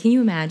can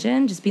you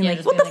imagine just being Yeah, like,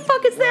 just what being the like,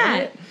 fuck is what?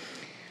 that?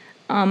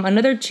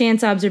 Another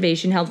chance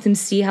observation helped him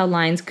see how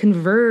lines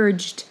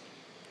converged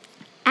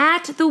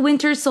at the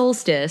winter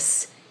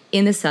solstice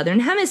in the southern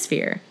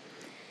hemisphere.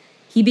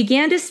 He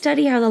began to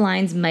study how the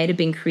lines might have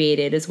been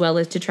created, as well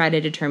as to try to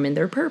determine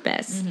their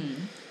purpose.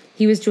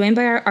 He was joined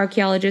by our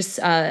archaeologist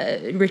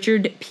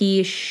Richard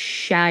P.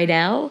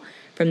 Scheidel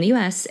from the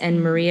U.S.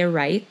 and Maria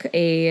Reich,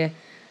 a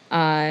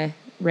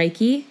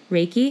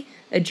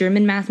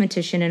German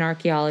mathematician and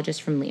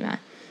archaeologist from Lima,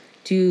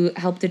 to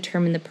help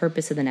determine the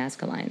purpose of the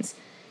Nazca lines.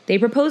 They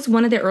proposed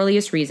one of the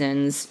earliest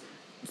reasons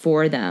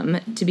for them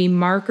to be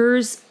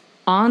markers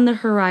on the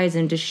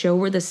horizon to show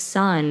where the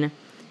sun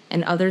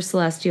and other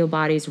celestial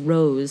bodies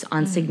rose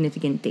on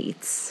significant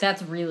dates.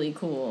 That's really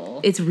cool.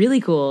 It's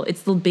really cool.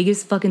 It's the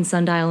biggest fucking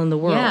sundial in the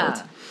world.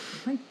 Yeah. Oh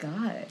my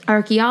God.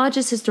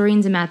 Archaeologists,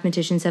 historians, and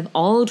mathematicians have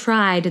all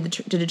tried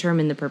to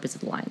determine the purpose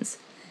of the lines.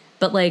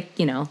 But, like,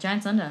 you know,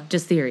 Giant sundial.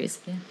 just theories.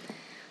 Yeah.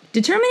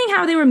 Determining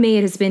how they were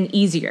made has been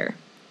easier.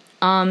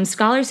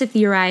 Scholars have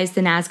theorized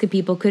the Nazca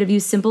people could have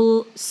used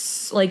simple,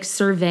 like,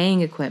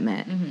 surveying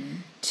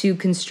equipment to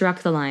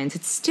construct the lines.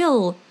 It's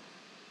still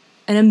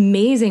an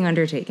amazing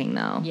undertaking,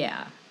 though.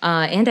 Yeah.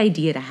 And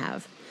idea to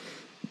have.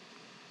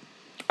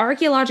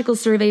 Archaeological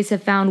surveys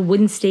have found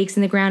wooden stakes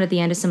in the ground at the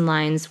end of some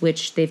lines,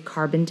 which they've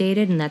carbon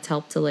dated, and that's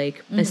helped to,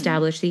 like,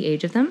 establish the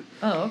age of them.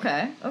 Oh,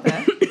 okay.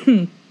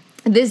 Okay.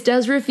 This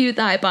does refute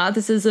the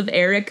hypothesis of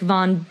Erich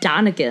von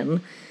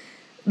Däniken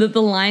that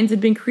the lines had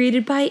been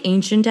created by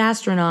ancient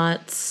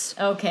astronauts.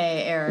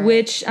 Okay, Eric.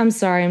 Which, I'm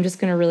sorry, I'm just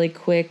going to really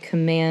quick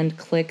command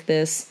click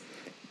this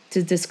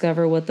to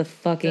discover what the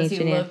fuck Does he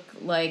ancient... look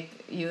like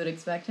you would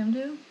expect him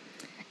to?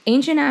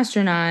 Ancient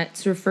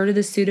astronauts refer to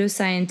the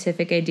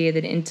pseudoscientific idea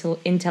that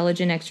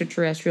intelligent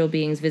extraterrestrial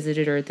beings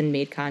visited Earth and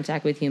made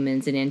contact with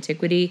humans in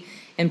antiquity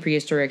and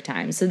prehistoric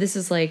times. So this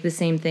is like the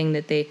same thing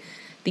that the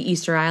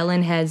Easter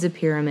Island heads, the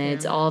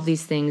pyramids, all of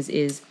these things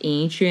is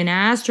ancient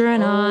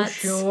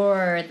astronauts. Oh,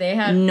 sure. They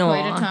had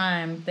quite a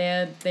time.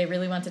 They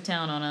really went to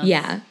town on us.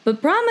 Yeah,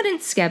 but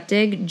prominent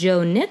skeptic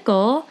Joe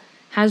Nickel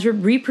has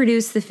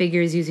reproduced the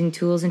figures using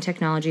tools and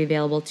technology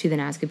available to the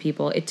Nazca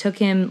people. It took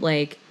him,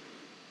 like,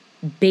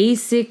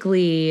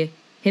 basically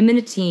him and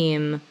a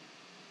team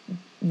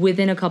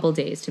within a couple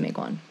days to make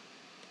one.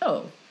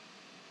 Oh,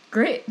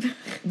 great.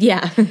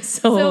 Yeah,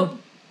 so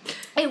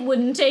it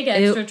wouldn't take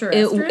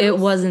extraterrestrials? It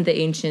wasn't the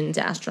ancient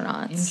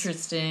astronauts.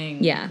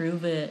 Interesting. Yeah.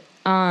 Prove it.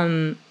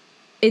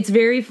 It's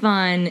very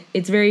fun.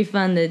 It's very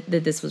fun that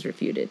this was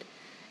refuted.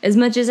 As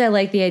much as I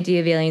like the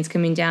idea of aliens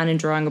coming down and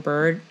drawing a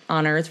bird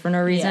on Earth for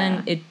no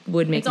reason, it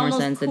would make more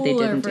sense that they didn't do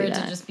that. It's almost cooler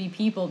for it to just be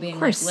people being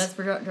like, let's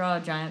draw a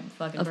giant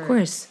fucking bird. Of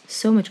course.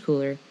 So much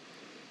cooler.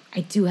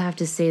 I do have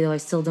to say, though, I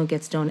still don't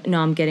get stoned. No,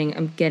 I'm getting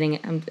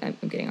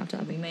off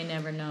topic. We may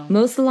never know.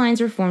 Most of the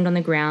lines were formed on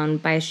the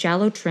ground by a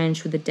shallow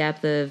trench with a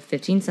depth of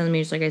 15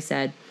 centimeters, like I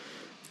said.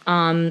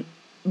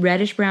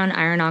 Reddish-brown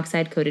iron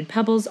oxide-coated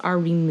pebbles are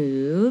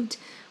removed.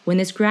 When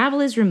this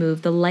gravel is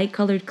removed, the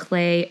light-colored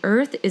clay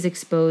earth is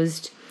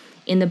exposed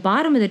in the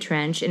bottom of the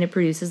trench, and it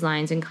produces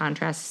lines and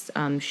contrasts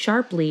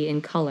sharply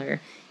in color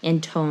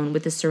and tone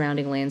with the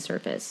surrounding land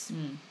surface.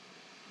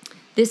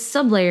 This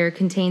sublayer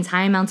contains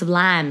high amounts of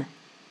lime.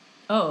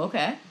 Oh,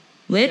 okay.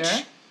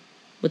 Which,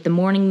 with the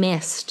morning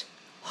mist,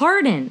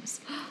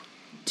 hardens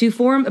to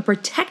form a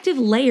protective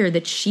layer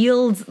that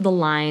shields the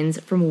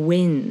lines from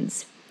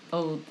winds,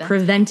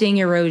 preventing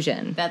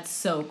erosion. That's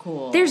so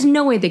cool. There's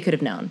no way they could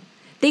have known.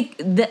 They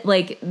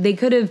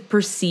could have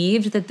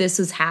perceived that this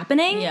was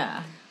happening.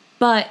 Yeah.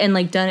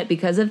 And done it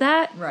because of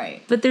that.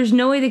 Right. But there's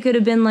no way they could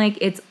have been like,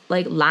 it's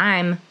like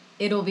lime.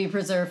 It'll be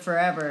preserved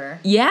forever.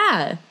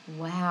 Yeah.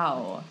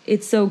 Wow.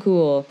 It's so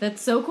cool.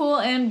 That's so cool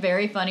and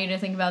very funny to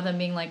think about them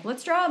being like,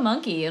 let's draw a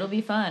monkey. It'll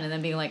be fun. And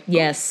then being like,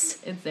 yes,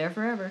 it's there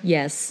forever.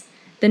 Yes.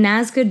 The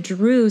Nazca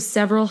drew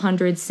several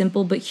hundred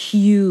simple but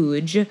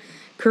huge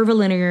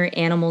curvilinear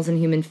animals and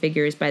human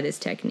figures by this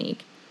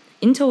technique.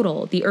 In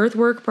total, the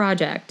earthwork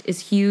project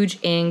is huge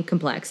and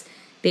complex.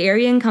 The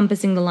area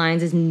encompassing the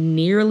lines is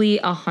nearly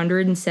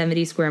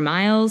 170 square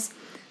miles.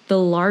 The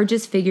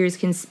largest figures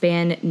can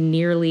span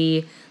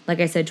nearly, like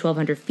I said,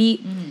 1,200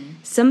 feet.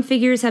 Some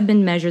figures have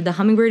been measured. The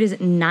hummingbird is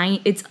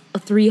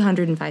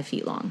 305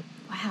 feet long.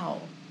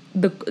 Wow.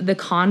 The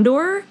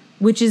condor,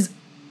 which is,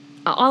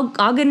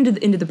 I'll get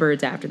into the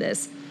birds after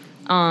this.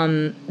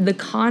 The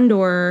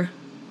condor,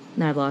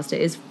 now I've lost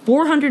it, is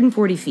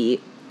 440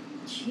 feet.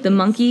 Jeez. The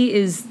monkey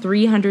is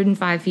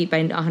 305 feet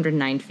by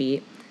 109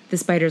 feet. The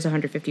spider's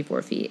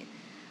 154 feet.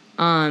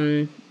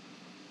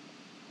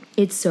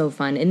 It's so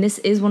fun. And this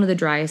is one of the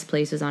driest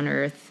places on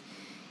Earth.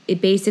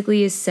 It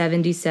basically is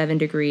 77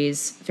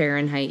 degrees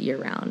Fahrenheit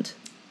year-round.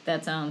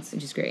 That sounds...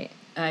 Which is great.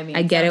 I mean,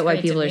 I get it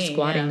why people are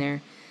squatting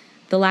there.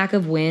 The lack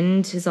of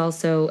wind has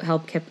also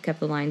helped kept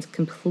the lines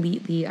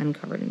completely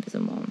uncovered and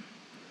visible.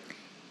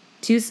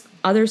 Two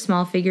other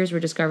small figures were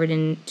discovered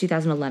in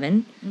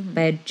 2011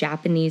 by a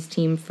Japanese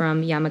team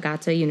from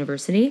Yamagata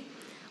University.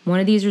 One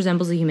of these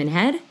resembles a human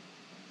head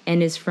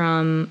and is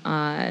from,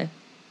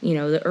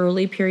 the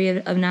early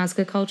period of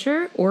Nazca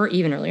culture, or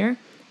even earlier.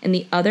 And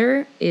the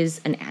other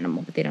is an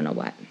animal, but they don't know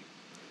what.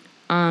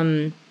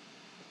 In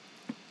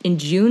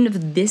June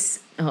of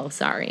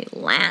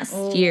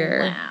last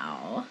year.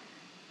 Wow.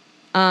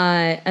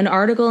 An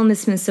article in the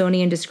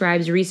Smithsonian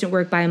describes recent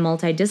work by a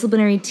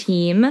multidisciplinary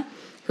team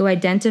who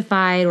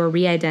identified or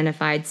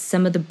re-identified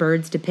some of the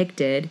birds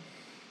depicted.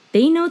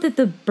 They know that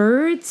the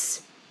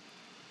birds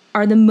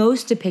are the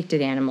most depicted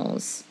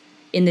animals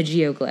in the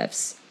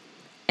geoglyphs,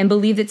 and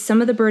believe that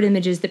some of the bird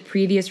images that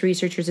previous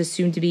researchers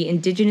assumed to be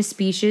indigenous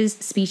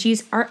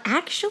species are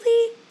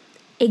actually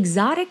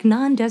exotic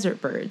non-desert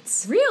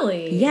birds.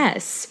 Really?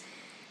 Yes.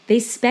 They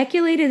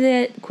speculated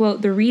that,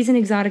 quote, the reason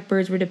exotic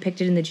birds were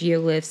depicted in the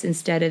geoglyphs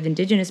instead of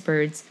indigenous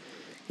birds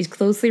is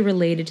closely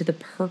related to the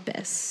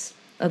purpose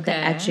of the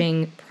Okay.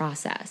 etching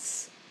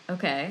process.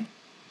 Okay.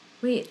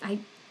 Wait,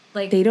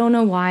 They don't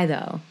know why,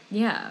 though.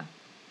 yeah.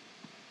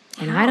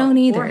 And How? I don't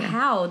either. Or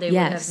how they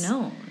Yes. would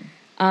have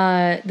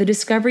known. The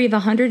discovery of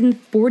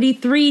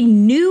 143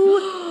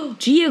 new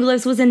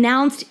geoglyphs was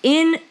announced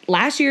in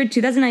last year,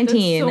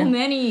 2019. That's so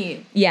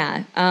many.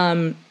 Yeah.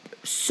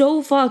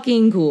 So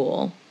fucking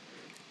cool.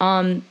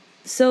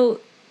 So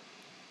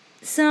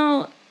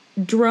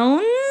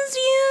drones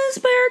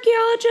used by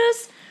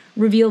archaeologists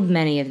revealed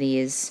many of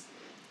these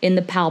in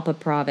the Palpa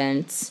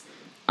province,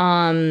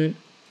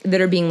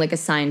 that are being like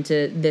assigned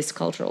to this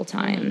cultural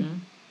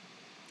time,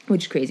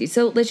 which is crazy.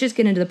 So let's just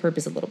get into the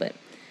purpose a little bit.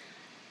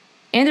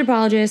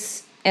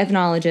 Anthropologists,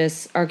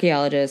 ethnologists,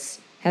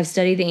 archaeologists have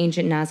studied the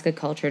ancient Nazca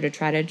culture to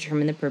try to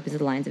determine the purpose of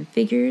the lines and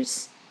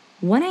figures.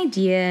 One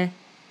idea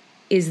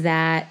is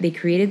that they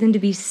created them to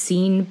be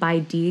seen by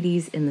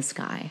deities in the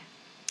sky.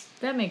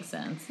 That makes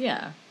sense.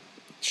 Yeah.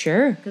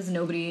 Sure. Because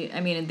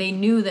they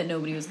knew that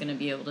nobody was going to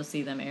be able to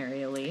see them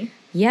aerially.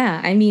 Yeah,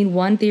 I mean,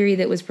 one theory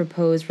that was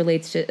proposed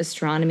relates to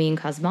astronomy and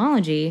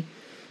cosmology,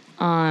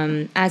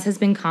 as has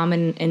been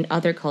common in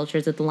other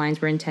cultures, that the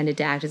lines were intended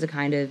to act as a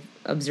kind of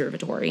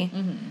observatory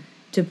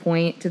to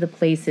point to the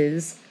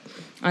places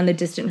on the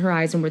distant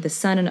horizon where the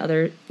sun and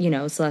other,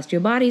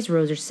 celestial bodies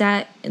rose or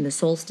set in the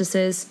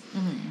solstices.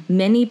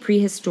 Many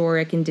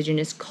prehistoric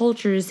indigenous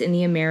cultures in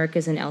the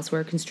Americas and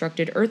elsewhere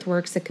constructed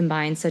earthworks that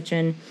combine such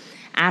an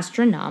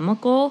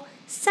astronomical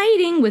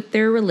sighting with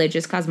their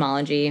religious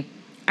cosmology.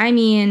 I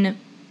mean,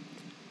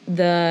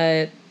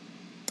 the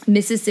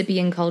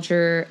Mississippian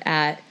culture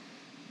at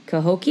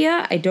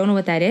Cahokia, I don't know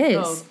what that is.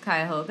 Oh,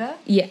 Cuyahoga?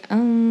 Yeah,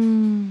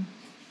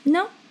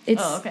 no.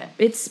 It's, Oh, okay.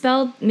 It's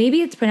spelled,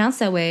 maybe it's pronounced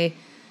that way,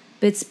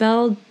 but it's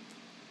spelled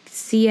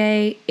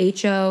Cahokia.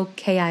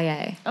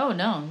 Oh,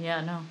 no.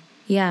 Yeah, no.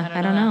 Yeah,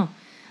 I don't know.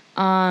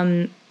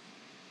 And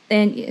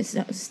it's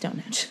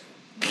Stonehenge.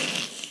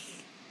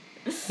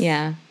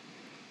 Yeah.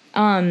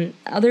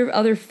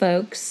 Other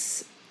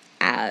folks,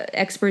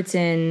 experts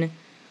in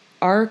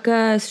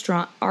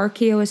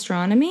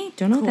archaeoastronomy,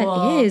 don't know what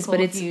that is, but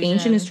it's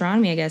ancient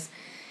astronomy, I guess,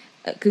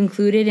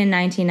 concluded in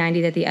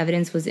 1990 that the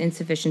evidence was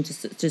insufficient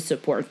to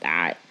support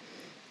that.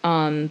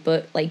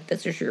 But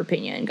that's just your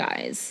opinion,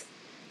 guys.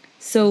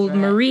 So right.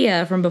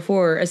 Maria from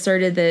before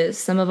asserted that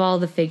some of all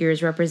the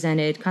figures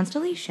represented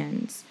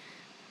constellations,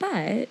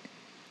 but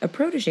a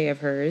protege of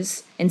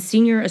hers and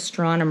senior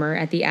astronomer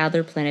at the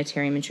Adler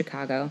Planetarium in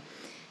Chicago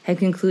had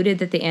concluded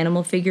that the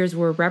animal figures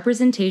were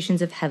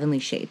representations of heavenly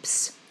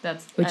shapes.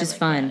 Which is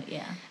fun. That,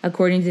 yeah.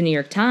 According to the New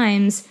York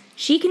Times,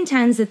 she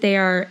contends that they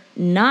are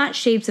not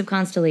shapes of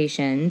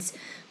constellations,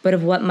 but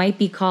of what might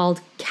be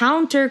called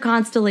counter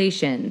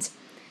constellations.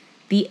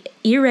 The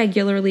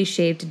irregularly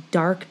shaped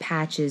dark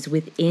patches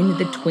within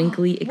the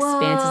twinkly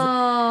expanses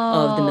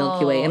of the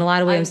Milky Way. In a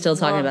lot of ways, I'm still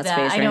talking about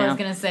space right now. I know I was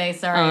going to say,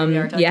 sorry, we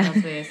are talking about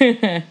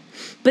space.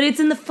 But it's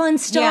in the fun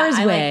stars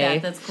way. I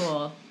like that. That's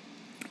cool.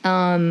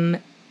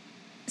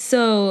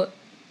 So,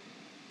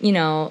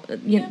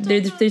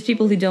 there's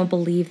people who don't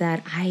believe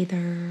that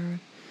either.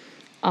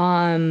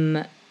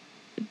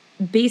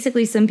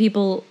 Basically, some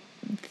people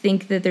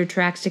think that they're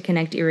tracks to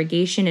connect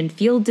irrigation and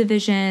field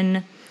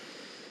division.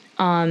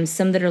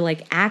 Some that are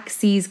like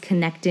axes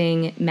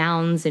connecting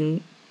mounds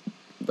and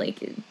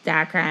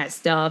that kind of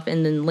stuff,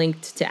 and then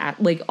linked to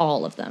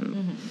all of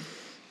them.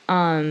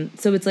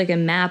 So it's like a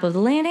map of the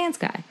land and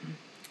sky.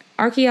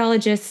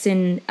 Archaeologists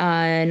in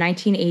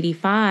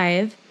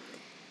 1985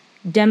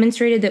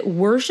 demonstrated that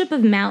worship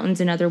of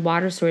mountains and other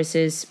water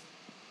sources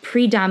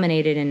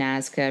predominated in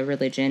Nazca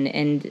religion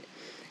and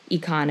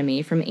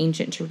economy from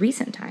ancient to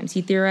recent times.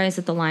 He theorized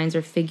that the lines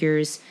or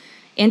figures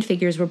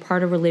were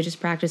part of religious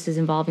practices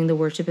involving the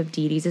worship of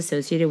deities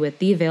associated with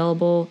the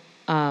available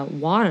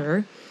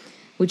water,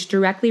 which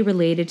directly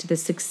related to the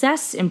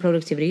success and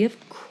productivity of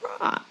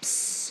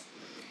crops.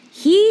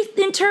 He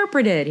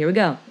interpreted, here we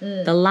go,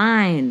 the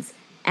lines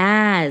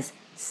as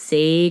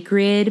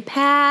sacred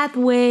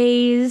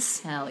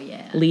pathways. Hell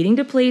yeah. Leading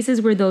to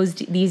places where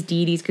these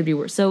deities could be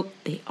worshipped. So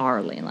they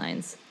are ley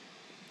lines.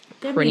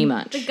 Pretty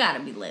much. They gotta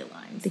be ley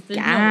lines. They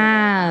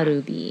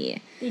gotta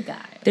be. They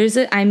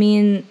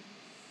gotta.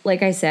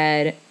 Like I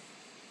said,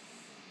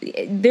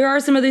 there are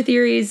some other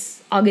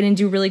theories I'll get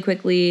into really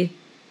quickly.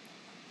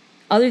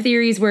 Other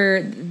theories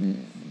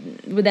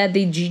that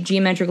the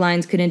geometric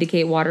lines could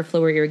indicate water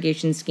flow or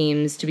irrigation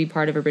schemes to be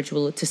part of a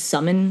ritual to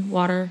summon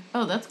water.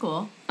 Oh, that's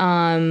cool.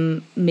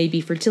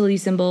 Maybe fertility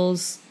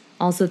symbols.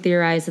 Also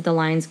theorized that the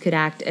lines could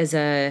act as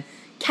a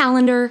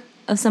calendar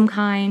of some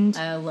kind.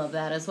 I love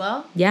that as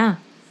well. Yeah.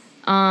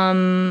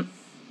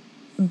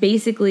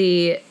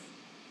 Basically,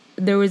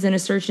 there was an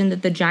assertion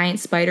that the giant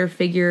spider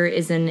figure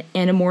is an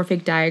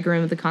anamorphic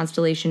diagram of the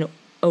constellation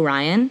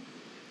Orion.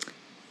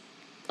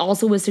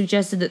 Also was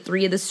suggested that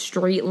 3 of the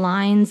straight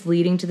lines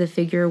leading to the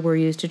figure were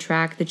used to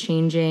track the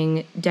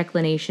changing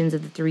declinations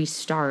of the 3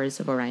 stars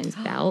of Orion's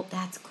belt.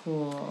 That's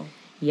cool.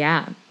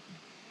 Yeah,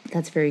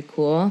 that's very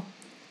cool.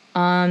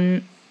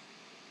 You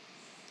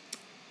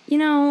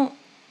know,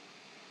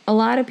 a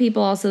lot of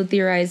people also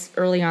theorized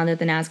early on that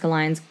the Nazca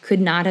lines could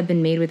not have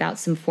been made without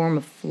some form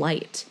of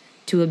flight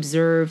to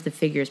observe the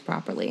figures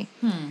properly.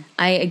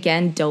 I,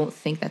 again, don't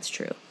think that's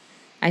true.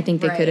 I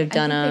think they Right. could have I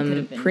done think they could them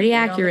have been pretty made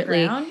on the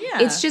accurately. ground,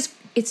 yeah. It's just,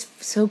 it's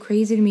so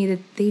crazy to me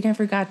that they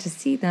never got to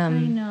see I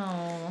them.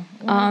 know.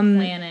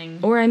 Planning.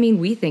 Or, I mean,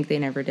 we think they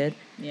never did.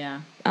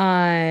 Yeah.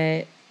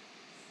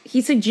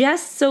 He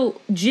suggests,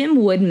 so Jim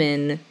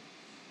Woodman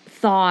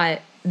thought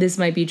this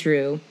might be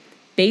true.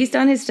 Based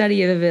on his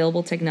study of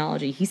available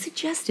technology, he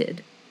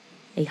suggested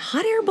a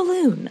hot air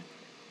balloon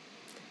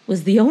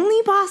was the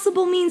only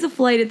possible means of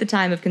flight at the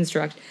time of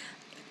construction.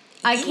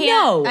 I can't.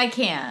 No. I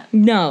can't.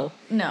 No.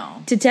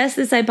 No. To test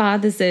this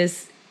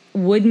hypothesis,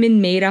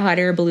 Woodman made a hot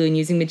air balloon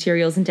using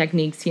materials and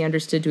techniques he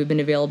understood to have been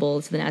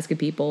available to the Nazca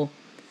people.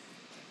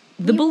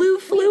 The balloon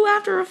flew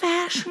after a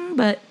fashion,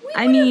 but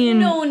I mean,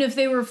 known if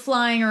they were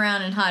flying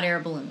around in hot air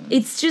balloons.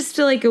 it's just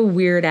like a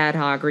weird ad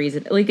hoc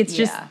reason. Like, it's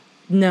just, Yeah.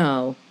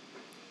 no.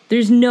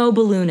 There's no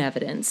balloon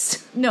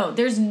evidence. No,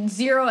 there's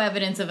zero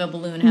evidence of a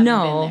balloon having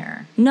No. been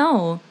there.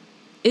 No.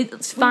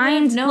 It's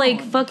fine, known.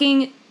 like,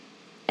 fucking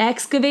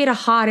excavate a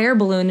hot air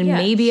balloon and Yeah,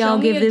 maybe show I'll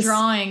me give a this.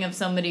 drawing of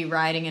somebody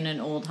riding in an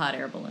old hot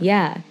air balloon.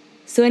 Yeah.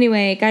 So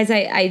anyway, guys,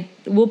 I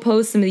will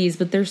post some of these,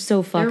 but they're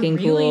so fucking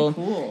really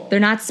cool. They're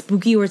not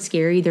spooky or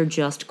scary. They're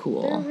just They're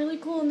cool. really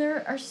cool, and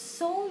there are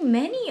so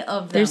many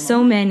of them. There's so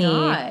Oh my many.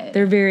 God.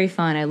 They're very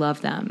fun. I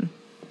love them.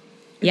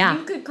 If Yeah.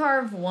 you could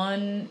carve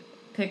one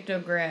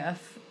pictograph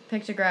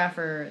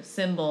or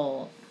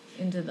symbol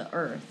into the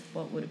earth,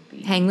 what would it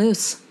be? Hang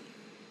loose.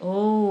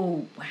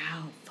 Oh,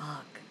 wow,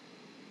 fuck.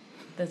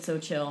 That's so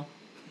chill.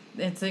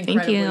 It's Thank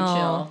incredibly you.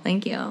 chill.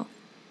 Thank you. How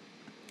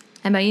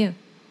about you?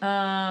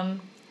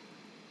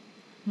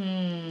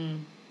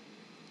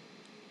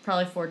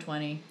 Probably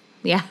 420.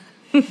 Yeah.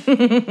 Just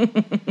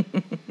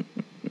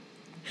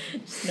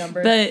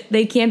numbers. But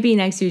they can't be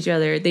next to each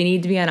other. They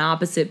need to be on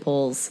opposite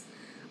poles.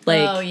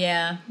 Like, oh,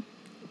 yeah.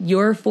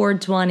 your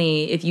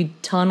 420, if you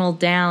tunneled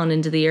down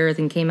into the earth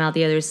and came out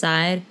the other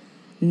side,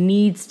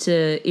 needs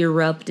to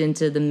erupt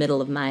into the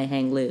middle of my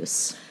hang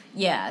loose.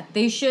 Yeah,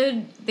 they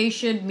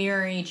should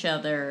mirror each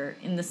other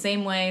in the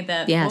same way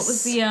that Yes. what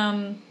was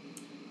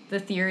the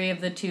theory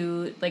of the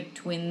two like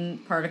twin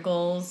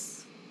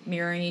particles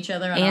mirroring each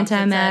other on opposite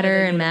sides of the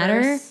Antimatter and matter?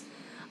 universe?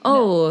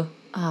 Oh,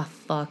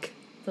 fuck.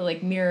 So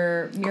like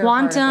mirror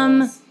Quantum-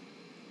 particles.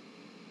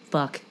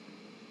 Fuck.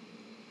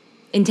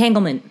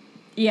 Entanglement.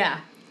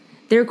 Yeah.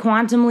 They're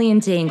quantumly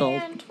entangled.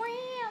 And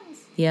twins.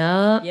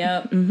 Yup.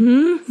 Yep.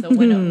 Mm-hmm. So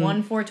when a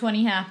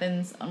 420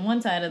 happens on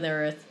one side of the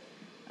earth,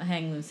 a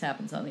hang loose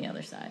happens on the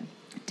other side.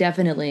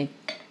 Definitely.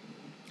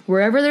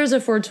 Wherever there's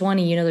a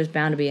 420, you know there's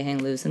bound to be a hang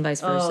loose and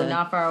vice versa. Oh,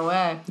 not far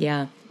away.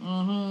 Yeah.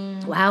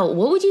 Mm-hmm. Wow.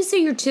 What would you say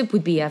your tip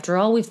would be after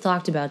all we've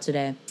talked about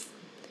today?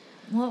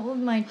 What would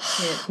my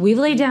tip? We've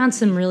laid down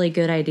some really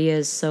good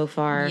ideas so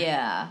far.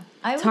 Yeah.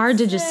 It's hard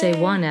to just say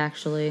one,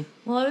 actually.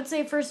 Well, I would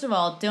say, first of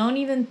all, don't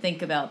even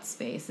think about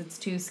space. It's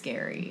too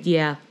scary.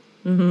 Yeah.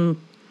 Mm-hmm.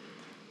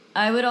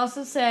 I would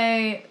also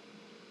say,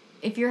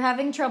 if you're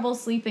having trouble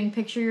sleeping,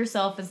 picture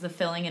yourself as the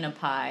filling in a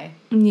pie.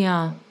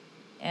 Yeah.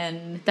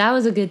 And That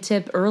was a good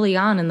tip early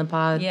on in the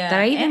pod. yeah,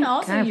 That I even and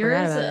also kinda forgot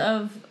yours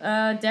about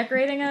it. of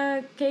decorating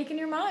a cake in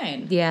your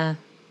mind. Yeah.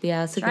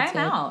 Yeah, that's a Try good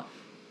them tip. out.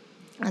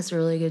 That's a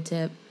really good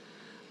tip.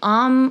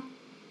 I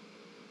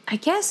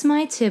guess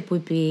my tip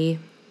would be,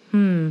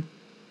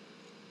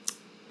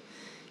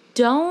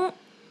 don't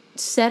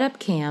set up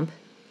camp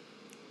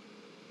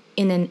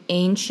in an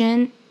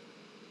ancient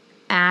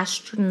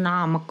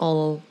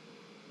astronomical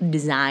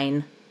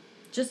design.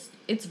 Just,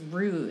 it's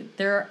rude.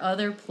 There are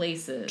other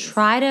places.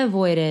 Try to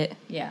avoid it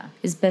Yeah.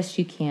 as best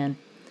you can.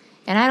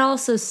 And I'd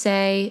also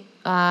say,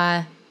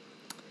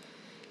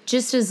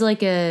 just as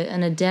like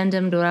an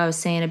addendum to what I was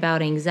saying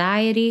about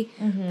anxiety,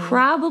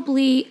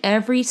 probably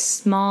every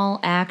small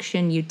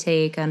action you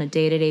take on a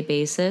day-to-day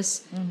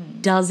basis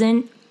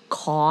doesn't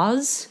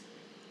cause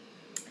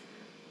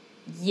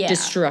Yeah.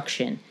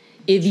 destruction.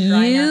 If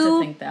Try you not to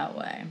think that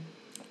way.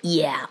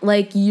 yeah,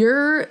 like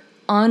your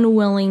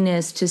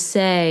unwillingness to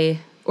say,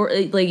 or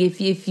like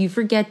if you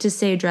forget to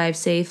say drive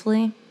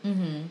safely,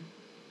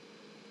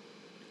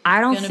 I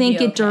don't gonna think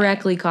be it okay.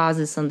 directly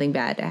causes something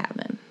bad to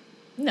happen.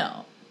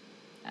 No.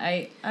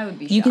 I would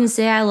be You shocked. can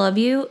say I love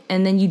you,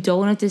 and then you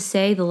don't have to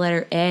say the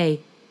letter A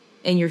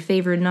in your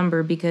favorite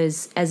number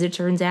because, as it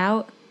turns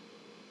out,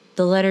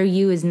 the letter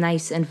U is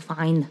nice and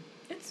fine.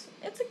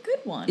 It's a good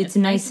one. It's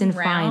nice and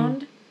fine.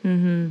 round.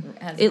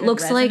 Mm-hmm. It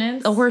looks like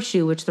a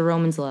horseshoe, which the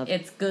Romans love.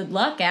 It's good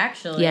luck,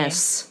 actually.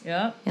 Yes.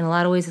 Yep. In a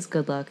lot of ways, it's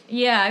good luck.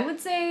 Yeah, I would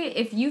say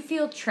if you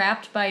feel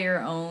trapped by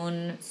your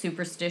own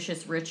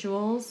superstitious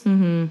rituals,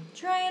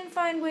 try and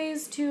find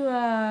ways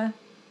to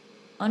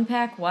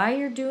unpack why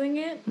you're doing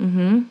it.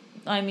 Mm-hmm.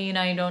 I mean,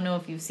 I don't know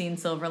if you've seen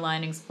Silver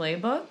Linings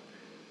Playbook.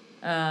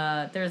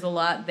 There's a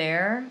lot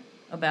there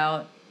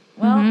about,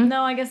 well,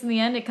 no, I guess in the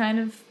end it kind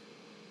of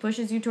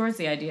pushes you towards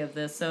the idea of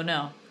this, so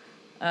no.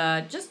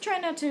 Just try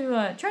not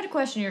to, try to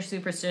question your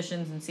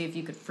superstitions and see if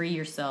you could free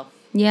yourself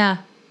Yeah.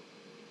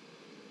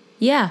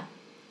 Yeah.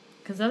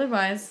 Because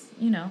otherwise,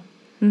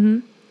 Mm-hmm.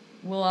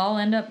 we'll all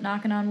end up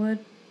knocking on wood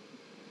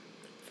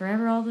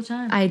forever all the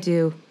time. I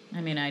do. I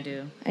mean, I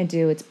do. I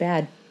do. It's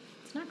bad.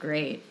 It's not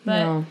great, but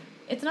No.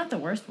 it's not the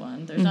worst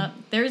one.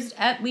 There's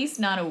at least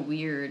not a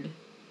weird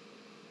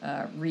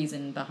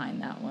reason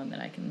behind that one that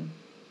I can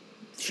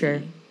see.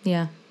 Sure.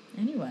 Yeah.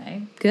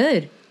 Anyway.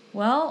 Good.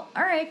 Well,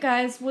 all right,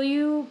 guys. Will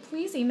you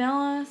please email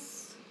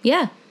us?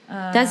 Yeah.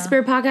 That's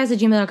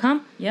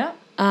spiritpodcast@gmail.com. Yep.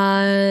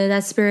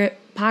 That's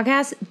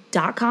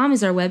spiritpodcast.com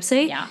is our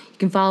website. Yeah. You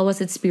can follow us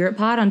at Spirit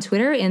Pod on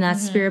Twitter, and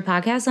that's Spirit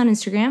Podcast on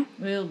Instagram.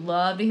 We would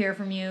love to hear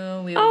from you.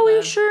 We would Oh, you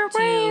love sure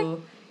to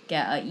would.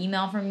 get an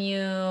email from you.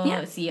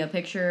 Yeah. See a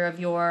picture of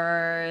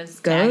yours.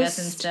 Tag us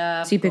and Ghost.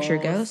 stuff. See a picture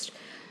of Ghost.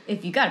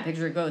 If you got a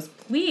picture of Ghost,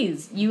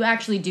 please. You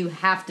actually do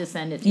have to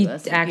send it to You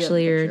us.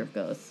 actually if you are- have a picture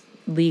of Ghost.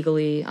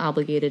 Legally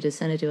obligated to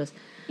send it to us.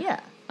 Yeah.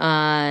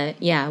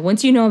 Yeah.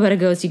 Once you know about a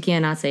ghost, you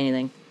cannot say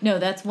anything. No,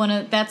 that's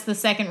the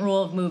second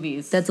rule of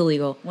movies. That's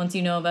illegal. Once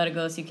you know about a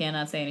ghost, you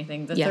cannot say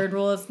anything. The Yeah. third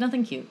rule is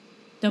nothing cute.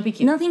 Don't be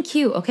cute. Nothing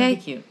cute, okay? Don't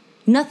be cute.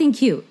 Nothing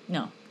cute.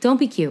 No. Don't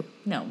be cute.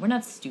 No, we're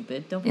not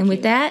stupid. Don't be And cute.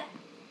 with that,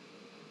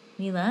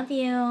 we love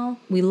you.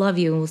 we love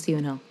you and we'll see you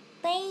in hell.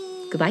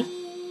 Bye. Goodbye.